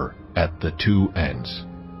the cover at the 2 ends.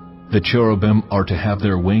 The cherubim are to have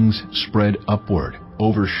their wings spread upward,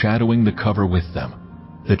 overshadowing the cover with them.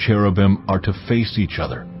 The cherubim are to face each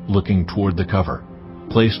other, looking toward the cover.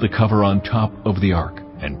 Place the cover on top of the ark,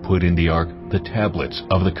 and put in the ark the tablets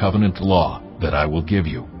of the covenant law that I will give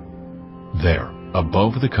you. There,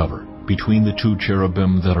 above the cover, between the 2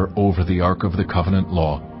 cherubim that are over the ark of the covenant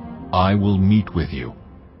law, I will meet with you,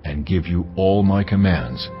 and give you all my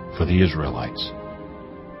commands for the Israelites.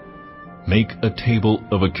 Make a table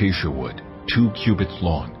of acacia wood, 2 cubits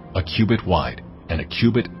long, 1 cubit wide, and 1.5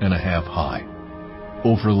 cubits high.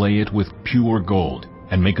 Overlay it with pure gold,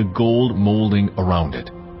 and make a gold molding around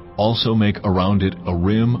it. Also make around it a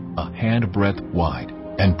rim a handbreadth wide,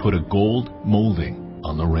 and put a gold molding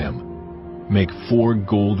on the rim. Make 4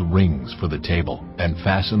 gold rings for the table, and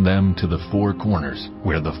fasten them to the 4 corners,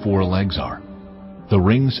 where the 4 legs are. The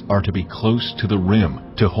rings are to be close to the rim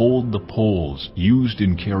to hold the poles used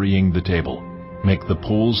in carrying the table. Make the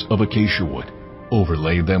poles of acacia wood,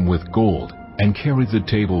 overlay them with gold, and carry the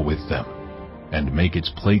table with them. And make its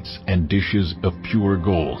plates and dishes of pure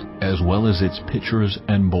gold, as well as its pitchers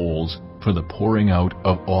and bowls for the pouring out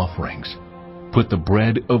of offerings. Put the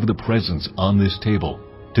bread of the presence on this table,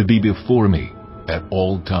 to be before me at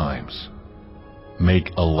all times.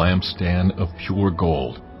 Make a lampstand of pure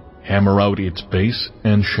gold. Hammer out its base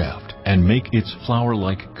and shaft, and make its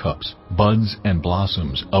flower-like cups, buds and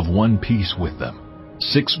blossoms of one piece with them.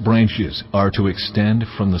 6 branches are to extend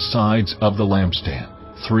from the sides of the lampstand,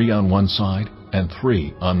 3 on one side and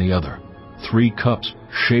 3 on the other. 3 cups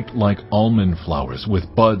shaped like almond flowers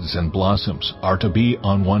with buds and blossoms are to be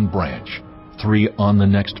on one branch, 3 on the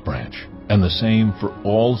next branch, and the same for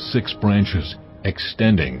all 6 branches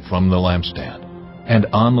extending from the lampstand. And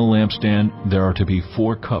on the lampstand there are to be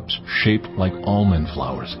 4 cups shaped like almond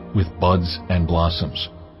flowers, with buds and blossoms.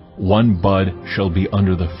 1 bud shall be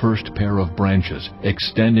under the first pair of branches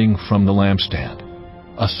extending from the lampstand,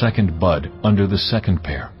 a 2nd bud under the 2nd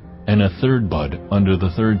pair, and a 3rd bud under the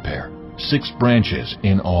 3rd pair, 6 branches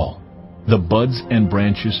in all. The buds and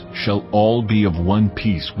branches shall all be of one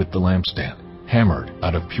piece with the lampstand, hammered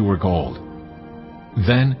out of pure gold.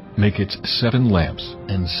 Then make its 7 lamps,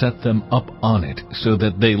 and set them up on it, so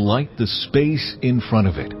that they light the space in front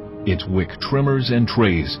of it. Its wick trimmers and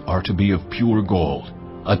trays are to be of pure gold.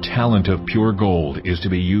 A talent of pure gold is to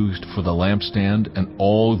be used for the lampstand and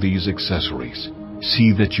all these accessories.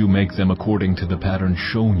 See that you make them according to the pattern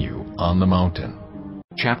shown you on the mountain.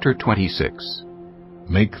 Chapter 26.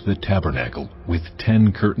 Make the tabernacle with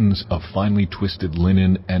 10 curtains of finely twisted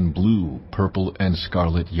linen and blue, purple, and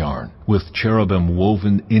scarlet yarn, with cherubim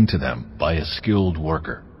woven into them by a skilled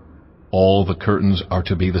worker. All the curtains are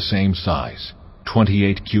to be the same size,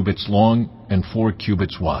 28 cubits long and 4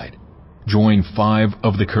 cubits wide. Join 5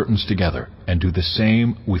 of the curtains together, and do the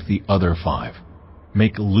same with the other 5.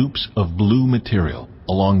 Make loops of blue material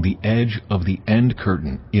along the edge of the end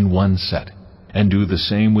curtain in one set, and do the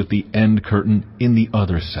same with the end curtain in the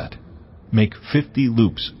other set. Make 50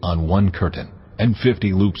 loops on one curtain, and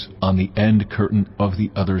 50 loops on the end curtain of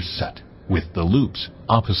the other set, with the loops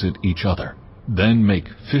opposite each other. Then make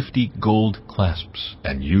 50 gold clasps,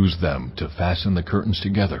 and use them to fasten the curtains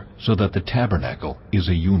together, so that the tabernacle is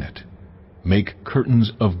a unit. Make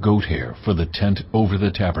curtains of goat hair for the tent over the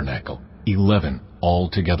tabernacle, 11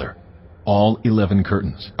 altogether. All 11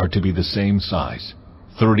 curtains are to be the same size,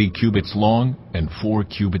 30 cubits long and 4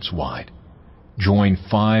 cubits wide. Join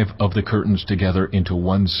 5 of the curtains together into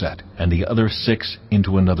one set, and the other 6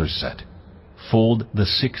 into another set. Fold the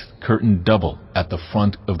 6th curtain double at the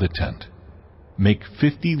front of the tent. Make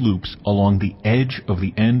 50 loops along the edge of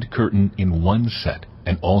the end curtain in one set,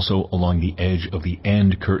 and also along the edge of the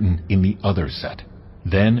end curtain in the other set.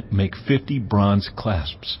 Then make 50 bronze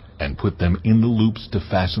clasps, and put them in the loops to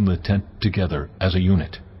fasten the tent together as a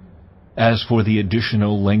unit. As for the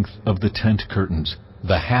additional length of the tent curtains,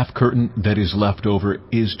 the half curtain that is left over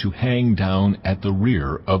is to hang down at the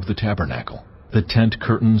rear of the tabernacle. The tent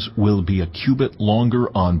curtains will be 1 cubit longer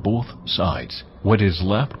on both sides. What is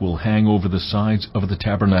left will hang over the sides of the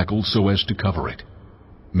tabernacle so as to cover it.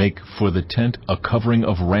 Make for the tent a covering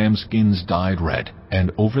of ram skins dyed red,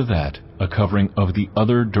 and over that a covering of the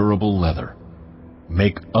other durable leather.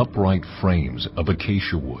 Make upright frames of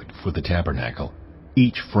acacia wood for the tabernacle.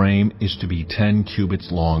 Each frame is to be 10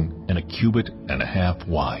 cubits long and 1.5 cubits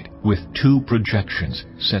wide, with 2 projections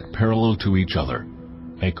set parallel to each other.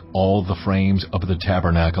 Make all the frames of the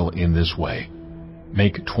tabernacle in this way.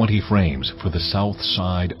 Make 20 frames for the south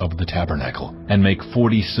side of the tabernacle, and make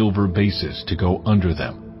 40 silver bases to go under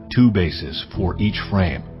them, 2 bases for each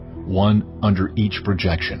frame, 1 under each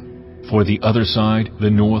projection. For the other side, the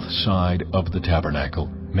north side of the tabernacle,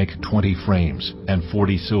 make 20 frames and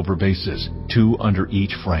 40 silver bases, 2 under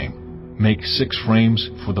each frame. Make 6 frames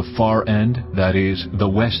for the far end, that is, the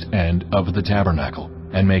west end of the tabernacle,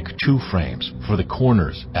 and make 2 frames for the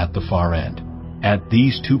corners at the far end. At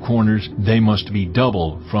these 2 corners they must be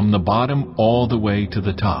double from the bottom all the way to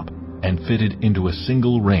the top, and fitted into a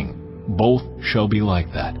single ring. Both shall be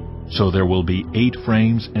like that. So there will be 8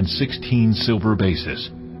 frames and 16 silver bases,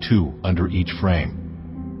 2 under each frame.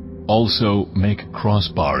 Also make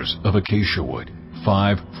crossbars of acacia wood,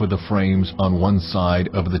 5 for the frames on one side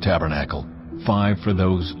of the tabernacle, 5 for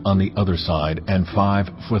those on the other side, and 5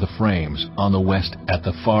 for the frames on the west at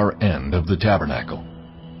the far end of the tabernacle.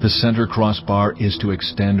 The center crossbar is to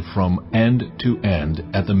extend from end to end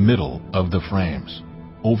at the middle of the frames.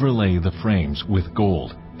 Overlay the frames with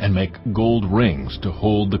gold, and make gold rings to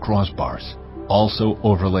hold the crossbars. Also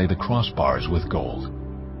overlay the crossbars with gold.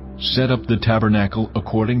 Set up the tabernacle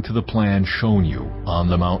according to the plan shown you on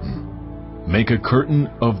the mountain. Make a curtain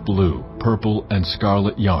of blue, purple, and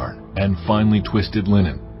scarlet yarn, and finely twisted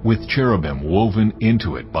linen, with cherubim woven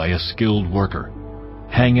into it by a skilled worker.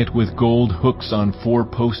 Hang it with gold hooks on 4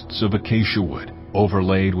 posts of acacia wood,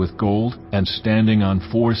 overlaid with gold, and standing on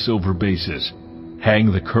 4 silver bases.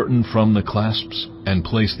 Hang the curtain from the clasps, and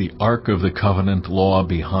place the Ark of the Covenant law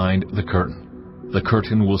behind the curtain. The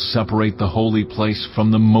curtain will separate the holy place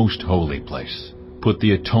from the most holy place. Put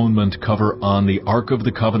the atonement cover on the Ark of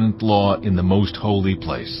the Covenant law in the most holy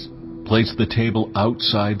place. Place the table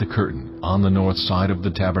outside the curtain on the north side of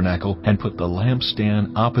the tabernacle, and put the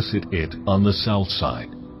lampstand opposite it on the south side.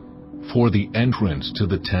 For the entrance to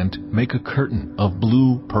the tent, make a curtain of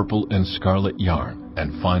blue, purple, and scarlet yarn,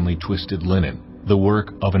 and finely twisted linen, the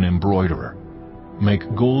work of an embroiderer.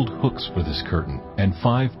 Make gold hooks for this curtain, and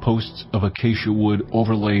 5 posts of acacia wood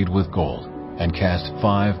overlaid with gold, and cast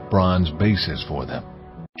 5 bronze bases for them.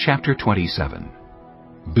 Chapter 27.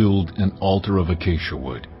 Build an altar of acacia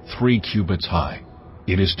wood, 3 cubits high.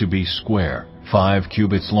 It is to be square, 5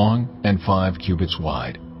 cubits long and 5 cubits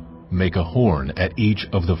wide. Make a horn at each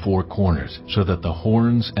of the 4 corners, so that the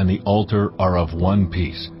horns and the altar are of one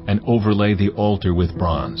piece, and overlay the altar with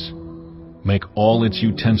bronze. Make all its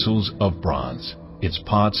utensils of bronze, its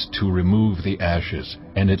pots to remove the ashes,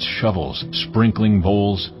 and its shovels, sprinkling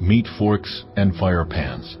bowls, meat forks, and fire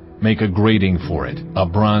pans. Make a grating for it, a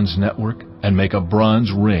bronze network, and make a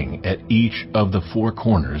bronze ring at each of the 4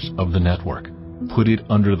 corners of the network. Put it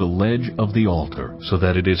under the ledge of the altar, so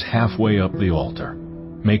that it is halfway up the altar.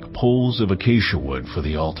 Make poles of acacia wood for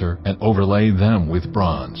the altar, and overlay them with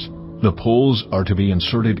bronze. The poles are to be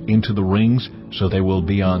inserted into the rings, so they will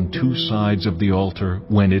be on 2 sides of the altar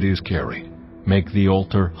when it is carried. Make the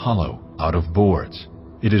altar hollow, out of boards.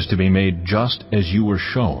 It is to be made just as you were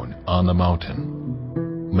shown on the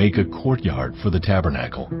mountain. Make a courtyard for the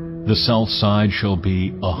tabernacle. The south side shall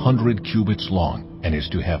be 100 cubits long, and is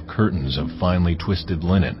to have curtains of finely twisted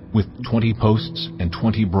linen, with 20 posts and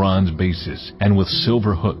 20 bronze bases, and with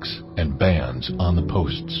silver hooks and bands on the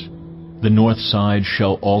posts. The north side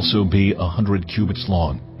shall also be 100 cubits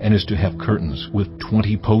long, and is to have curtains with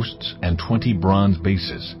 20 posts and 20 bronze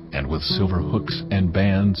bases, and with silver hooks and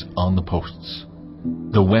bands on the posts.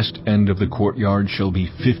 The west end of the courtyard shall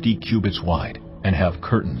be 50 cubits wide, and have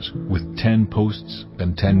curtains with 10 posts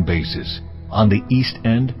and 10 bases. On the east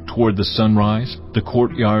end, toward the sunrise, the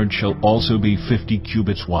courtyard shall also be 50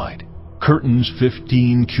 cubits wide. Curtains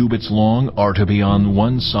 15 cubits long are to be on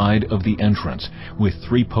one side of the entrance, with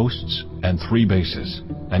 3 posts and 3 bases,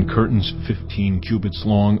 and curtains 15 cubits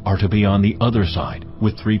long are to be on the other side,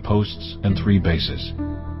 with 3 posts and 3 bases.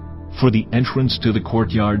 For the entrance to the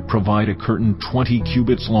courtyard, provide a curtain 20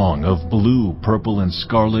 cubits long of blue, purple, and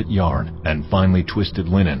scarlet yarn, and finely twisted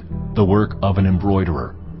linen, the work of an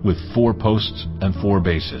embroiderer, with 4 posts and 4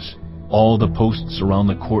 bases. All the posts around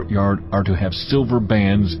the courtyard are to have silver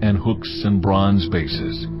bands and hooks and bronze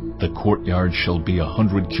bases. The courtyard shall be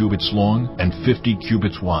 100 cubits long and 50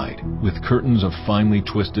 cubits wide, with curtains of finely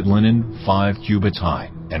twisted linen 5 cubits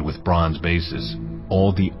high, and with bronze bases.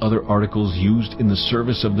 All the other articles used in the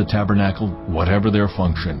service of the tabernacle, whatever their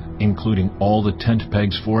function, including all the tent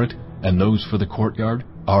pegs for it and those for the courtyard,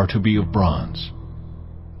 are to be of bronze.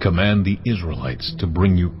 Command the Israelites to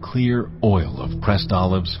bring you clear oil of pressed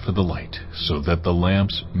olives for the light, so that the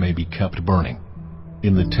lamps may be kept burning.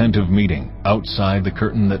 In the tent of meeting, outside the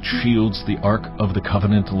curtain that shields the ark of the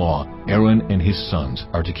covenant law, Aaron and his sons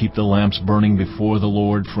are to keep the lamps burning before the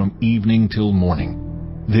Lord from evening till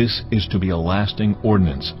morning. This is to be a lasting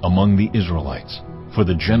ordinance among the Israelites for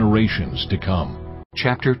the generations to come.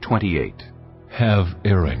 Chapter 28. Have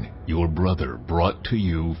Aaron, your brother, brought to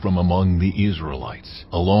you from among the Israelites,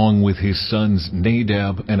 along with his sons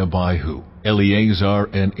Nadab and Abihu, Eleazar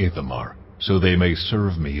and Ithamar, so they may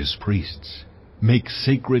serve me as priests. Make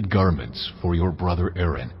sacred garments for your brother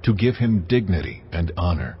Aaron, to give him dignity and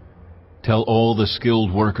honor. Tell all the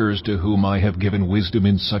skilled workers to whom I have given wisdom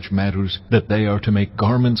in such matters that they are to make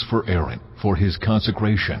garments for Aaron, for his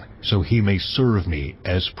consecration, so he may serve me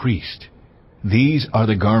as priest. These are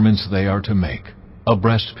the garments they are to make: a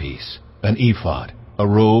breastpiece, an ephod, a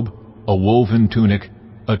robe, a woven tunic,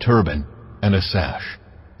 a turban, and a sash.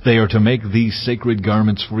 They are to make these sacred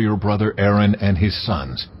garments for your brother Aaron and his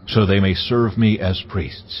sons, so they may serve me as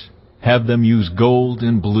priests. Have them use gold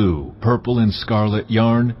and blue, purple and scarlet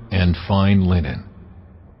yarn, and fine linen.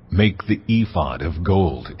 Make the ephod of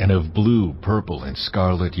gold and of blue, purple, and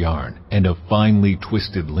scarlet yarn, and of finely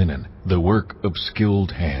twisted linen, the work of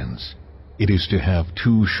skilled hands. It is to have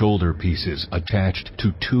 2 shoulder pieces attached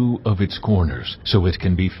to 2 of its corners, so it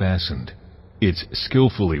can be fastened. Its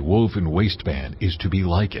skillfully woven waistband is to be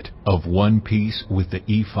like it, of 1 piece with the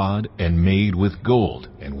ephod, and made with gold,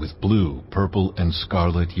 and with blue, purple, and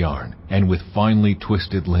scarlet yarn, and with finely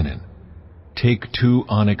twisted linen. Take 2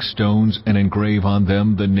 onyx stones and engrave on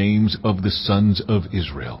them the names of the sons of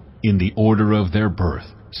Israel, in the order of their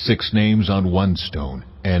birth, 6 names on 1 stone,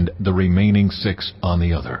 and the remaining 6 on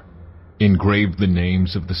the other. Engrave the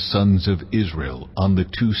names of the sons of Israel on the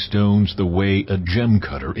 2 stones the way a gem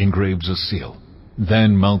cutter engraves a seal.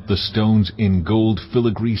 Then mount the stones in gold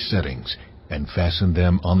filigree settings, and fasten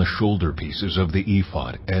them on the shoulder pieces of the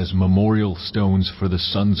ephod as memorial stones for the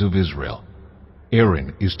sons of Israel.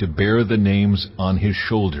 Aaron is to bear the names on his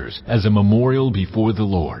shoulders as a memorial before the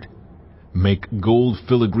Lord. Make gold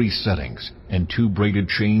filigree settings and 2 braided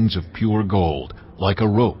chains of pure gold, like a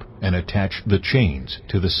rope, and attach the chains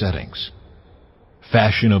to the settings.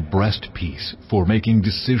 Fashion a breastpiece for making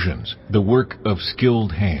decisions, the work of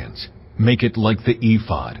skilled hands. Make it like the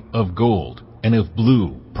ephod, of gold, and of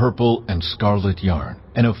blue, purple, and scarlet yarn,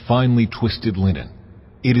 and of finely twisted linen.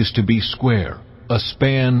 It is to be square, a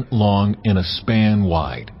span long and a span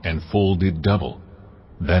wide, and folded double.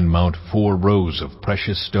 Then mount 4 rows of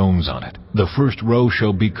precious stones on it. The first row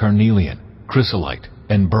shall be carnelian, chrysolite,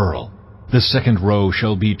 and beryl. The second row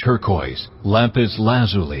shall be turquoise, lapis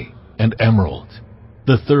lazuli, and emerald.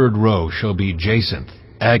 The third row shall be jacinth,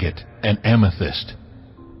 agate, and amethyst.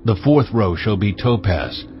 The 4th row shall be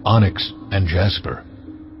topaz, onyx, and jasper.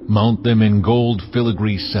 Mount them in gold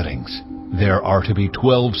filigree settings. There are to be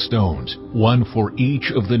 12 stones, 1 for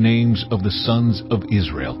each of the names of the sons of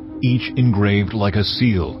Israel, each engraved like a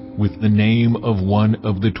seal with the name of one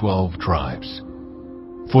of the 12 tribes.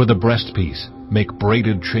 For the breastpiece, make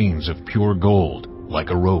braided chains of pure gold, like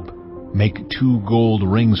a rope. Make 2 gold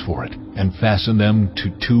rings for it, and fasten them to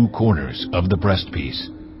 2 corners of the breastpiece.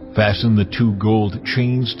 Fasten the 2 gold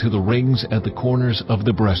chains to the rings at the corners of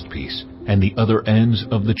the breastpiece, and the other ends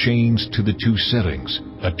of the chains to the 2 settings,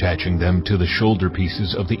 attaching them to the shoulder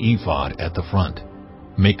pieces of the ephod at the front.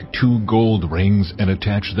 Make 2 gold rings and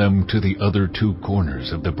attach them to the other 2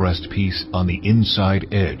 corners of the breastpiece on the inside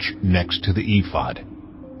edge next to the ephod.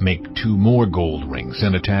 Make 2 more gold rings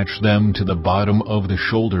and attach them to the bottom of the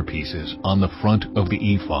shoulder pieces on the front of the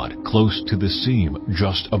ephod, close to the seam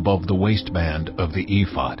just above the waistband of the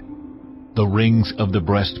ephod. The rings of the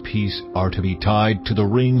breastpiece are to be tied to the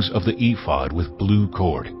rings of the ephod with blue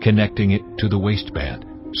cord, connecting it to the waistband,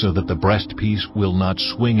 so that the breastpiece will not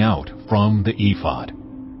swing out from the ephod.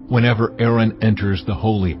 Whenever Aaron enters the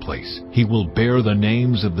holy place, he will bear the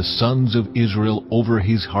names of the sons of Israel over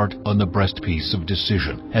his heart on the breastpiece of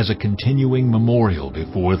decision, as a continuing memorial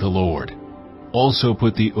before the Lord. Also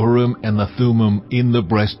put the Urim and the Thummim in the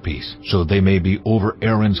breastpiece, so they may be over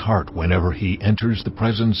Aaron's heart whenever he enters the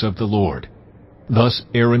presence of the Lord. Thus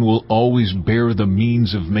Aaron will always bear the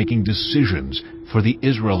means of making decisions for the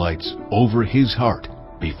Israelites over his heart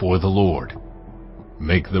before the Lord.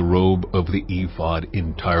 Make the robe of the ephod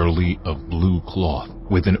entirely of blue cloth,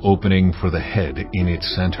 with an opening for the head in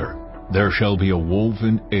its center. There shall be a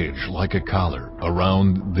woven edge like a collar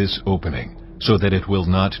around this opening, so that it will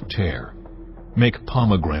not tear. Make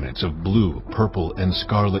pomegranates of blue, purple, and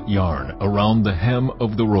scarlet yarn around the hem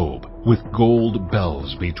of the robe, with gold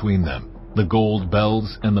bells between them. The gold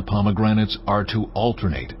bells and the pomegranates are to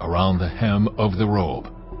alternate around the hem of the robe.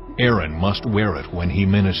 Aaron must wear it when he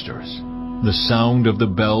ministers. The sound of the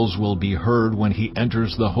bells will be heard when he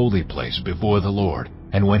enters the holy place before the Lord,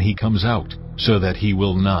 and when he comes out, so that he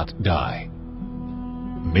will not die.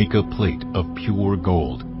 Make a plate of pure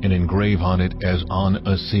gold, and engrave on it as on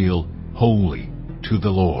a seal, Holy to the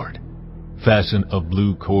Lord. Fasten a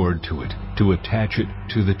blue cord to it, to attach it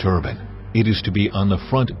to the turban. It is to be on the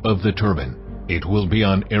front of the turban. It will be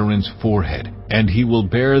on Aaron's forehead, and he will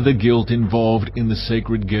bear the guilt involved in the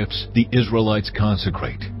sacred gifts the Israelites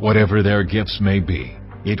consecrate, whatever their gifts may be.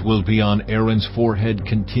 It will be on Aaron's forehead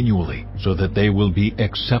continually, so that they will be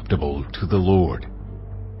acceptable to the Lord.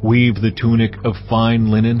 Weave the tunic of fine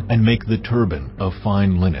linen, and make the turban of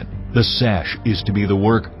fine linen. The sash is to be the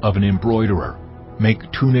work of an embroiderer.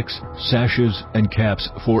 Make tunics, sashes, and caps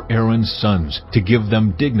for Aaron's sons, to give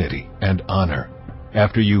them dignity and honor.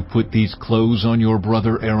 After you put these clothes on your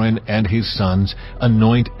brother Aaron and his sons,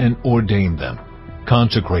 anoint and ordain them.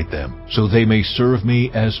 Consecrate them, so they may serve me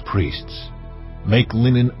as priests. Make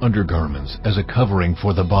linen undergarments as a covering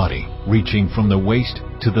for the body, reaching from the waist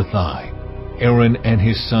to the thigh. Aaron and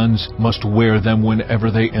his sons must wear them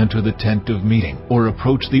whenever they enter the tent of meeting, or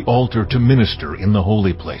approach the altar to minister in the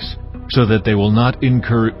holy place, so that they will not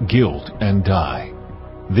incur guilt and die.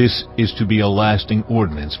 This is to be a lasting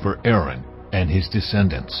ordinance for Aaron and his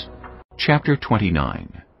descendants. Chapter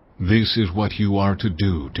 29. This is what you are to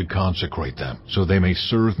do to consecrate them, so they may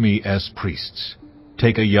serve me as priests.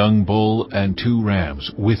 Take a young bull and 2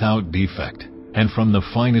 rams without defect, and from the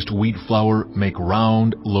finest wheat flour make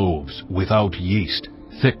round loaves without yeast,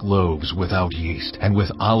 thick loaves without yeast, and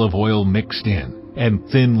with olive oil mixed in, and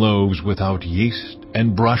thin loaves without yeast,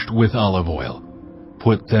 and brushed with olive oil.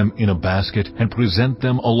 Put them in a basket, and present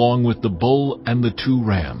them along with the bull and the 2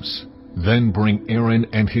 rams. Then bring Aaron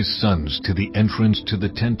and his sons to the entrance to the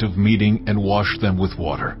tent of meeting, and wash them with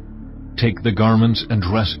water. Take the garments and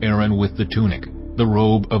dress Aaron with the tunic, the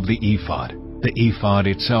robe of the the ephod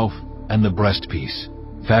itself, and the breastpiece.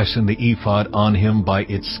 Fasten the ephod on him by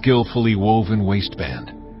its skillfully woven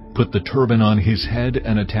waistband. Put the turban on his head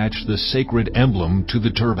and attach the sacred emblem to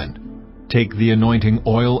the turban. Take the anointing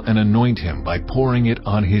oil and anoint him by pouring it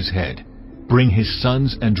on his head. Bring his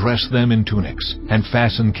sons and dress them in tunics, and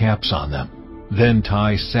fasten caps on them. Then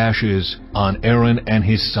tie sashes on Aaron and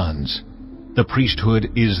his sons. The priesthood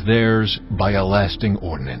is theirs by a lasting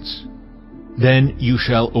ordinance. Then you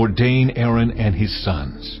shall ordain Aaron and his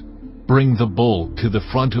sons. Bring the bull to the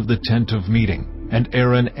front of the tent of meeting, and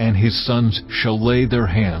Aaron and his sons shall lay their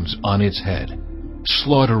hands on its head.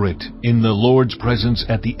 Slaughter it in the Lord's presence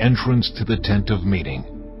at the entrance to the tent of meeting.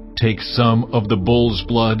 Take some of the bull's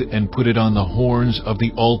blood and put it on the horns of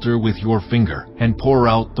the altar with your finger, and pour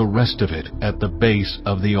out the rest of it at the base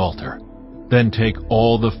of the altar. Then take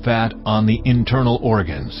all the fat on the internal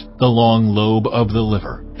organs, the long lobe of the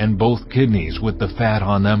liver, and both kidneys with the fat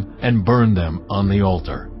on them, and burn them on the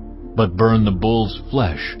altar. But burn the bull's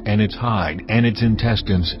flesh and its hide and its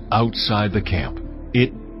intestines outside the camp.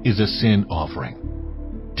 It is a sin offering.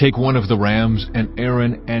 Take one of the rams, and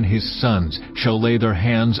Aaron and his sons shall lay their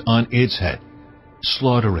hands on its head.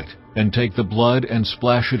 Slaughter it, and take the blood and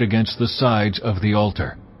splash it against the sides of the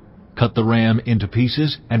altar. Cut the ram into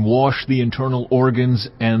pieces, and wash the internal organs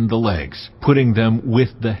and the legs, putting them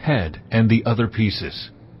with the head and the other pieces.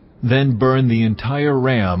 Then burn the entire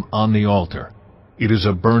ram on the altar. It is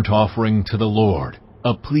a burnt offering to the Lord,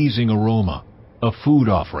 a pleasing aroma, a food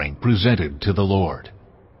offering presented to the Lord.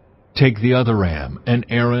 Take the other ram, and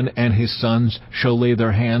Aaron and his sons shall lay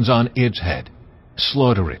their hands on its head.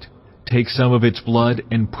 Slaughter it. Take some of its blood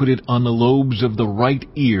and put it on the lobes of the right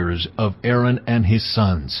ears of Aaron and his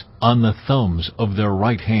sons, on the thumbs of their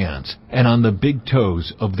right hands, and on the big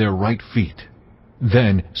toes of their right feet.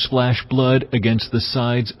 Then splash blood against the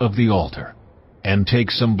sides of the altar. And take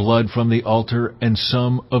some blood from the altar and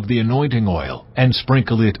some of the anointing oil, and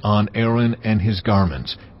sprinkle it on Aaron and his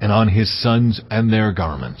garments, and on his sons and their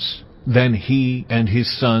garments. Then he and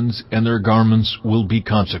his sons and their garments will be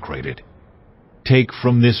consecrated. Take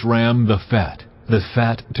from this ram the fat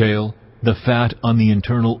tail, the fat on the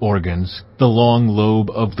internal organs, the long lobe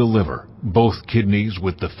of the liver, both kidneys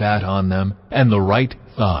with the fat on them, and the right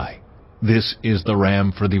thigh. This is the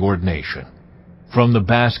ram for the ordination. From the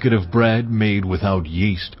basket of bread made without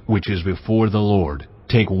yeast, which is before the Lord,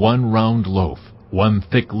 take 1 round loaf, 1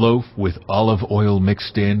 thick loaf with olive oil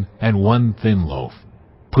mixed in, and 1 thin loaf.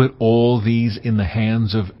 Put all these in the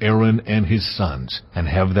hands of Aaron and his sons, and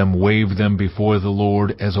have them wave them before the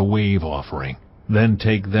Lord as a wave offering. Then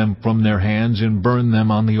take them from their hands and burn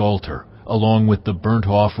them on the altar, along with the burnt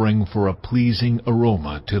offering for a pleasing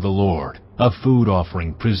aroma to the Lord, a food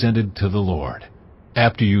offering presented to the Lord.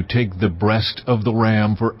 After you take the breast of the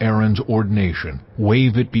ram for Aaron's ordination,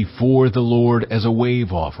 wave it before the Lord as a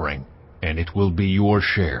wave offering, and it will be your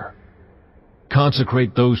share.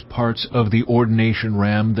 Consecrate those parts of the ordination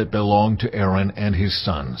ram that belong to Aaron and his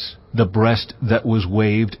sons, the breast that was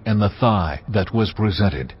waved and the thigh that was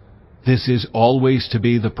presented. This is always to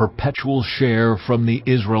be the perpetual share from the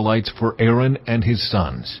Israelites for Aaron and his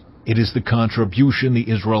sons. It is the contribution the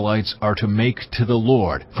Israelites are to make to the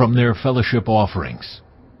Lord from their fellowship offerings.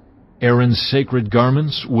 Aaron's sacred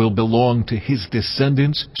garments will belong to his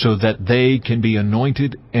descendants so that they can be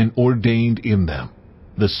anointed and ordained in them.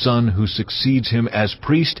 The son who succeeds him as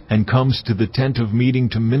priest and comes to the tent of meeting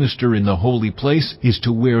to minister in the holy place is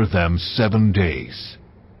to wear them 7 days.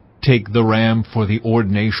 Take the ram for the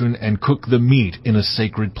ordination and cook the meat in a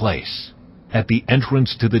sacred place. At the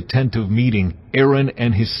entrance to the tent of meeting, Aaron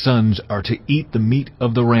and his sons are to eat the meat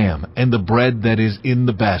of the ram and the bread that is in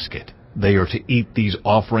the basket. They are to eat these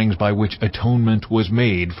offerings by which atonement was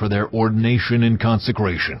made for their ordination and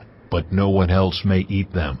consecration. But no one else may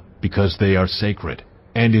eat them, because they are sacred.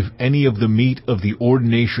 And if any of the meat of the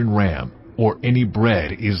ordination ram or any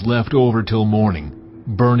bread is left over till morning,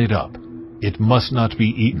 burn it up. It must not be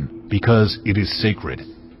eaten, because it is sacred.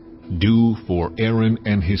 Do for Aaron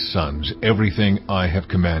and his sons everything I have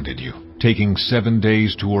commanded you, taking 7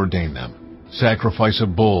 days to ordain them. Sacrifice a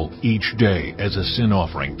bull each day as a sin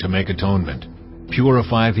offering to make atonement.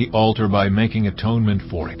 Purify the altar by making atonement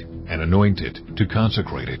for it, and anoint it to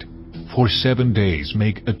consecrate it. For 7 days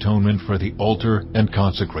make atonement for the altar and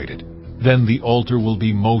consecrate it. Then the altar will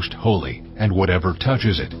be most holy, and whatever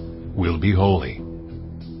touches it will be holy.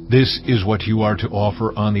 This is what you are to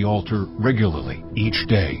offer on the altar regularly, each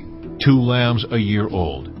day. 2 lambs a year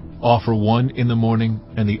old. Offer one in the morning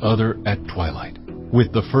and the other at twilight.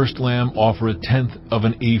 With the first lamb offer 1/10 of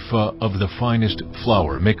an ephah of the finest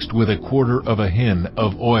flour mixed with 1/4 of a hin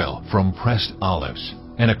of oil from pressed olives,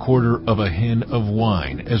 and 1/4 of a hin of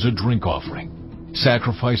wine as a drink offering.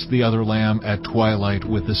 Sacrifice the other lamb at twilight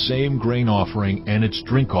with the same grain offering and its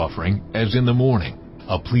drink offering as in the morning,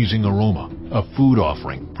 a pleasing aroma, a food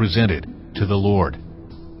offering presented to the Lord.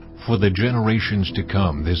 For the generations to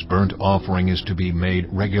come, this burnt offering is to be made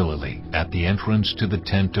regularly at the entrance to the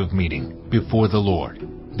tent of meeting before the Lord.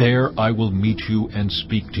 There I will meet you and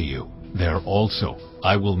speak to you. There also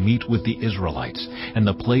I will meet with the Israelites, and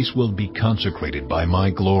the place will be consecrated by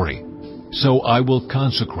my glory. So I will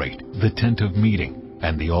consecrate the tent of meeting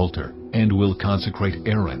and the altar, and will consecrate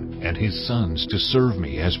Aaron and his sons to serve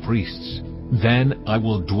me as priests. Then I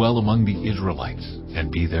will dwell among the Israelites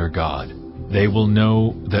and be their God. They will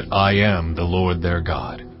know that I am the Lord their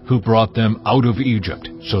God, who brought them out of Egypt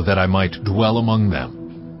so that I might dwell among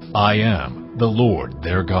them. I am the Lord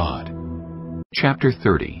their God. Chapter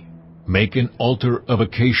 30. Make an altar of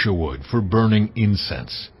acacia wood for burning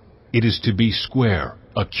incense. It is to be square,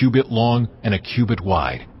 1 cubit long and 1 cubit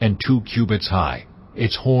wide, and 2 cubits high,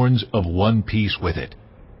 its horns of 1 piece with it.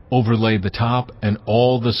 Overlay the top and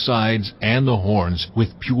all the sides and the horns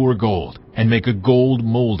with pure gold, and make a gold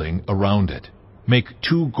molding around it. Make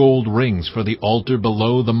 2 gold rings for the altar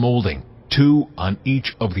below the molding, 2 on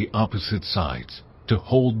each of the opposite sides, to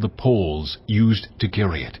hold the poles used to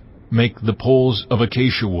carry it. Make the poles of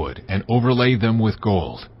acacia wood and overlay them with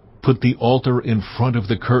gold. Put the altar in front of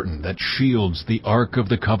the curtain that shields the Ark of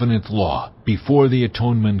the Covenant Law, before the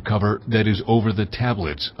atonement cover that is over the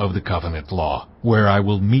tablets of the Covenant Law, where I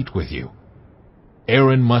will meet with you.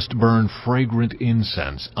 Aaron must burn fragrant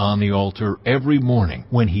incense on the altar every morning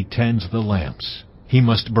when he tends the lamps. He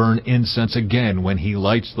must burn incense again when he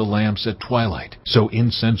lights the lamps at twilight, so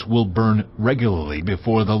incense will burn regularly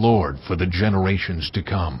before the Lord for the generations to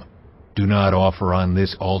come. Do not offer on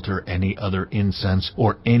this altar any other incense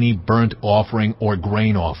or any burnt offering or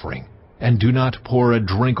grain offering, and do not pour a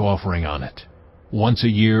drink offering on it. Once a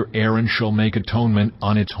year Aaron shall make atonement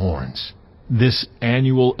on its horns. This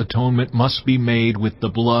annual atonement must be made with the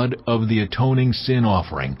blood of the atoning sin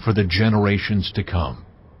offering for the generations to come.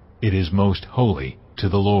 It is most holy to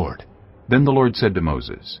the Lord. Then the Lord said to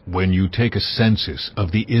Moses, When you take a census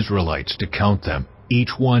of the Israelites to count them,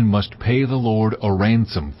 each one must pay the Lord a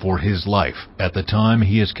ransom for his life at the time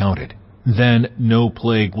he is counted. Then no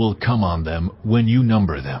plague will come on them when you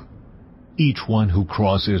number them. Each one who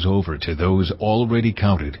crosses over to those already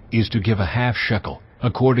counted is to give a half shekel,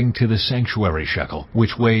 according to the sanctuary shekel,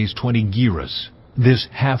 which weighs 20 gerahs. This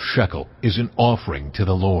half shekel is an offering to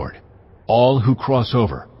the Lord. All who cross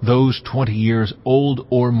over, those 20 years old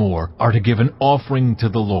or more, are to give an offering to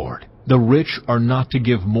the Lord. The rich are not to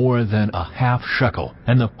give more than a half shekel,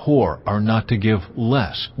 and the poor are not to give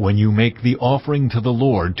less when you make the offering to the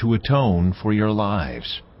Lord to atone for your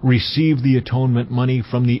lives. Receive the atonement money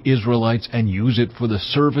from the Israelites and use it for the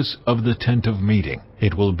service of the tent of meeting.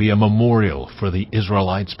 It will be a memorial for the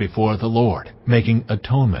Israelites before the Lord, making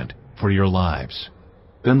atonement for your lives.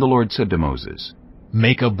 Then the Lord said to Moses,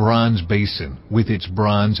 Make a bronze basin with its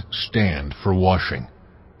bronze stand for washing.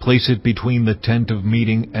 Place it between the tent of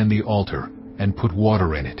meeting and the altar, and put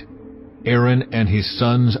water in it. Aaron and his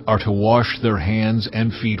sons are to wash their hands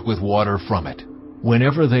and feet with water from it.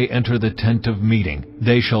 Whenever they enter the tent of meeting,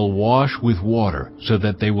 they shall wash with water, so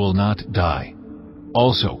that they will not die.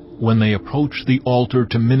 Also, when they approach the altar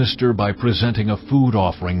to minister by presenting a food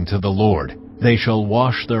offering to the Lord, they shall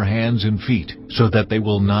wash their hands and feet, so that they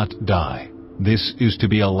will not die. This is to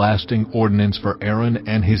be a lasting ordinance for Aaron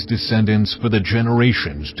and his descendants for the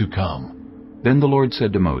generations to come. Then the Lord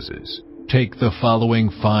said to Moses, Take the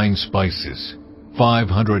following fine spices: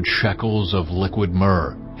 500 shekels of liquid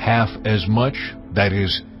myrrh, half as much, that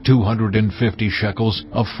is, 250 shekels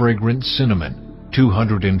of fragrant cinnamon,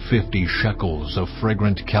 250 shekels of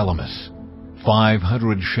fragrant calamus,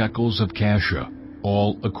 500 shekels of cassia,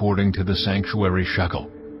 all according to the sanctuary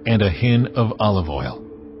shekel, and a hin of olive oil.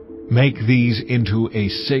 Make these into a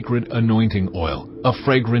sacred anointing oil, a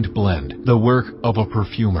fragrant blend, the work of a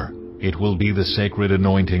perfumer. It will be the sacred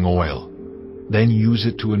anointing oil. Then use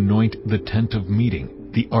it to anoint the tent of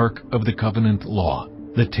meeting, the ark of the covenant law,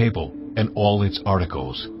 the table and all its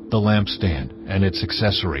articles, the lampstand and its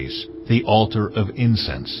accessories, the altar of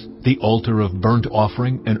incense, the altar of burnt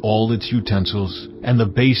offering and all its utensils, and the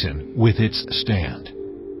basin with its stand.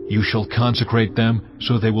 You shall consecrate them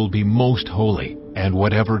so they will be most holy, and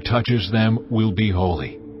whatever touches them will be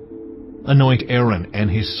holy. Anoint Aaron and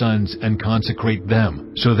his sons and consecrate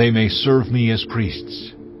them, so they may serve me as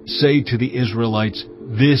priests. Say to the Israelites,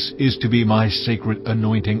 This is to be my sacred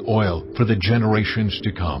anointing oil for the generations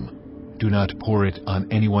to come. Do not pour it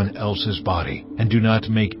on anyone else's body, and do not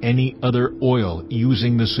make any other oil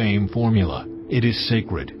using the same formula. It is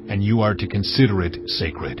sacred, and you are to consider it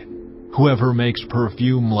sacred. Whoever makes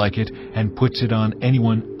perfume like it and puts it on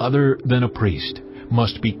anyone other than a priest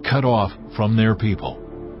must be cut off from their people.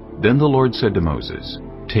 Then the Lord said to Moses,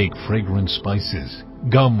 Take fragrant spices,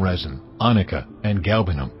 gum resin, onycha, and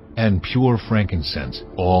galbanum, and pure frankincense,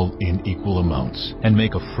 all in equal amounts, and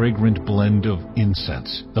make a fragrant blend of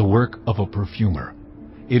incense, the work of a perfumer.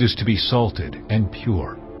 It is to be salted and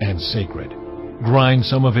pure and sacred. Grind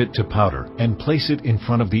some of it to powder, and place it in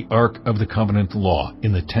front of the ark of the covenant law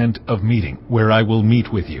in the tent of meeting, where I will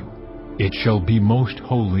meet with you. It shall be most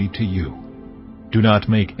holy to you. Do not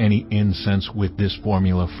make any incense with this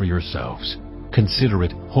formula for yourselves. Consider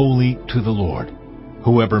it holy to the Lord.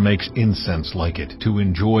 Whoever makes incense like it to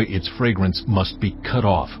enjoy its fragrance must be cut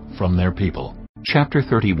off from their people. Chapter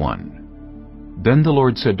 31. Then the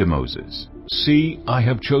Lord said to Moses, See, I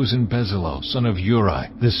have chosen Bezalel, son of Uri,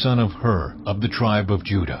 the son of Hur, of the tribe of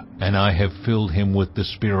Judah, and I have filled him with the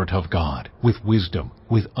Spirit of God, with wisdom,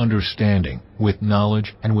 with understanding, with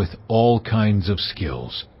knowledge, and with all kinds of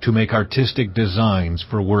skills, to make artistic designs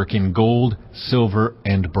for work in gold, silver,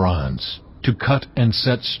 and bronze, to cut and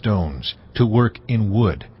set stones, to work in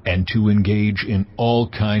wood, and to engage in all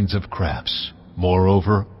kinds of crafts.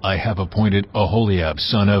 Moreover, I have appointed Aholiab,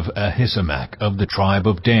 son of Ahisamach, of the tribe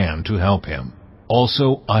of Dan, to help him.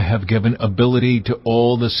 Also, I have given ability to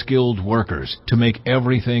all the skilled workers to make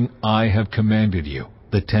everything I have commanded you: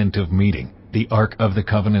 the tent of meeting, the ark of the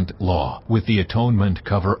covenant law, with the atonement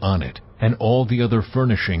cover on it, and all the other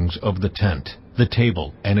furnishings of the tent, the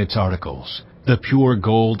table and its articles, the pure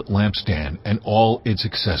gold lampstand and all its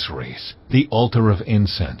accessories, the altar of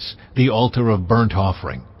incense, the altar of burnt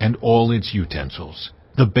offering and all its utensils,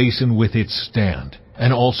 the basin with its stand,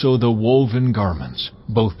 and also the woven garments,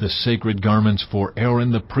 both the sacred garments for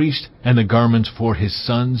Aaron the priest and the garments for his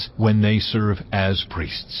sons when they serve as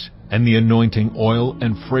priests, and the anointing oil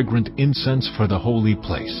and fragrant incense for the holy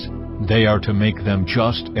place. They are to make them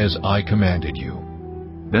just as I commanded you.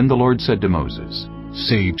 Then the Lord said to Moses,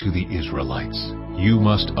 Say to the Israelites, You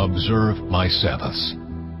must observe my Sabbaths.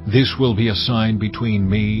 This will be a sign between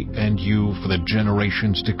me and you for the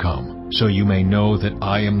generations to come, so you may know that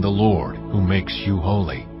I am the Lord who makes you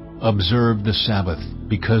holy. Observe the Sabbath,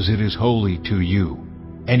 because it is holy to you.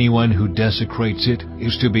 Anyone who desecrates it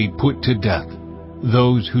is to be put to death.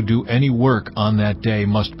 Those who do any work on that day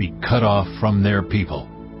must be cut off from their people.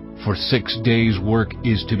 For 6 days' work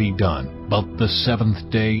is to be done, but the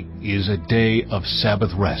seventh day is a day of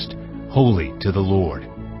Sabbath rest, holy to the Lord.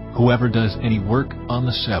 Whoever does any work on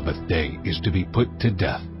the Sabbath day is to be put to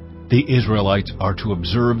death. The Israelites are to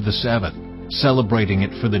observe the Sabbath, celebrating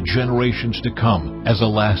it for the generations to come as a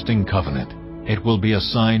lasting covenant. It will be a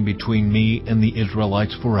sign between me and the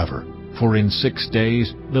Israelites forever. For in 6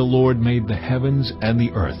 days the Lord made the heavens and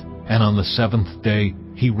the earth, and on the seventh day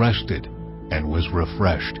he rested and was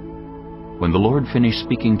refreshed. When the Lord finished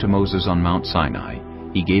speaking to Moses on Mount Sinai,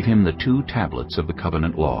 he gave him the 2 tablets of the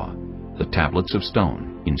covenant law, the tablets of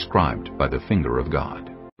stone, inscribed by the finger of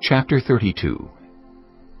God. Chapter 32.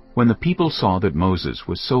 When the people saw that Moses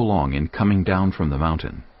was so long in coming down from the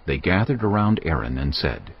mountain, they gathered around Aaron and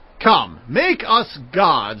said, "Come, make us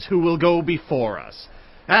gods who will go before us.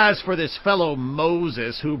 As for this fellow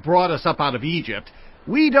Moses who brought us up out of Egypt,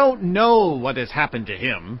 we don't know what has happened to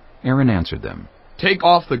him." Aaron answered them, "Take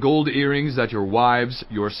off the gold earrings that your wives,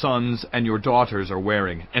 your sons, and your daughters are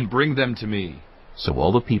wearing, and bring them to me." So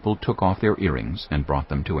all the people took off their earrings and brought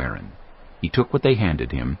them to Aaron. He took what they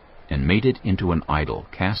handed him and made it into an idol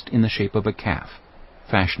cast in the shape of a calf,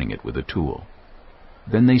 fashioning it with a tool.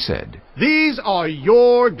 Then they said, "These are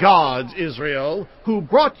your gods, Israel, who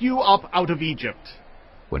brought you up out of Egypt."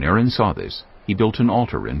 When Aaron saw this, he built an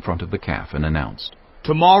altar in front of the calf and announced,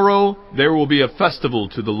 "Tomorrow there will be a festival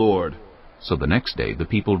to the Lord." So the next day the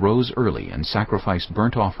people rose early and sacrificed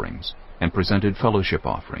burnt offerings and presented fellowship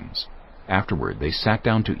offerings. Afterward they sat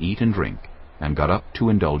down to eat and drink and got up to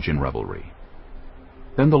indulge in revelry.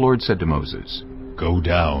 Then the Lord said to Moses, "Go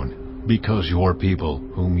down, because your people,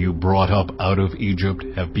 whom you brought up out of Egypt,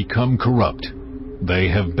 have become corrupt. They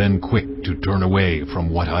have been quick to turn away from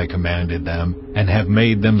what I commanded them, and have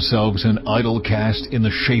made themselves an idol cast in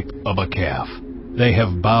the shape of a calf. They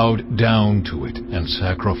have bowed down to it and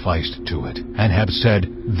sacrificed to it, and have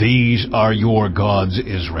said, 'These are your gods,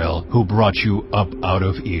 Israel, who brought you up out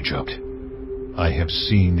of Egypt.' I have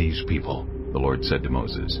seen these people," the Lord said to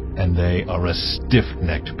Moses, "and they are a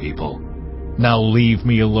stiff-necked people. Now leave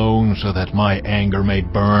me alone so that my anger may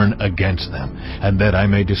burn against them, and that I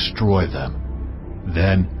may destroy them.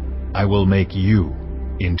 Then I will make you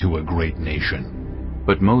into a great nation."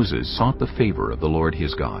 But Moses sought the favor of the Lord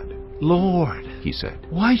his God. "Lord," he said,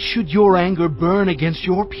 "why should your anger burn against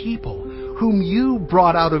your people, whom you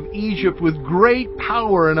brought out of Egypt with great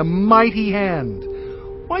power and a mighty hand?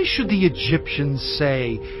 Why should the Egyptians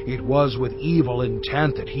say, 'It was with evil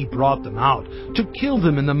intent that he brought them out, to kill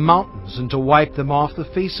them in the mountains and to wipe them off the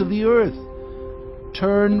face of the earth'?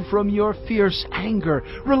 Turn from your fierce anger,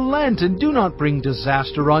 relent, and do not bring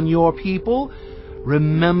disaster on your people.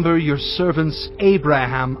 Remember your servants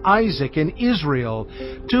Abraham, Isaac, and Israel,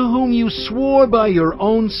 to whom you swore by your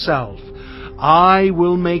own self, 'I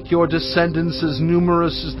will make your descendants as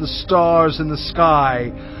numerous as the stars in the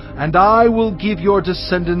sky, and I will give your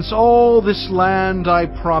descendants all this land I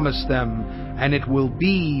promised them, and it will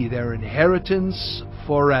be their inheritance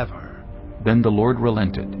forever.'" Then the Lord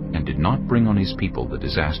relented and did not bring on his people the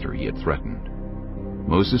disaster he had threatened.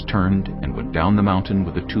 Moses turned and went down the mountain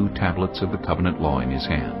with the 2 tablets of the covenant law in his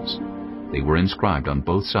hands. They were inscribed on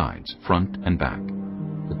both sides, front and back.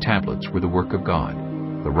 The tablets were the work of God.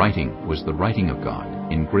 The writing was the writing of God,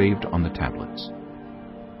 engraved on the tablets.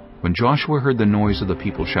 When Joshua heard the noise of the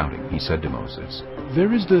people shouting, he said to Moses,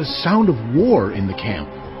 "There is the sound of war in the camp."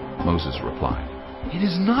 Moses replied, "It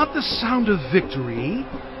is not the sound of victory.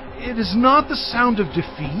 It is not the sound of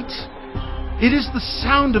defeat. It is the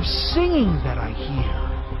sound of singing that I hear."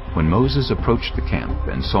 When Moses approached the camp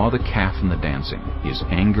and saw the calf and the dancing, his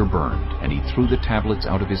anger burned, and he threw the tablets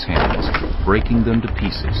out of his hands, breaking them to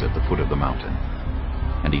pieces at the foot of the mountain.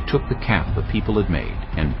 And he took the calf the people had made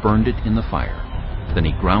and burned it in the fire. Then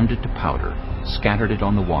he ground it to powder, scattered it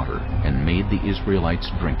on the water, and made the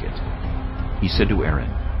Israelites drink it. He said to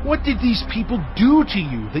Aaron, "What did these people do to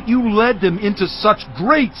you that you led them into such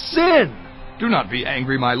great sin?" "Do not be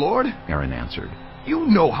angry, my lord," Aaron answered. "You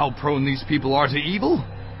know how prone these people are to evil.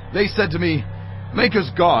 They said to me, 'Make us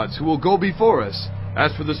gods who will go before us.'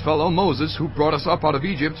 As for this fellow Moses who brought us up out of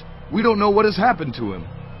Egypt, we don't know what has happened to him."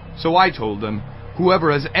 So I told them,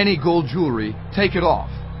 'Whoever has any gold jewelry, take it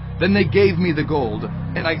off.' Then they gave me the gold,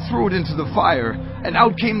 and I threw it into the fire, and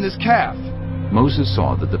out came this calf." Moses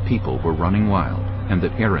saw that the people were running wild, and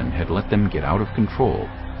that Aaron had let them get out of control,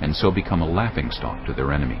 and so become a laughingstock to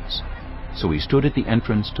their enemies. So he stood at the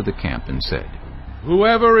entrance to the camp and said,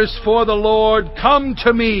 "Whoever is for the Lord, come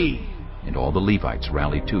to me." And all the Levites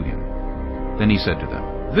rallied to him. Then he said to them,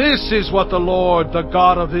 "This is what the Lord, the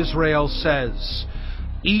God of Israel, says.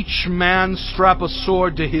 Each man strap a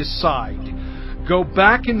sword to his side. Go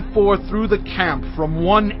back and forth through the camp from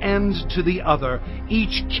one end to the other,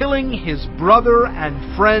 each killing his brother and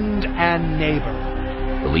friend and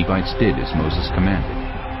neighbor." The Levites did as Moses commanded,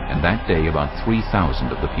 and that day about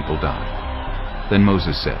 3,000 of the people died. Then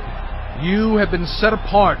Moses said, "You have been set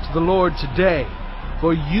apart to the Lord today,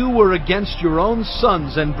 for you were against your own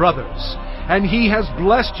sons and brothers, and he has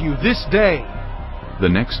blessed you this day." The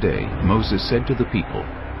next day Moses said to the people,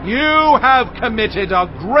 "You have committed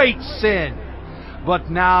a great sin, but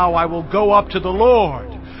now I will go up to the Lord.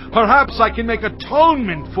 Perhaps I can make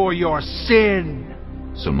atonement for your sin."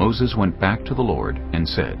 So Moses went back to the Lord and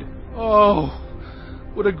said, "Oh,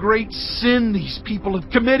 what a great sin these people have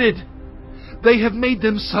committed! They have made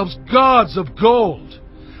themselves gods of gold.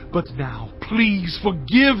 But now, please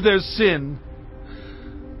forgive their sin.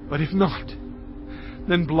 But if not,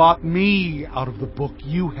 then blot me out of the book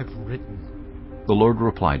you have written." The Lord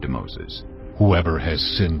replied to Moses, "Whoever has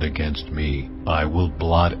sinned against me, I will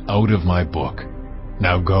blot out of my book.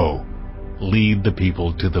 Now go, lead the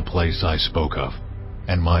people to the place I spoke of,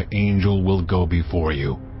 and my angel will go before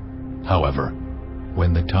you. However,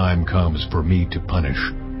 when the time comes for me to punish,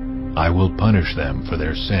 I will punish them for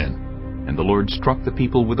their sin." And the Lord struck the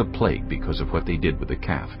people with a plague because of what they did with the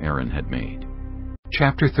calf Aaron had made.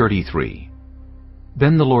 Chapter 33.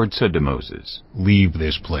 Then the Lord said to Moses, "Leave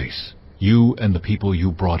this place, you and the people you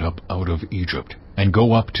brought up out of Egypt, and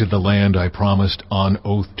go up to the land I promised on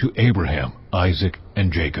oath to Abraham, Isaac,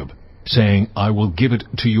 and Jacob, saying, I will give it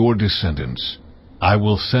to your descendants. I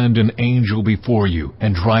will send an angel before you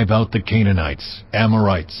and drive out the Canaanites,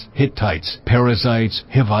 Amorites, Hittites, Perizzites,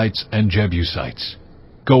 Hivites, and Jebusites.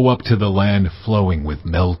 Go up to the land flowing with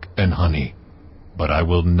milk and honey. But I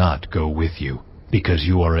will not go with you, because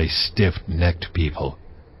you are a stiff-necked people,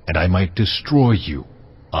 and I might destroy you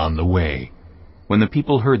on the way." When the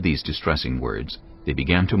people heard these distressing words, they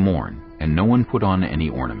began to mourn, and no one put on any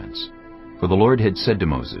ornaments. For the Lord had said to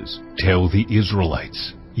Moses, "Tell the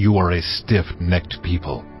Israelites, you are a stiff-necked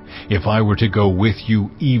people. If I were to go with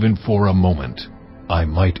you even for a moment, I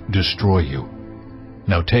might destroy you.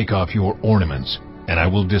 Now take off your ornaments, and I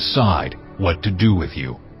will decide what to do with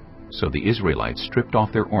you." So the Israelites stripped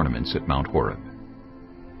off their ornaments at Mount Horeb.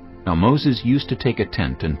 Now Moses used to take a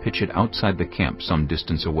tent and pitch it outside the camp some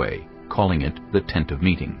distance away, calling it the tent of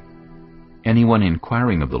meeting. Anyone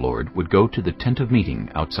inquiring of the Lord would go to the tent of meeting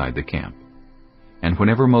outside the camp. And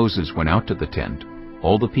whenever Moses went out to the tent,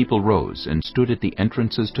 all the people rose and stood at the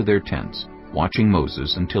entrances to their tents, watching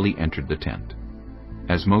Moses until he entered the tent.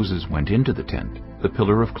 As Moses went into the tent, the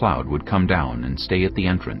pillar of cloud would come down and stay at the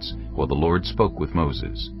entrance while the Lord spoke with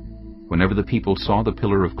Moses. Whenever the people saw the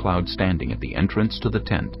pillar of cloud standing at the entrance to the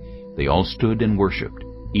tent, they all stood and worshipped,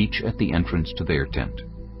 each at the entrance to their tent.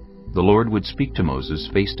 The Lord would speak to Moses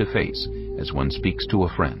face to face, as one speaks to a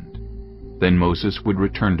friend. Then Moses would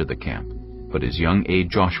return to the camp, but his young aide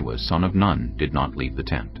Joshua, son of Nun, did not leave the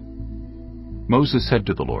tent. Moses said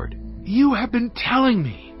to the Lord, "You have been telling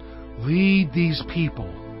me, 'Lead these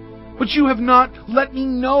people,' but you have not let me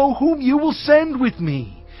know whom you will send with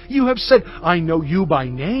me. You have said, 'I know you by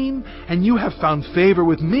name, and you have found favor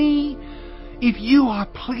with me.' If you are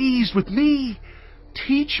pleased with me,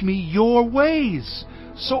 teach me your ways,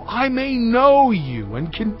 so I may know you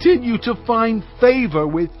and continue to find favor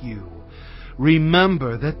with you.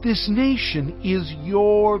 Remember that this nation is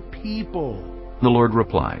your people." The Lord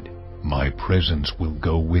replied, "My presence will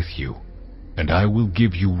go with you, and I will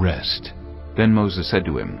give you rest." Then Moses said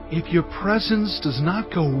to him, "If your presence does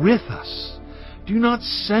not go with us, do not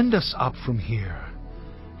send us up from here.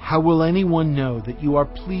 How will anyone know that you are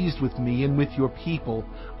pleased with me and with your people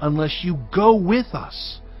unless you go with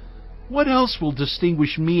us? What else will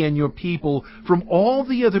distinguish me and your people from all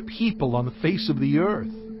the other people on the face of the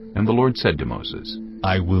earth?" And the Lord said to Moses,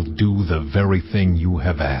 "I will do the very thing you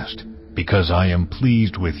have asked, because I am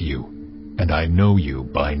pleased with you, and I know you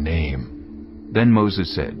by name." Then Moses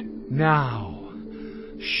said, "Now,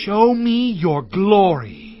 show me your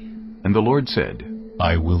glory." And the Lord said,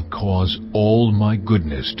 "I will cause all my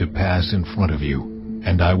goodness to pass in front of you,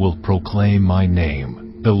 and I will proclaim my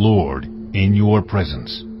name, the Lord, in your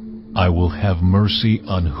presence. I will have mercy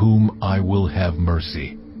on whom I will have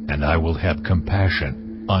mercy, and I will have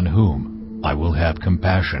compassion on whom I will have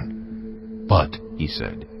compassion. But," he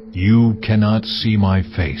said, "you cannot see my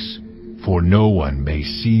face, for no one may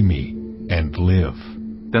see me and live."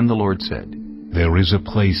 Then the Lord said, "There is a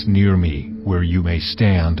place near me where you may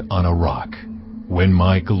stand on a rock. When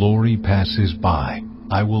my glory passes by,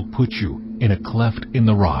 I will put you in a cleft in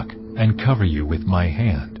the rock and cover you with my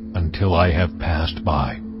hand until I have passed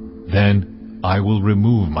by. Then I will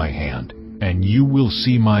remove my hand, and you will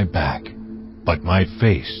see my back, but my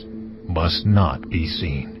face must not be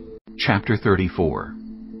seen." Chapter 34.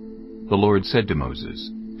 The Lord said to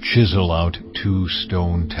Moses, "Chisel out 2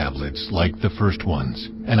 stone tablets like the first ones,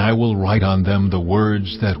 and I will write on them the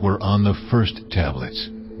words that were on the first tablets,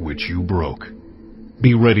 which you broke.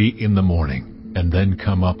 Be ready in the morning, and then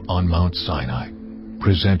come up on Mount Sinai.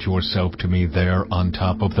 Present yourself to me there on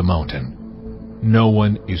top of the mountain. No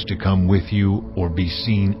one is to come with you or be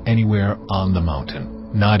seen anywhere on the mountain.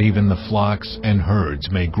 Not even the flocks and herds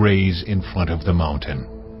may graze in front of the mountain.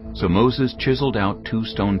 So Moses chiseled out 2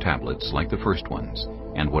 stone tablets like the first ones,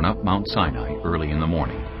 and went up Mount Sinai early in the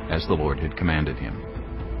morning, as the Lord had commanded him.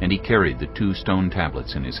 And he carried the 2 stone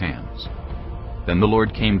tablets in his hands. Then the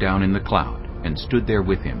Lord came down in the cloud, and stood there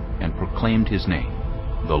with him, and proclaimed his name,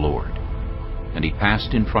 the Lord. And he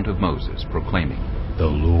passed in front of Moses, proclaiming, The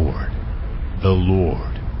Lord,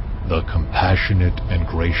 the compassionate and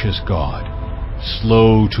gracious God,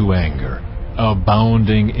 slow to anger,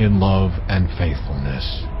 abounding in love and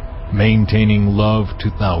faithfulness, maintaining love to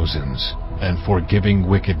thousands, and forgiving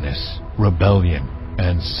wickedness, rebellion,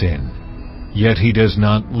 and sin. Yet he does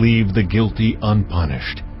not leave the guilty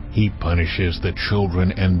unpunished. He punishes the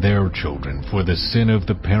children and their children for the sin of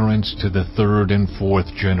the parents to the 3rd and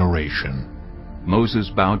 4th generation. Moses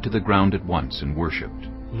bowed to the ground at once and worshipped.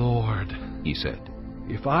 Lord, he said,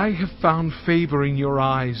 if I have found favor in your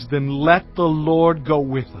eyes, then let the Lord go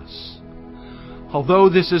with us. Although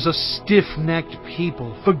this is a stiff-necked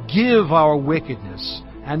people, forgive our wickedness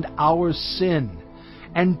and our sin,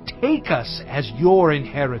 and take us as your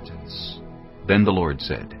inheritance. Then the Lord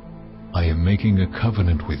said, I am making a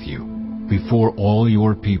covenant with you. Before all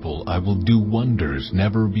your people I will do wonders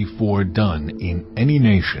never before done in any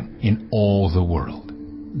nation in all the world.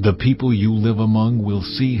 The people you live among will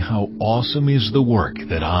see how awesome is the work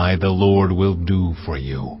that I, the Lord, will do for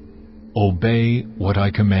you. Obey what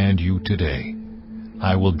I command you today.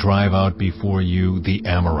 I will drive out before you the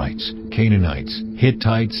Amorites, Canaanites,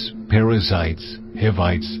 Hittites, Perizzites,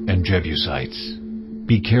 Hivites, and Jebusites.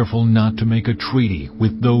 Be careful not to make a treaty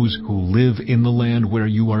with those who live in the land where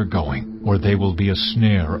you are going, or they will be a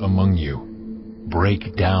snare among you.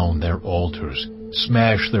 Break down their altars,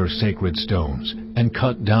 smash their sacred stones, and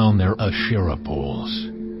cut down their Asherah poles.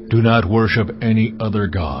 Do not worship any other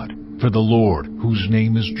god, for the Lord, whose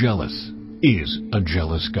name is jealous, is a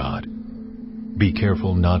jealous God. Be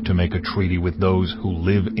careful not to make a treaty with those who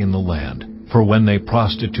live in the land, for when they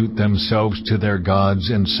prostitute themselves to their gods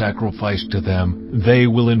and sacrifice to them, they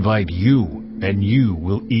will invite you, and you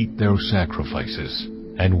will eat their sacrifices.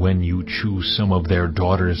 And when you choose some of their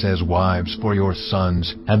daughters as wives for your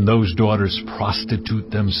sons, and those daughters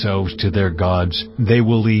prostitute themselves to their gods, they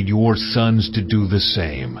will lead your sons to do the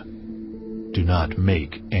same. Do not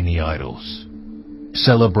make any idols.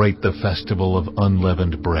 Celebrate the festival of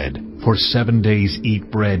unleavened bread. For 7 days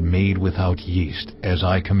eat bread made without yeast, as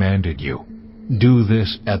I commanded you. Do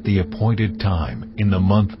this at the appointed time, in the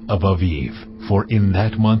month of Aviv, for in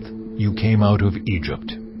that month you came out of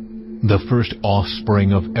Egypt. The first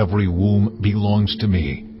offspring of every womb belongs to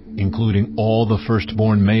me, including all the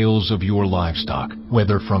firstborn males of your livestock,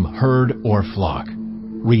 whether from herd or flock.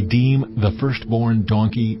 Redeem the firstborn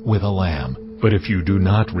donkey with a lamb, but if you do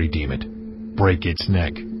not redeem it, break its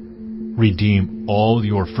neck. Redeem all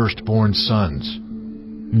your firstborn sons.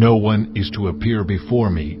 No one is to appear before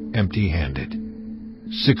me empty-handed.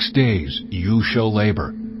 6 days you shall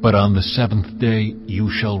labor, but on the 7th day you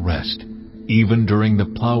shall rest. Even during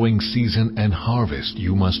the plowing season and harvest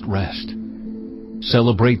you must rest.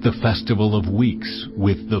 Celebrate the festival of weeks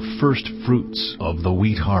with the first fruits of the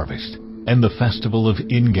wheat harvest, and the festival of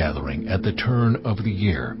ingathering at the turn of the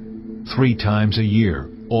year. 3 times a year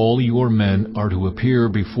all your men are to appear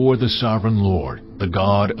before the sovereign Lord, the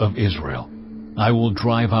God of Israel. I will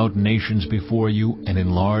drive out nations before you and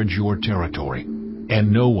enlarge your territory, and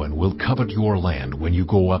no one will covet your land when you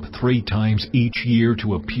go up 3 times each year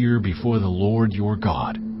to appear before the Lord your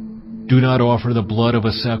God. Do not offer the blood of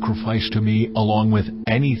a sacrifice to me along with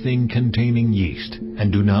anything containing yeast, and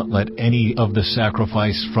do not let any of the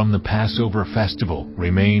sacrifice from the Passover festival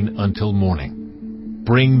remain until morning.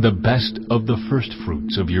 Bring the best of the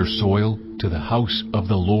firstfruits of your soil to the house of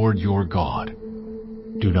the Lord your God.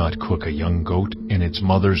 Do not cook a young goat in its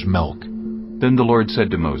mother's milk. Then the Lord said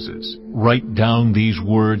to Moses, Write down these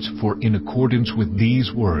words, for in accordance with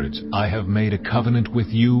these words I have made a covenant with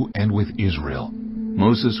you and with Israel.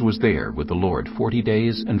 Moses was there with the Lord 40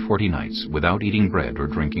 days and 40 nights, without eating bread or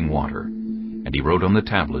drinking water. And he wrote on the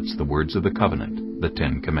tablets the words of the covenant, the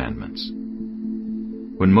 10 commandments.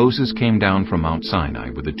 When Moses came down from Mount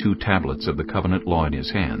Sinai with the 2 tablets of the covenant law in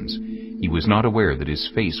his hands, he was not aware that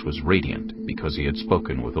his face was radiant, because he had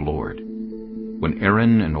spoken with the Lord. When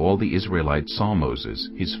Aaron and all the Israelites saw Moses,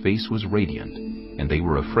 his face was radiant, and they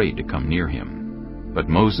were afraid to come near him. But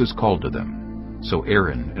Moses called to them. So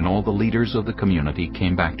Aaron and all the leaders of the community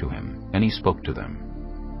came back to him, and he spoke to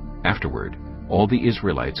them. Afterward, all the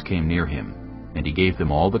Israelites came near him, and he gave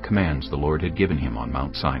them all the commands the Lord had given him on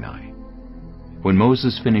Mount Sinai. When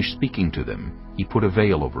Moses finished speaking to them, he put a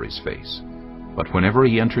veil over his face. But whenever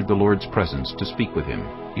he entered the Lord's presence to speak with him,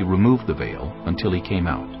 he removed the veil until he came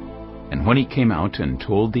out. And when he came out and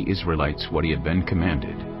told the Israelites what he had been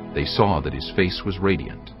commanded, they saw that his face was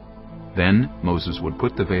radiant. Then Moses would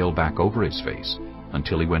put the veil back over his face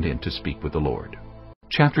until he went in to speak with the Lord.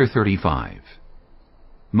 Chapter 35.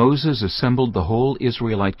 Moses assembled the whole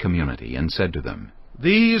Israelite community and said to them,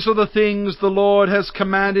 "These are the things the Lord has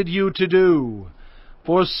commanded you to do.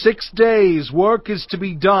 For 6 days work is to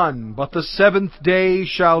be done, but the 7th day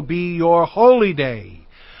shall be your holy day,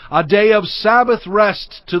 a day of Sabbath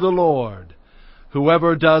rest to the Lord.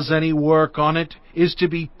 Whoever does any work on it is to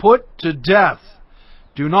be put to death.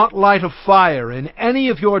 Do not light a fire in any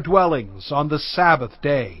of your dwellings on the Sabbath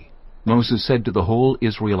day." Moses said to the whole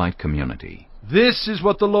Israelite community, "This is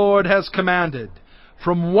what the Lord has commanded.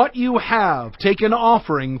 From what you have, take an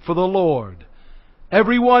offering for the Lord.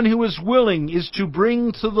 Everyone who is willing is to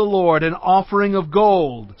bring to the Lord an offering of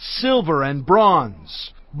gold, silver, and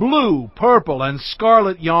bronze, blue, purple, and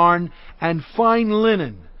scarlet yarn, and fine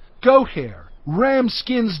linen, goat hair, ram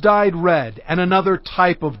skins dyed red, and another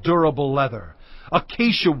type of durable leather,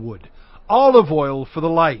 acacia wood, olive oil for the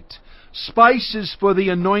light, spices for the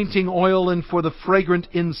anointing oil and for the fragrant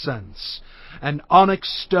incense, and onyx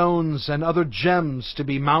stones and other gems to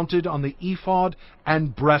be mounted on the ephod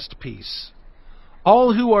and breastpiece.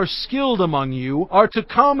 All who are skilled among you are to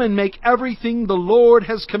come and make everything the Lord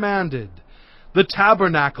has commanded: the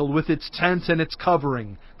tabernacle with its tent and its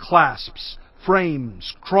covering, clasps,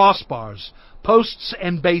 frames, crossbars, posts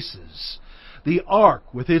and bases, the ark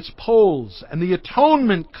with its poles, and the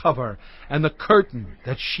atonement cover and the curtain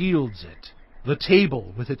that shields it, the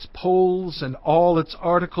table with its poles and all its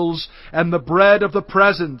articles, and the bread of the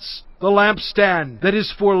presence, the lampstand that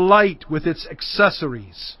is for light with its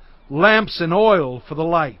accessories, lamps and oil for the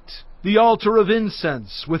light, the altar of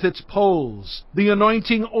incense with its poles, the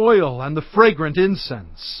anointing oil and the fragrant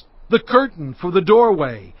incense, the curtain for the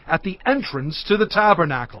doorway at the entrance to the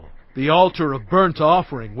tabernacle, the altar of burnt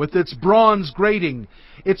offering with its bronze grating,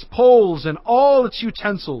 its poles and all its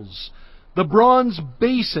utensils, the bronze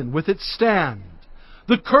basin with its stand,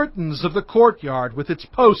 the curtains of the courtyard with its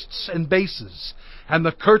posts and bases, and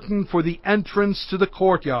the curtain for the entrance to the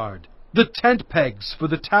courtyard, the tent pegs for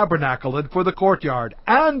the tabernacle and for the courtyard,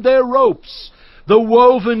 and their ropes, the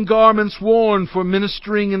woven garments worn for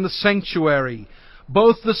ministering in the sanctuary,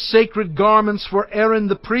 both the sacred garments for Aaron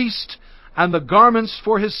the priest, and the garments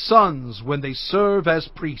for his sons when they serve as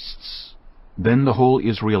priests." Then the whole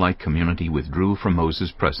Israelite community withdrew from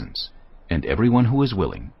Moses' presence, and everyone who was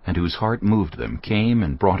willing, and whose heart moved them, came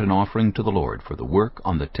and brought an offering to the Lord for the work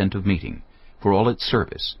on the tent of meeting, for all its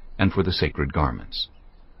service, and for the sacred garments.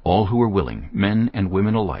 All who were willing, men and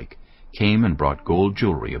women alike, came and brought gold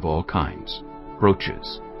jewelry of all kinds,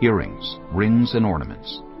 brooches, earrings, rings, and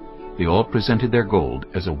ornaments. They all presented their gold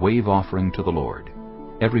as a wave offering to the Lord.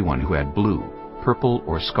 Everyone who had blue, purple,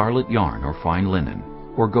 or scarlet yarn or fine linen,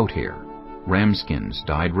 or goat hair, ram skins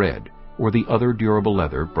dyed red, or the other durable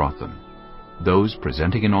leather brought them. Those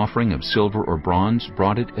presenting an offering of silver or bronze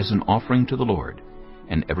brought it as an offering to the Lord,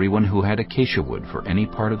 and everyone who had acacia wood for any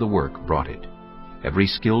part of the work brought it. Every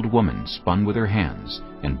skilled woman spun with her hands,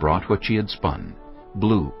 and brought what she had spun,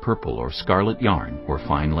 blue, purple, or scarlet yarn, or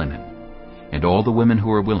fine linen. And all the women who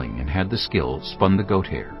were willing and had the skill spun the goat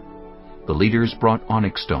hair. The leaders brought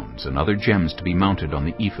onyx stones and other gems to be mounted on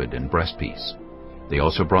the ephod and breastpiece. They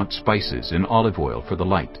also brought spices and olive oil for the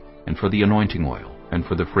light, and for the anointing oil, and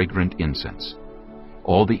for the fragrant incense.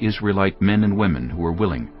 All the Israelite men and women who were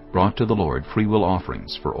willing brought to the Lord freewill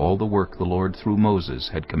offerings for all the work the Lord through Moses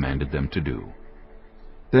had commanded them to do.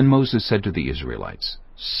 Then Moses said to the Israelites,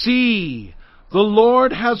 "See, the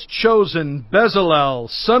Lord has chosen Bezalel,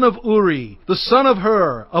 son of Uri, the son of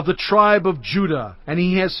Hur, of the tribe of Judah, and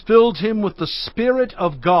he has filled him with the Spirit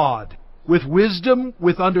of God, with wisdom,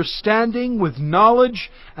 with understanding, with knowledge,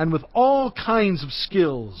 and with all kinds of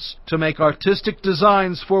skills, to make artistic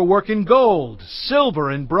designs for work in gold, silver,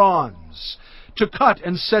 and bronze, to cut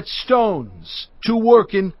and set stones, to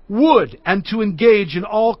work in wood, and to engage in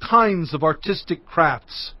all kinds of artistic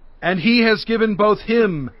crafts. And he has given both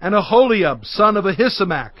him and Aholiab, son of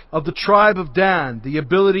Ahisamach, of the tribe of Dan, the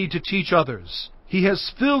ability to teach others. He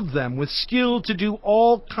has filled them with skill to do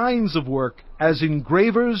all kinds of work, as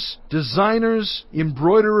engravers, designers,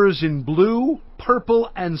 embroiderers in blue, purple,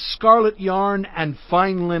 and scarlet yarn and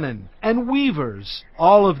fine linen, and weavers,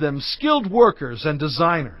 all of them skilled workers and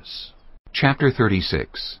designers." Chapter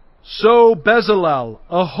 36. So Bezalel,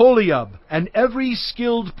 Aholiab, and every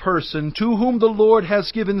skilled person to whom the Lord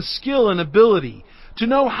has given skill and ability to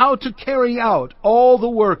know how to carry out all the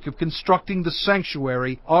work of constructing the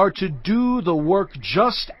sanctuary, are to do the work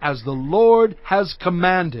just as the Lord has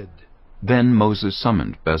commanded." Then Moses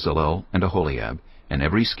summoned Bezalel and Aholiab, and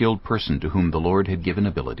every skilled person to whom the Lord had given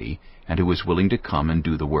ability, and who was willing to come and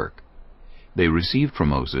do the work. They received from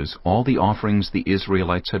Moses all the offerings the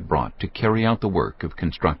Israelites had brought to carry out the work of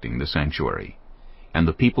constructing the sanctuary. And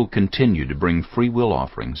the people continued to bring free-will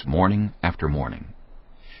offerings morning after morning.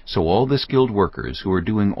 So all the skilled workers who were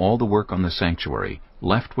doing all the work on the sanctuary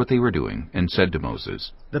left what they were doing and said to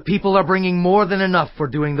Moses, "The people are bringing more than enough for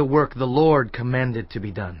doing the work the Lord commanded to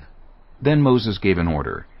be done." Then Moses gave an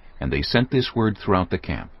order, and they sent this word throughout the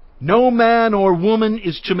camp: "No man or woman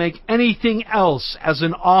is to make anything else as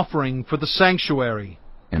an offering for the sanctuary."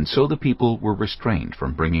 And so the people were restrained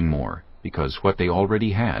from bringing more, because what they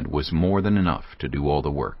already had was more than enough to do all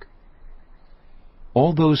the work.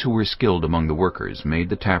 All those who were skilled among the workers made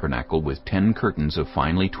the tabernacle with 10 curtains of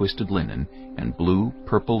finely twisted linen and blue,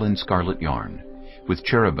 purple, and scarlet yarn, with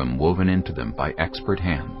cherubim woven into them by expert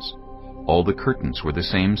hands. All the curtains were the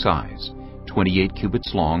same size, 28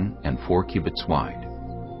 cubits long and 4 cubits wide.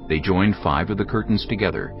 They joined 5 of the curtains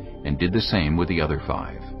together and did the same with the other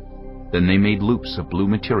 5. Then they made loops of blue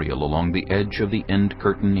material along the edge of the end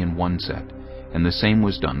curtain in one set, and the same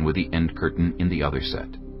was done with the end curtain in the other set.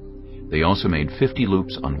 They also made 50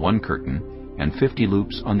 loops on one curtain and 50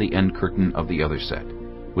 loops on the end curtain of the other set,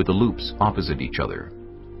 with the loops opposite each other.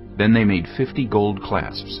 Then they made 50 gold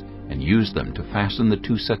clasps and used them to fasten the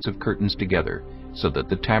 2 sets of curtains together so that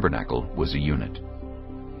the tabernacle was a unit.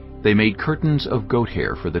 They made curtains of goat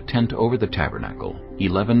hair for the tent over the tabernacle,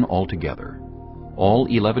 11 altogether. All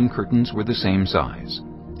 11 curtains were the same size,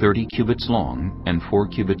 30 cubits long and 4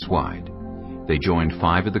 cubits wide. They joined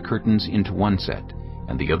 5 of the curtains into one set,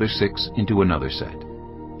 and the other 6 into another set.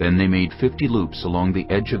 Then they made 50 loops along the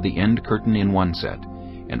edge of the end curtain in one set,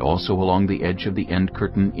 and also along the edge of the end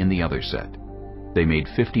curtain in the other set. They made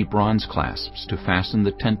 50 bronze clasps to fasten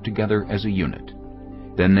the tent together as a unit.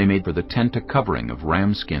 Then they made for the tent a covering of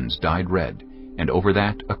ram skins dyed red, and over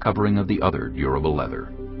that a covering of the other durable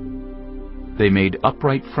leather. They made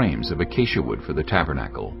upright frames of acacia wood for the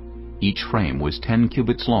tabernacle. Each frame was 10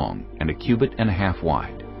 cubits long and 1.5 cubits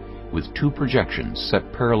wide, with 2 projections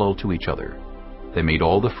set parallel to each other. They made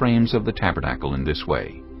all the frames of the tabernacle in this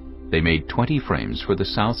way. They made 20 frames for the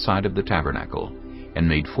south side of the tabernacle, and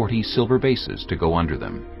made 40 silver bases to go under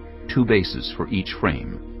them, 2 bases for each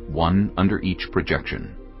frame, 1 under each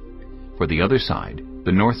projection. For the other side,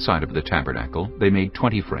 the north side of the tabernacle, they made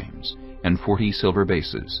 20 frames, and 40 silver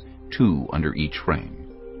bases, 2 under each frame.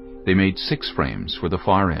 They made 6 frames for the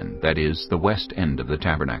far end, that is, the west end of the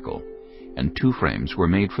tabernacle, and 2 frames were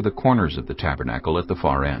made for the corners of the tabernacle at the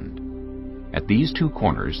far end. At these 2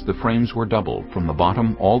 corners the frames were double from the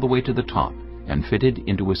bottom all the way to the top, and fitted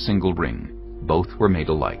into a single ring. Both were made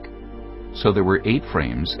alike. So there were 8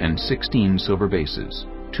 frames and 16 silver bases,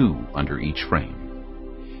 2 under each frame.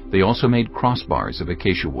 They also made crossbars of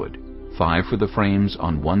acacia wood, 5 for the frames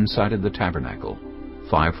on one side of the tabernacle,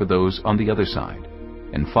 5 for those on the other side,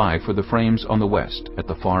 and 5 for the frames on the west at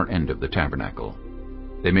the far end of the tabernacle.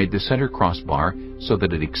 They made the center crossbar so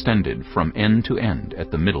that it extended from end to end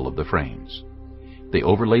at the middle of the frames. They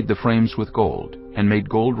overlaid the frames with gold, and made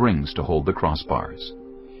gold rings to hold the crossbars.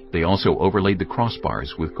 They also overlaid the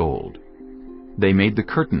crossbars with gold. They made the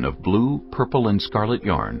curtain of blue, purple, and scarlet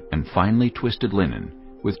yarn and finely twisted linen,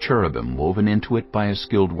 with cherubim woven into it by a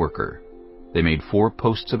skilled worker. They made 4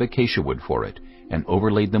 posts of acacia wood for it, and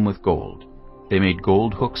overlaid them with gold. They made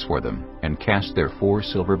gold hooks for them, and cast their 4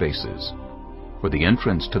 silver bases. For the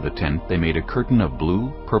entrance to the tent they made a curtain of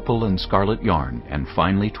blue, purple, and scarlet yarn and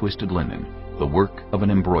finely twisted linen, the work of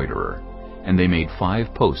an embroiderer. And they made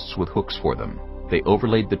 5 posts with hooks for them. They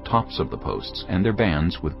overlaid the tops of the posts and their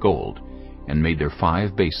bands with gold, and made their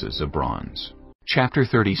 5 bases of bronze. Chapter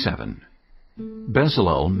 37.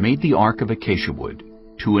 Bezalel made the ark of acacia wood,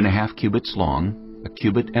 2.5 cubits long, 1.5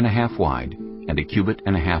 cubits wide, and 1.5 cubits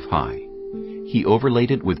high. He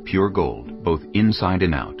overlaid it with pure gold, both inside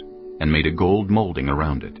and out, and made a gold molding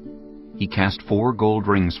around it. He cast 4 gold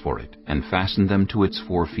rings for it, and fastened them to its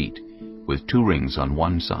 4 feet, with 2 rings on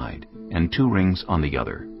one side, and 2 rings on the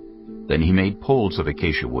other. Then he made poles of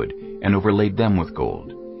acacia wood, and overlaid them with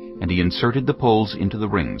gold, and he inserted the poles into the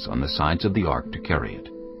rings on the sides of the ark to carry it.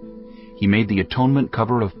 He made the atonement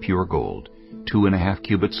cover of pure gold, 2.5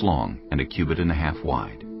 cubits long and 1.5 cubits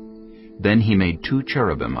wide. Then he made 2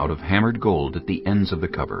 cherubim out of hammered gold at the ends of the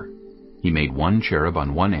cover. He made 1 cherub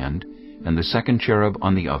on one end, and the second cherub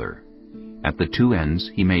on the other. At the 2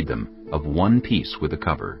 ends he made them of one piece with the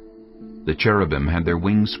cover. The cherubim had their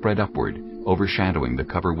wings spread upward, overshadowing the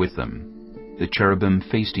cover with them. The cherubim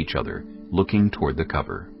faced each other, looking toward the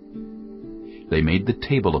cover. They made the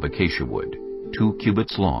table of acacia wood, 2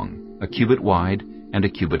 cubits long, a cubit wide, and a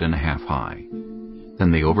cubit and a half high.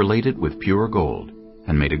 Then they overlaid it with pure gold,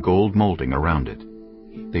 and made a gold molding around it.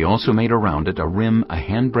 They also made around it a rim a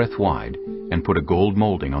handbreadth wide, and put a gold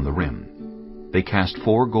molding on the rim. They cast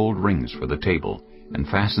 4 gold rings for the table, and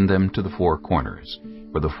fastened them to the 4 corners,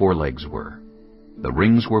 where the 4 legs were. The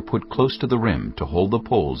rings were put close to the rim to hold the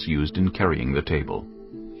poles used in carrying the table.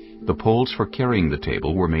 The poles for carrying the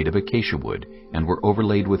table were made of acacia wood, and were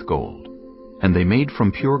overlaid with gold. And they made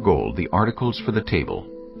from pure gold the articles for the table,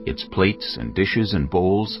 its plates and dishes and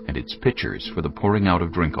bowls, and its pitchers for the pouring out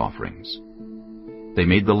of drink offerings. They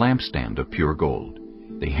made the lampstand of pure gold.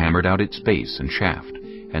 They hammered out its base and shaft,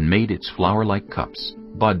 and made its flower-like cups,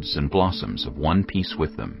 buds and blossoms of one piece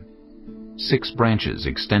with them. 6 branches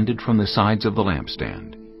extended from the sides of the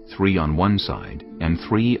lampstand, 3 on one side and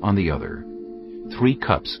 3 on the other. 3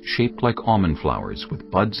 cups shaped like almond flowers with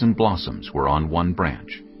buds and blossoms were on one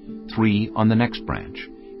branch, 3 on the next branch,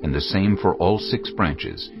 and the same for all 6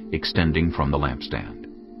 branches extending from the lampstand.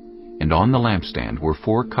 And on the lampstand were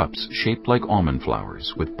 4 cups shaped like almond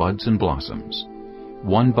flowers with buds and blossoms.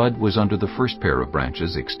 1 bud was under the first pair of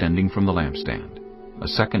branches extending from the lampstand, a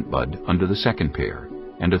second bud under the second pair,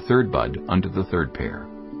 and a third bud under the third pair,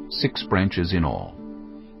 6 branches in all.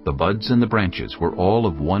 The buds and the branches were all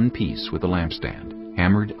of one piece with the lampstand,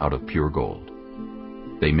 hammered out of pure gold.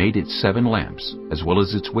 They made its 7 lamps, as well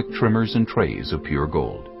as its wick trimmers and trays of pure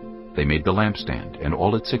gold. They made the lampstand and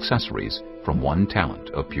all its accessories from 1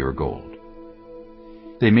 talent of pure gold.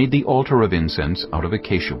 They made the altar of incense out of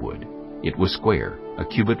acacia wood. It was square, a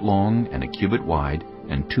cubit long and a cubit wide,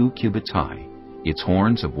 and 2 cubits high, its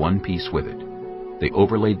horns of one piece with it. They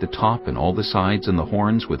overlaid the top and all the sides and the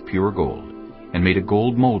horns with pure gold, and made a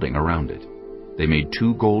gold molding around it. They made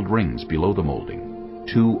 2 gold rings below the molding,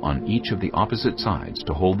 2 on each of the opposite sides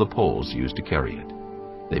to hold the poles used to carry it.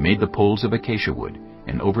 They made the poles of acacia wood,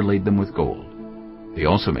 and overlaid them with gold. They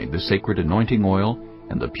also made the sacred anointing oil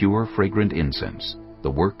and the pure fragrant incense,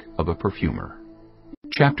 the work of a perfumer.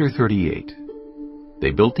 Chapter 38.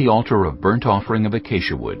 They built the altar of burnt offering of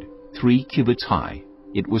acacia wood, 3 cubits high.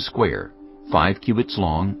 It was square, 5 cubits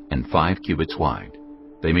long and 5 cubits wide.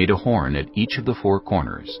 They made a horn at each of the 4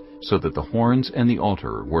 corners, so that the horns and the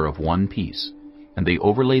altar were of one piece, and they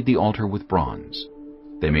overlaid the altar with bronze.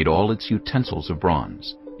 They made all its utensils of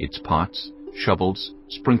bronze, its pots, shovels,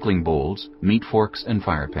 sprinkling bowls, meat forks, and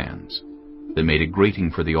fire pans. They made a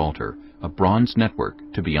grating for the altar, a bronze network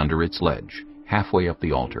to be under its ledge, halfway up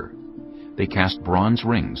the altar. They cast bronze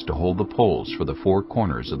rings to hold the poles for the 4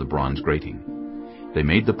 corners of the bronze grating. They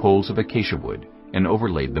made the poles of acacia wood, and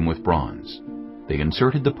overlaid them with bronze. They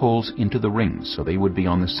inserted the poles into the rings so they would be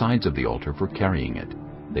on the sides of the altar for carrying it.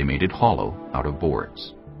 They made it hollow out of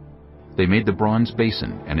boards. They made the bronze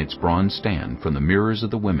basin and its bronze stand from the mirrors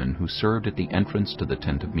of the women who served at the entrance to the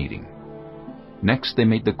tent of meeting. Next they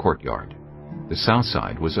made the courtyard. The south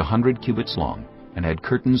side was 100 cubits long, and had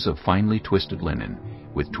curtains of finely twisted linen,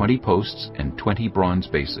 with 20 posts and 20 bronze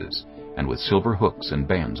bases, and with silver hooks and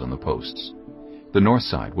bands on the posts. The north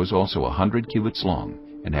side was also 100 cubits long,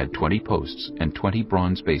 and had 20 posts and 20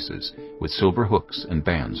 bronze bases, with silver hooks and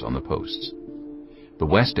bands on the posts. The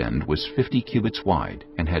west end was 50 cubits wide,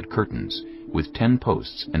 and had curtains, with 10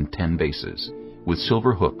 posts and 10 bases, with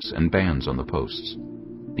silver hooks and bands on the posts.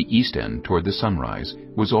 The east end toward the sunrise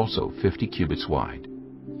was also 50 cubits wide.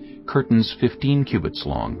 Curtains 15 cubits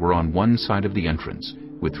long were on one side of the entrance,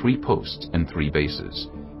 with 3 posts and 3 bases,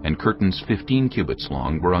 and curtains 15 cubits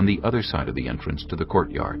long were on the other side of the entrance to the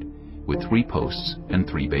courtyard, with 3 posts and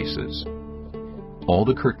 3 bases. All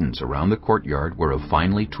the curtains around the courtyard were of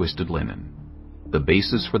finely twisted linen. The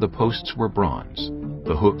bases for the posts were bronze.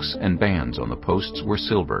 The hooks and bands on the posts were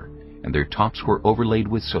silver, and their tops were overlaid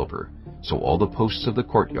with silver, so all the posts of the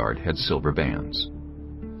courtyard had silver bands.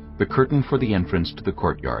 The curtain for the entrance to the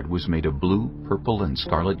courtyard was made of blue, purple, and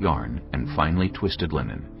scarlet yarn and finely twisted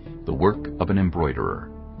linen, the work of an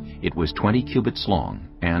embroiderer. It was 20 cubits long,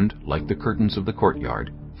 and, like the curtains of the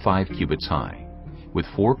courtyard, 5 cubits high, with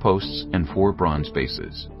 4 posts and 4 bronze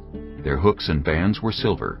bases. Their hooks and bands were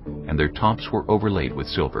silver, and their tops were overlaid with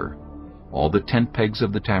silver. All the tent pegs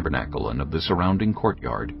of the tabernacle and of the surrounding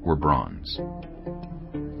courtyard were bronze.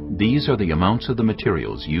 These are the amounts of the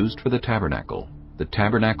materials used for the tabernacle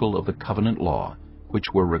of the covenant law,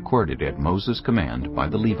 which were recorded at Moses' command by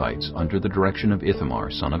the Levites under the direction of Ithamar,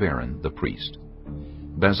 son of Aaron, the priest.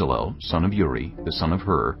 Bezalel, son of Uri, the son of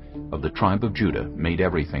Hur, of the tribe of Judah, made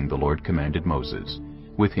everything the Lord commanded Moses.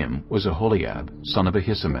 With him was Aholiab, son of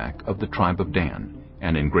Ahisamach, of the tribe of Dan,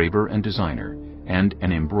 an engraver and designer, and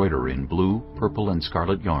an embroiderer in blue, purple, and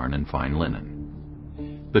scarlet yarn and fine linen.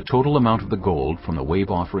 The total amount of the gold from the wave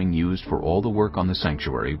offering used for all the work on the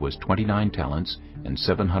sanctuary was 29 talents and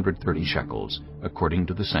 730 shekels, according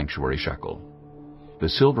to the sanctuary shekel. The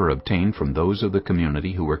silver obtained from those of the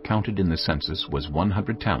community who were counted in the census was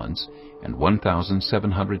 100 talents and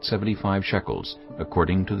 1,775 shekels,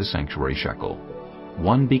 according to the sanctuary shekel.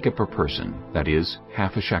 1 beka per person, that is,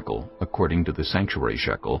 half a shekel, according to the sanctuary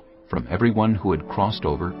shekel, from everyone who had crossed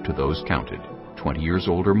over to those counted, 20 years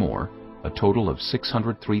old or more, a total of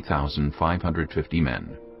 603,550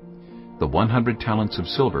 men. The 100 talents of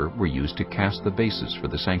silver were used to cast the bases for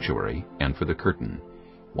the sanctuary and for the curtain.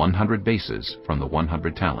 100 bases from the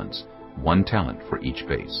 100 talents, 1 talent for each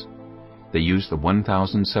base. They used the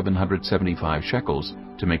 1,775 shekels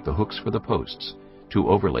to make the hooks for the posts, to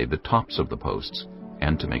overlay the tops of the posts,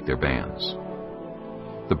 and to make their bands.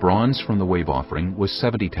 The bronze from the wave offering was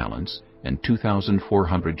 70 talents and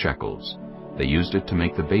 2,400 shekels. They used it to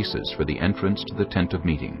make the bases for the entrance to the tent of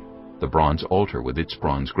meeting, the bronze altar with its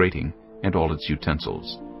bronze grating and all its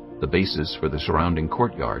utensils, the bases for the surrounding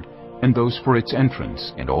courtyard, and those for its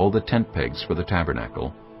entrance, and all the tent pegs for the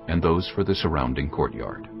tabernacle, and those for the surrounding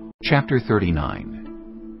courtyard. Chapter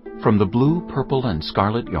 39. From the blue, purple, and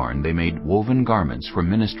scarlet yarn they made woven garments for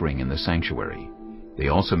ministering in the sanctuary. They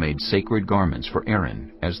also made sacred garments for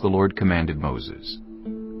Aaron, as the Lord commanded Moses.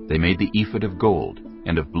 They made the ephod of gold,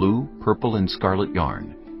 and of blue, purple, and scarlet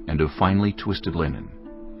yarn, and of finely twisted linen.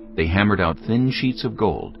 They hammered out thin sheets of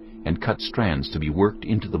gold, and cut strands to be worked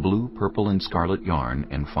into the blue, purple, and scarlet yarn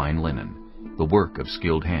and fine linen, the work of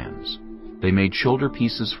skilled hands. They made shoulder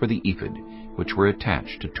pieces for the ephod, which were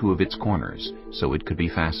attached to 2 of its corners, so it could be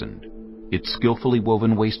fastened. Its skillfully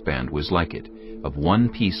woven waistband was like it, of 1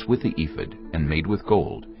 piece with the ephod, and made with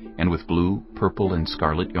gold, and with blue, purple, and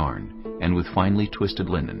scarlet yarn, and with finely twisted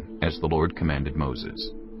linen, as the Lord commanded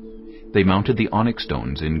Moses. They mounted the onyx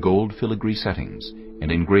stones in gold filigree settings,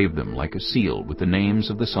 and engraved them like a seal with the names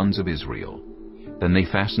of the sons of Israel. Then they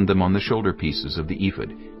fastened them on the shoulder pieces of the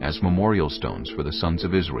ephod as memorial stones for the sons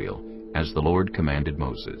of Israel, as the Lord commanded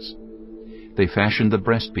Moses. They fashioned the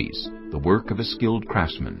breastpiece, the work of a skilled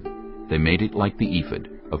craftsman. They made it like the ephod,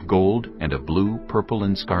 of gold and of blue, purple,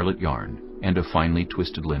 and scarlet yarn, and of finely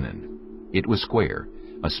twisted linen. It was square,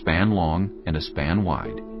 a span long and a span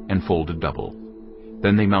wide, and folded double.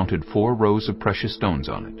 Then they mounted 4 rows of precious stones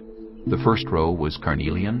on it. The first row was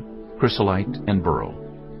carnelian, chrysolite, and beryl.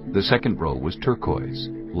 The second row was turquoise,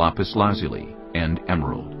 lapis lazuli, and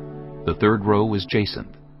emerald. The third row was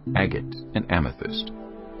jacinth, agate, and amethyst.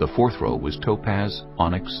 The fourth row was topaz,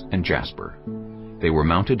 onyx, and jasper. They were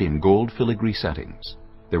mounted in gold filigree settings.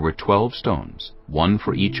 There were 12 stones, 1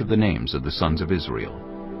 for each of the names of the sons of Israel,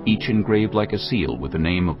 each engraved like a seal with the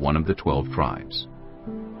name of one of the 12 tribes.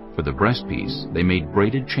 For the breastpiece they made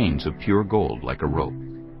braided chains of pure gold like a rope.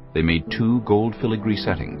 They made 2 gold filigree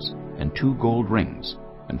settings and 2 gold rings,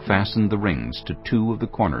 and fastened the rings to 2 of the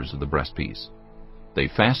corners of the breastpiece. They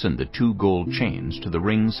fastened the 2 gold chains to the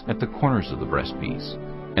rings at the corners of the breastpiece,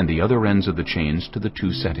 and the other ends of the chains to the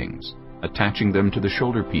 2 settings, attaching them to the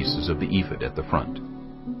shoulder pieces of the ephod at the front.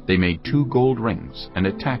 They made 2 gold rings and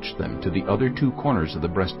attached them to the other 2 corners of the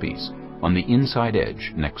breastpiece on the inside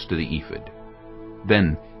edge next to the ephod.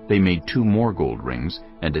 Then they made 2 more gold rings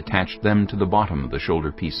and attached them to the bottom of the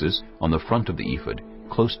shoulder pieces on the front of the ephod,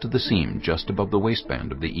 close to the seam just above the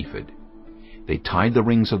waistband of the ephod. They tied the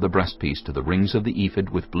rings of the breastpiece to the rings of the ephod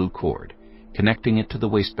with blue cord, connecting it to the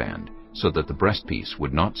waistband, so that the breastpiece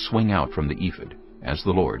would not swing out from the ephod, as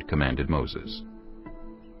the Lord commanded Moses.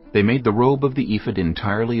 They made the robe of the ephod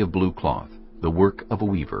entirely of blue cloth, the work of a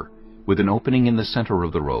weaver, with an opening in the center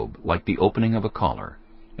of the robe like the opening of a collar,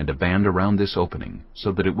 and a band around this opening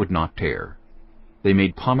so that it would not tear. They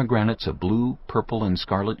made pomegranates of blue, purple, and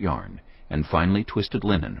scarlet yarn, and finely twisted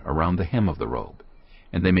linen around the hem of the robe,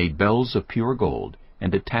 and they made bells of pure gold,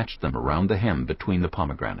 and attached them around the hem between the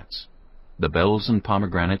pomegranates. The bells and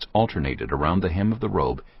pomegranates alternated around the hem of the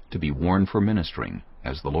robe to be worn for ministering,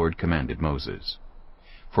 as the Lord commanded Moses.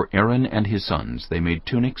 For Aaron and his sons they made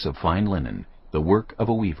tunics of fine linen, the work of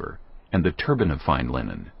a weaver, and the turban of fine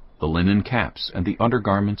linen, the linen caps and the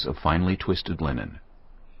undergarments of finely twisted linen.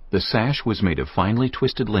 The sash was made of finely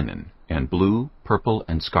twisted linen, and blue, purple,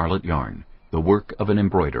 and scarlet yarn, the work of an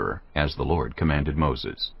embroiderer, as the Lord commanded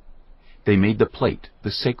Moses. They made the plate,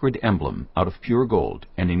 the sacred emblem, out of pure gold,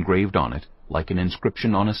 and engraved on it, like an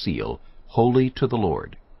inscription on a seal, "Holy to the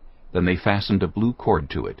Lord." Then they fastened a blue cord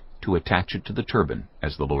to it, to attach it to the turban,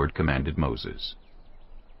 as the Lord commanded Moses.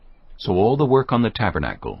 So all the work on the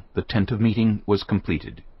tabernacle, the tent of meeting, was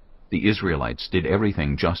completed. The Israelites did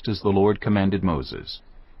everything just as the Lord commanded Moses.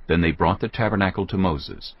 Then they brought the tabernacle to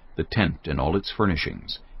Moses, the tent and all its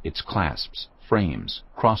furnishings, its clasps, frames,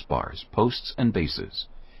 crossbars, posts, and bases,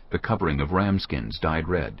 the covering of ram skins dyed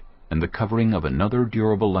red, and the covering of another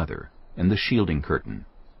durable leather, and the shielding curtain,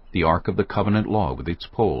 the ark of the covenant law with its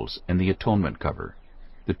poles, and the atonement cover,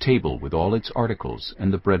 the table with all its articles,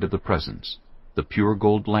 and the bread of the presence, the pure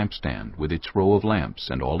gold lampstand with its row of lamps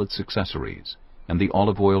and all its accessories, and the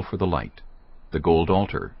olive oil for the light, the gold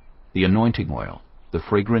altar, the anointing oil, the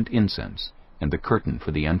fragrant incense, and the curtain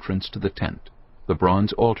for the entrance to the tent, the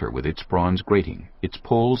bronze altar with its bronze grating, its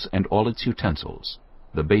poles and all its utensils,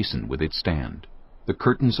 the basin with its stand, the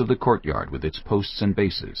curtains of the courtyard with its posts and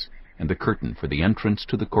bases, and the curtain for the entrance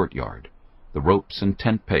to the courtyard, the ropes and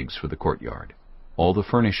tent pegs for the courtyard, all the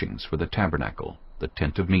furnishings for the tabernacle, the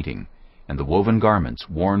tent of meeting, and the woven garments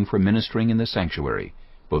worn for ministering in the sanctuary,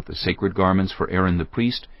 both the sacred garments for Aaron the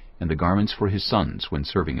priest and the garments for his sons when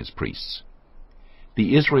serving as priests.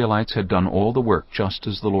 The Israelites had done all the work just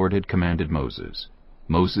as the Lord had commanded Moses.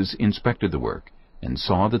 Moses inspected the work, and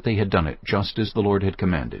saw that they had done it just as the Lord had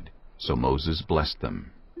commanded. So Moses blessed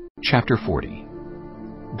them. Chapter 40.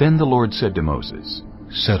 Then the Lord said to Moses,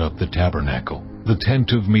 Set up the tabernacle, the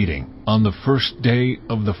tent of meeting, on the first day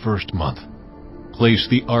of the first month. Place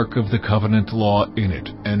the ark of the covenant law in it,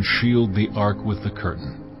 and shield the ark with the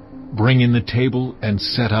curtain. Bring in the table and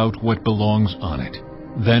set out what belongs on it.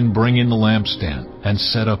 Then bring in the lampstand and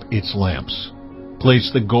set up its lamps.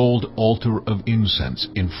 Place the gold altar of incense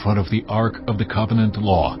in front of the ark of the covenant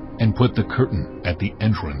law, and put the curtain at the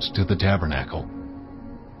entrance to the tabernacle.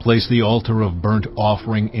 Place the altar of burnt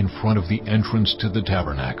offering in front of the entrance to the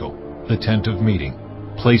tabernacle, the tent of meeting.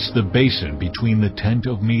 Place the basin between the tent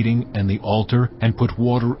of meeting and the altar, and put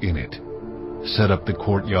water in it. Set up the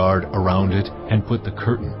courtyard around it, and put the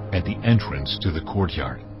curtain at the entrance to the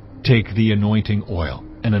courtyard. Take the anointing oil,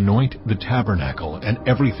 and anoint the tabernacle and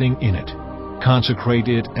everything in it. Consecrate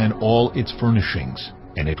it and all its furnishings,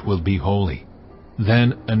 and it will be holy.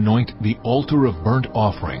 Then anoint the altar of burnt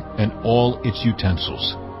offering and all its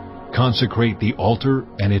utensils. Consecrate the altar,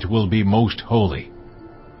 and it will be most holy.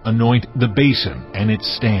 Anoint the basin and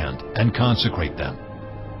its stand, and consecrate them.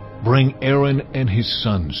 Bring Aaron and his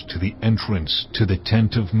sons to the entrance to the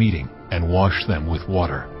tent of meeting, and wash them with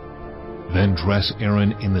water. Then dress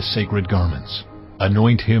Aaron in the sacred garments.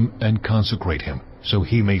 Anoint him and consecrate him, so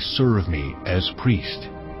he may serve me as priest.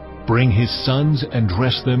 Bring his sons and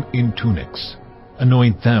dress them in tunics.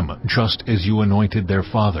 Anoint them just as you anointed their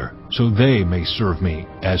father, so they may serve me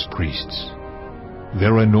as priests.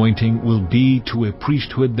 Their anointing will be to a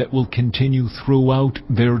priesthood that will continue throughout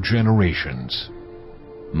their generations.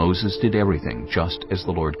 Moses did everything just as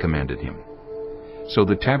the Lord commanded him. So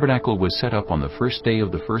the tabernacle was set up on the first day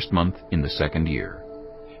of the first month in the second year.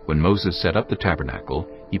 When Moses set up the tabernacle,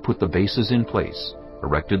 he put the bases in place,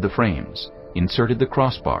 erected the frames, inserted the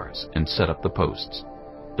crossbars, and set up the posts.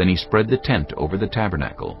 Then he spread the tent over the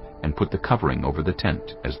tabernacle, and put the covering over the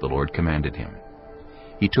tent, as the Lord commanded him.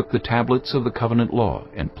 He took the tablets of the covenant law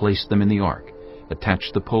and placed them in the ark,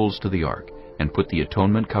 attached the poles to the ark, and put the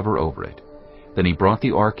atonement cover over it. Then he brought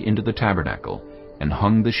the ark into the tabernacle, and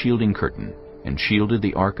hung the shielding curtain, and shielded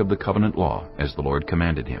the ark of the covenant law, as the Lord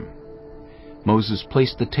commanded him. Moses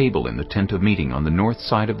placed the table in the tent of meeting on the north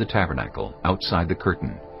side of the tabernacle, outside the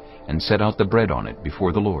curtain, and set out the bread on it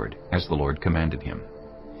before the Lord, as the Lord commanded him.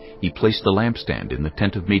 He placed the lampstand in the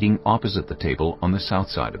tent of meeting opposite the table on the south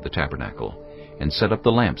side of the tabernacle, and set up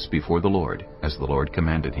the lamps before the Lord, as the Lord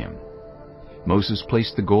commanded him. Moses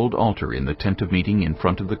placed the gold altar in the tent of meeting in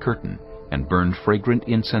front of the curtain, and burned fragrant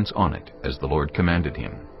incense on it, as the Lord commanded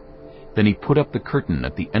him. Then he put up the curtain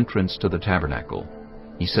at the entrance to the tabernacle.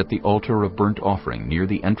 He set the altar of burnt offering near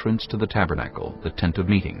the entrance to the tabernacle, the tent of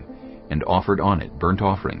meeting, and offered on it burnt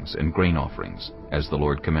offerings and grain offerings, as the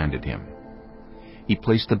Lord commanded him. He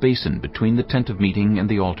placed the basin between the tent of meeting and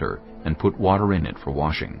the altar, and put water in it for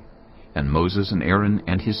washing. And Moses and Aaron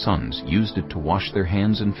and his sons used it to wash their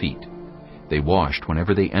hands and feet. They washed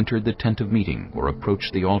whenever they entered the tent of meeting or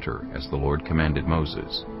approached the altar, as the Lord commanded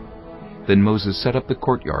Moses. Then Moses set up the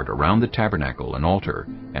courtyard around the tabernacle and altar,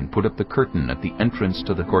 and put up the curtain at the entrance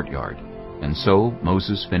to the courtyard. And so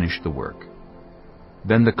Moses finished the work.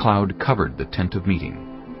 Then the cloud covered the tent of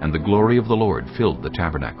meeting, and the glory of the Lord filled the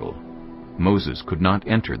tabernacle. Moses could not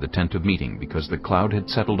enter the tent of meeting because the cloud had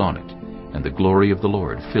settled on it, and the glory of the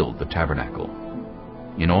Lord filled the tabernacle.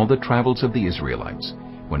 In all the travels of the Israelites,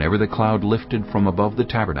 whenever the cloud lifted from above the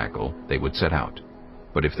tabernacle, they would set out.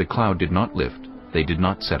 But if the cloud did not lift, they did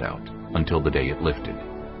not set out, until the day it lifted.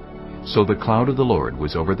 So the cloud of the Lord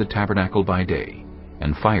was over the tabernacle by day,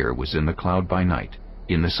 and fire was in the cloud by night,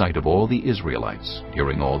 in the sight of all the Israelites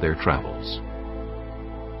during all their travels.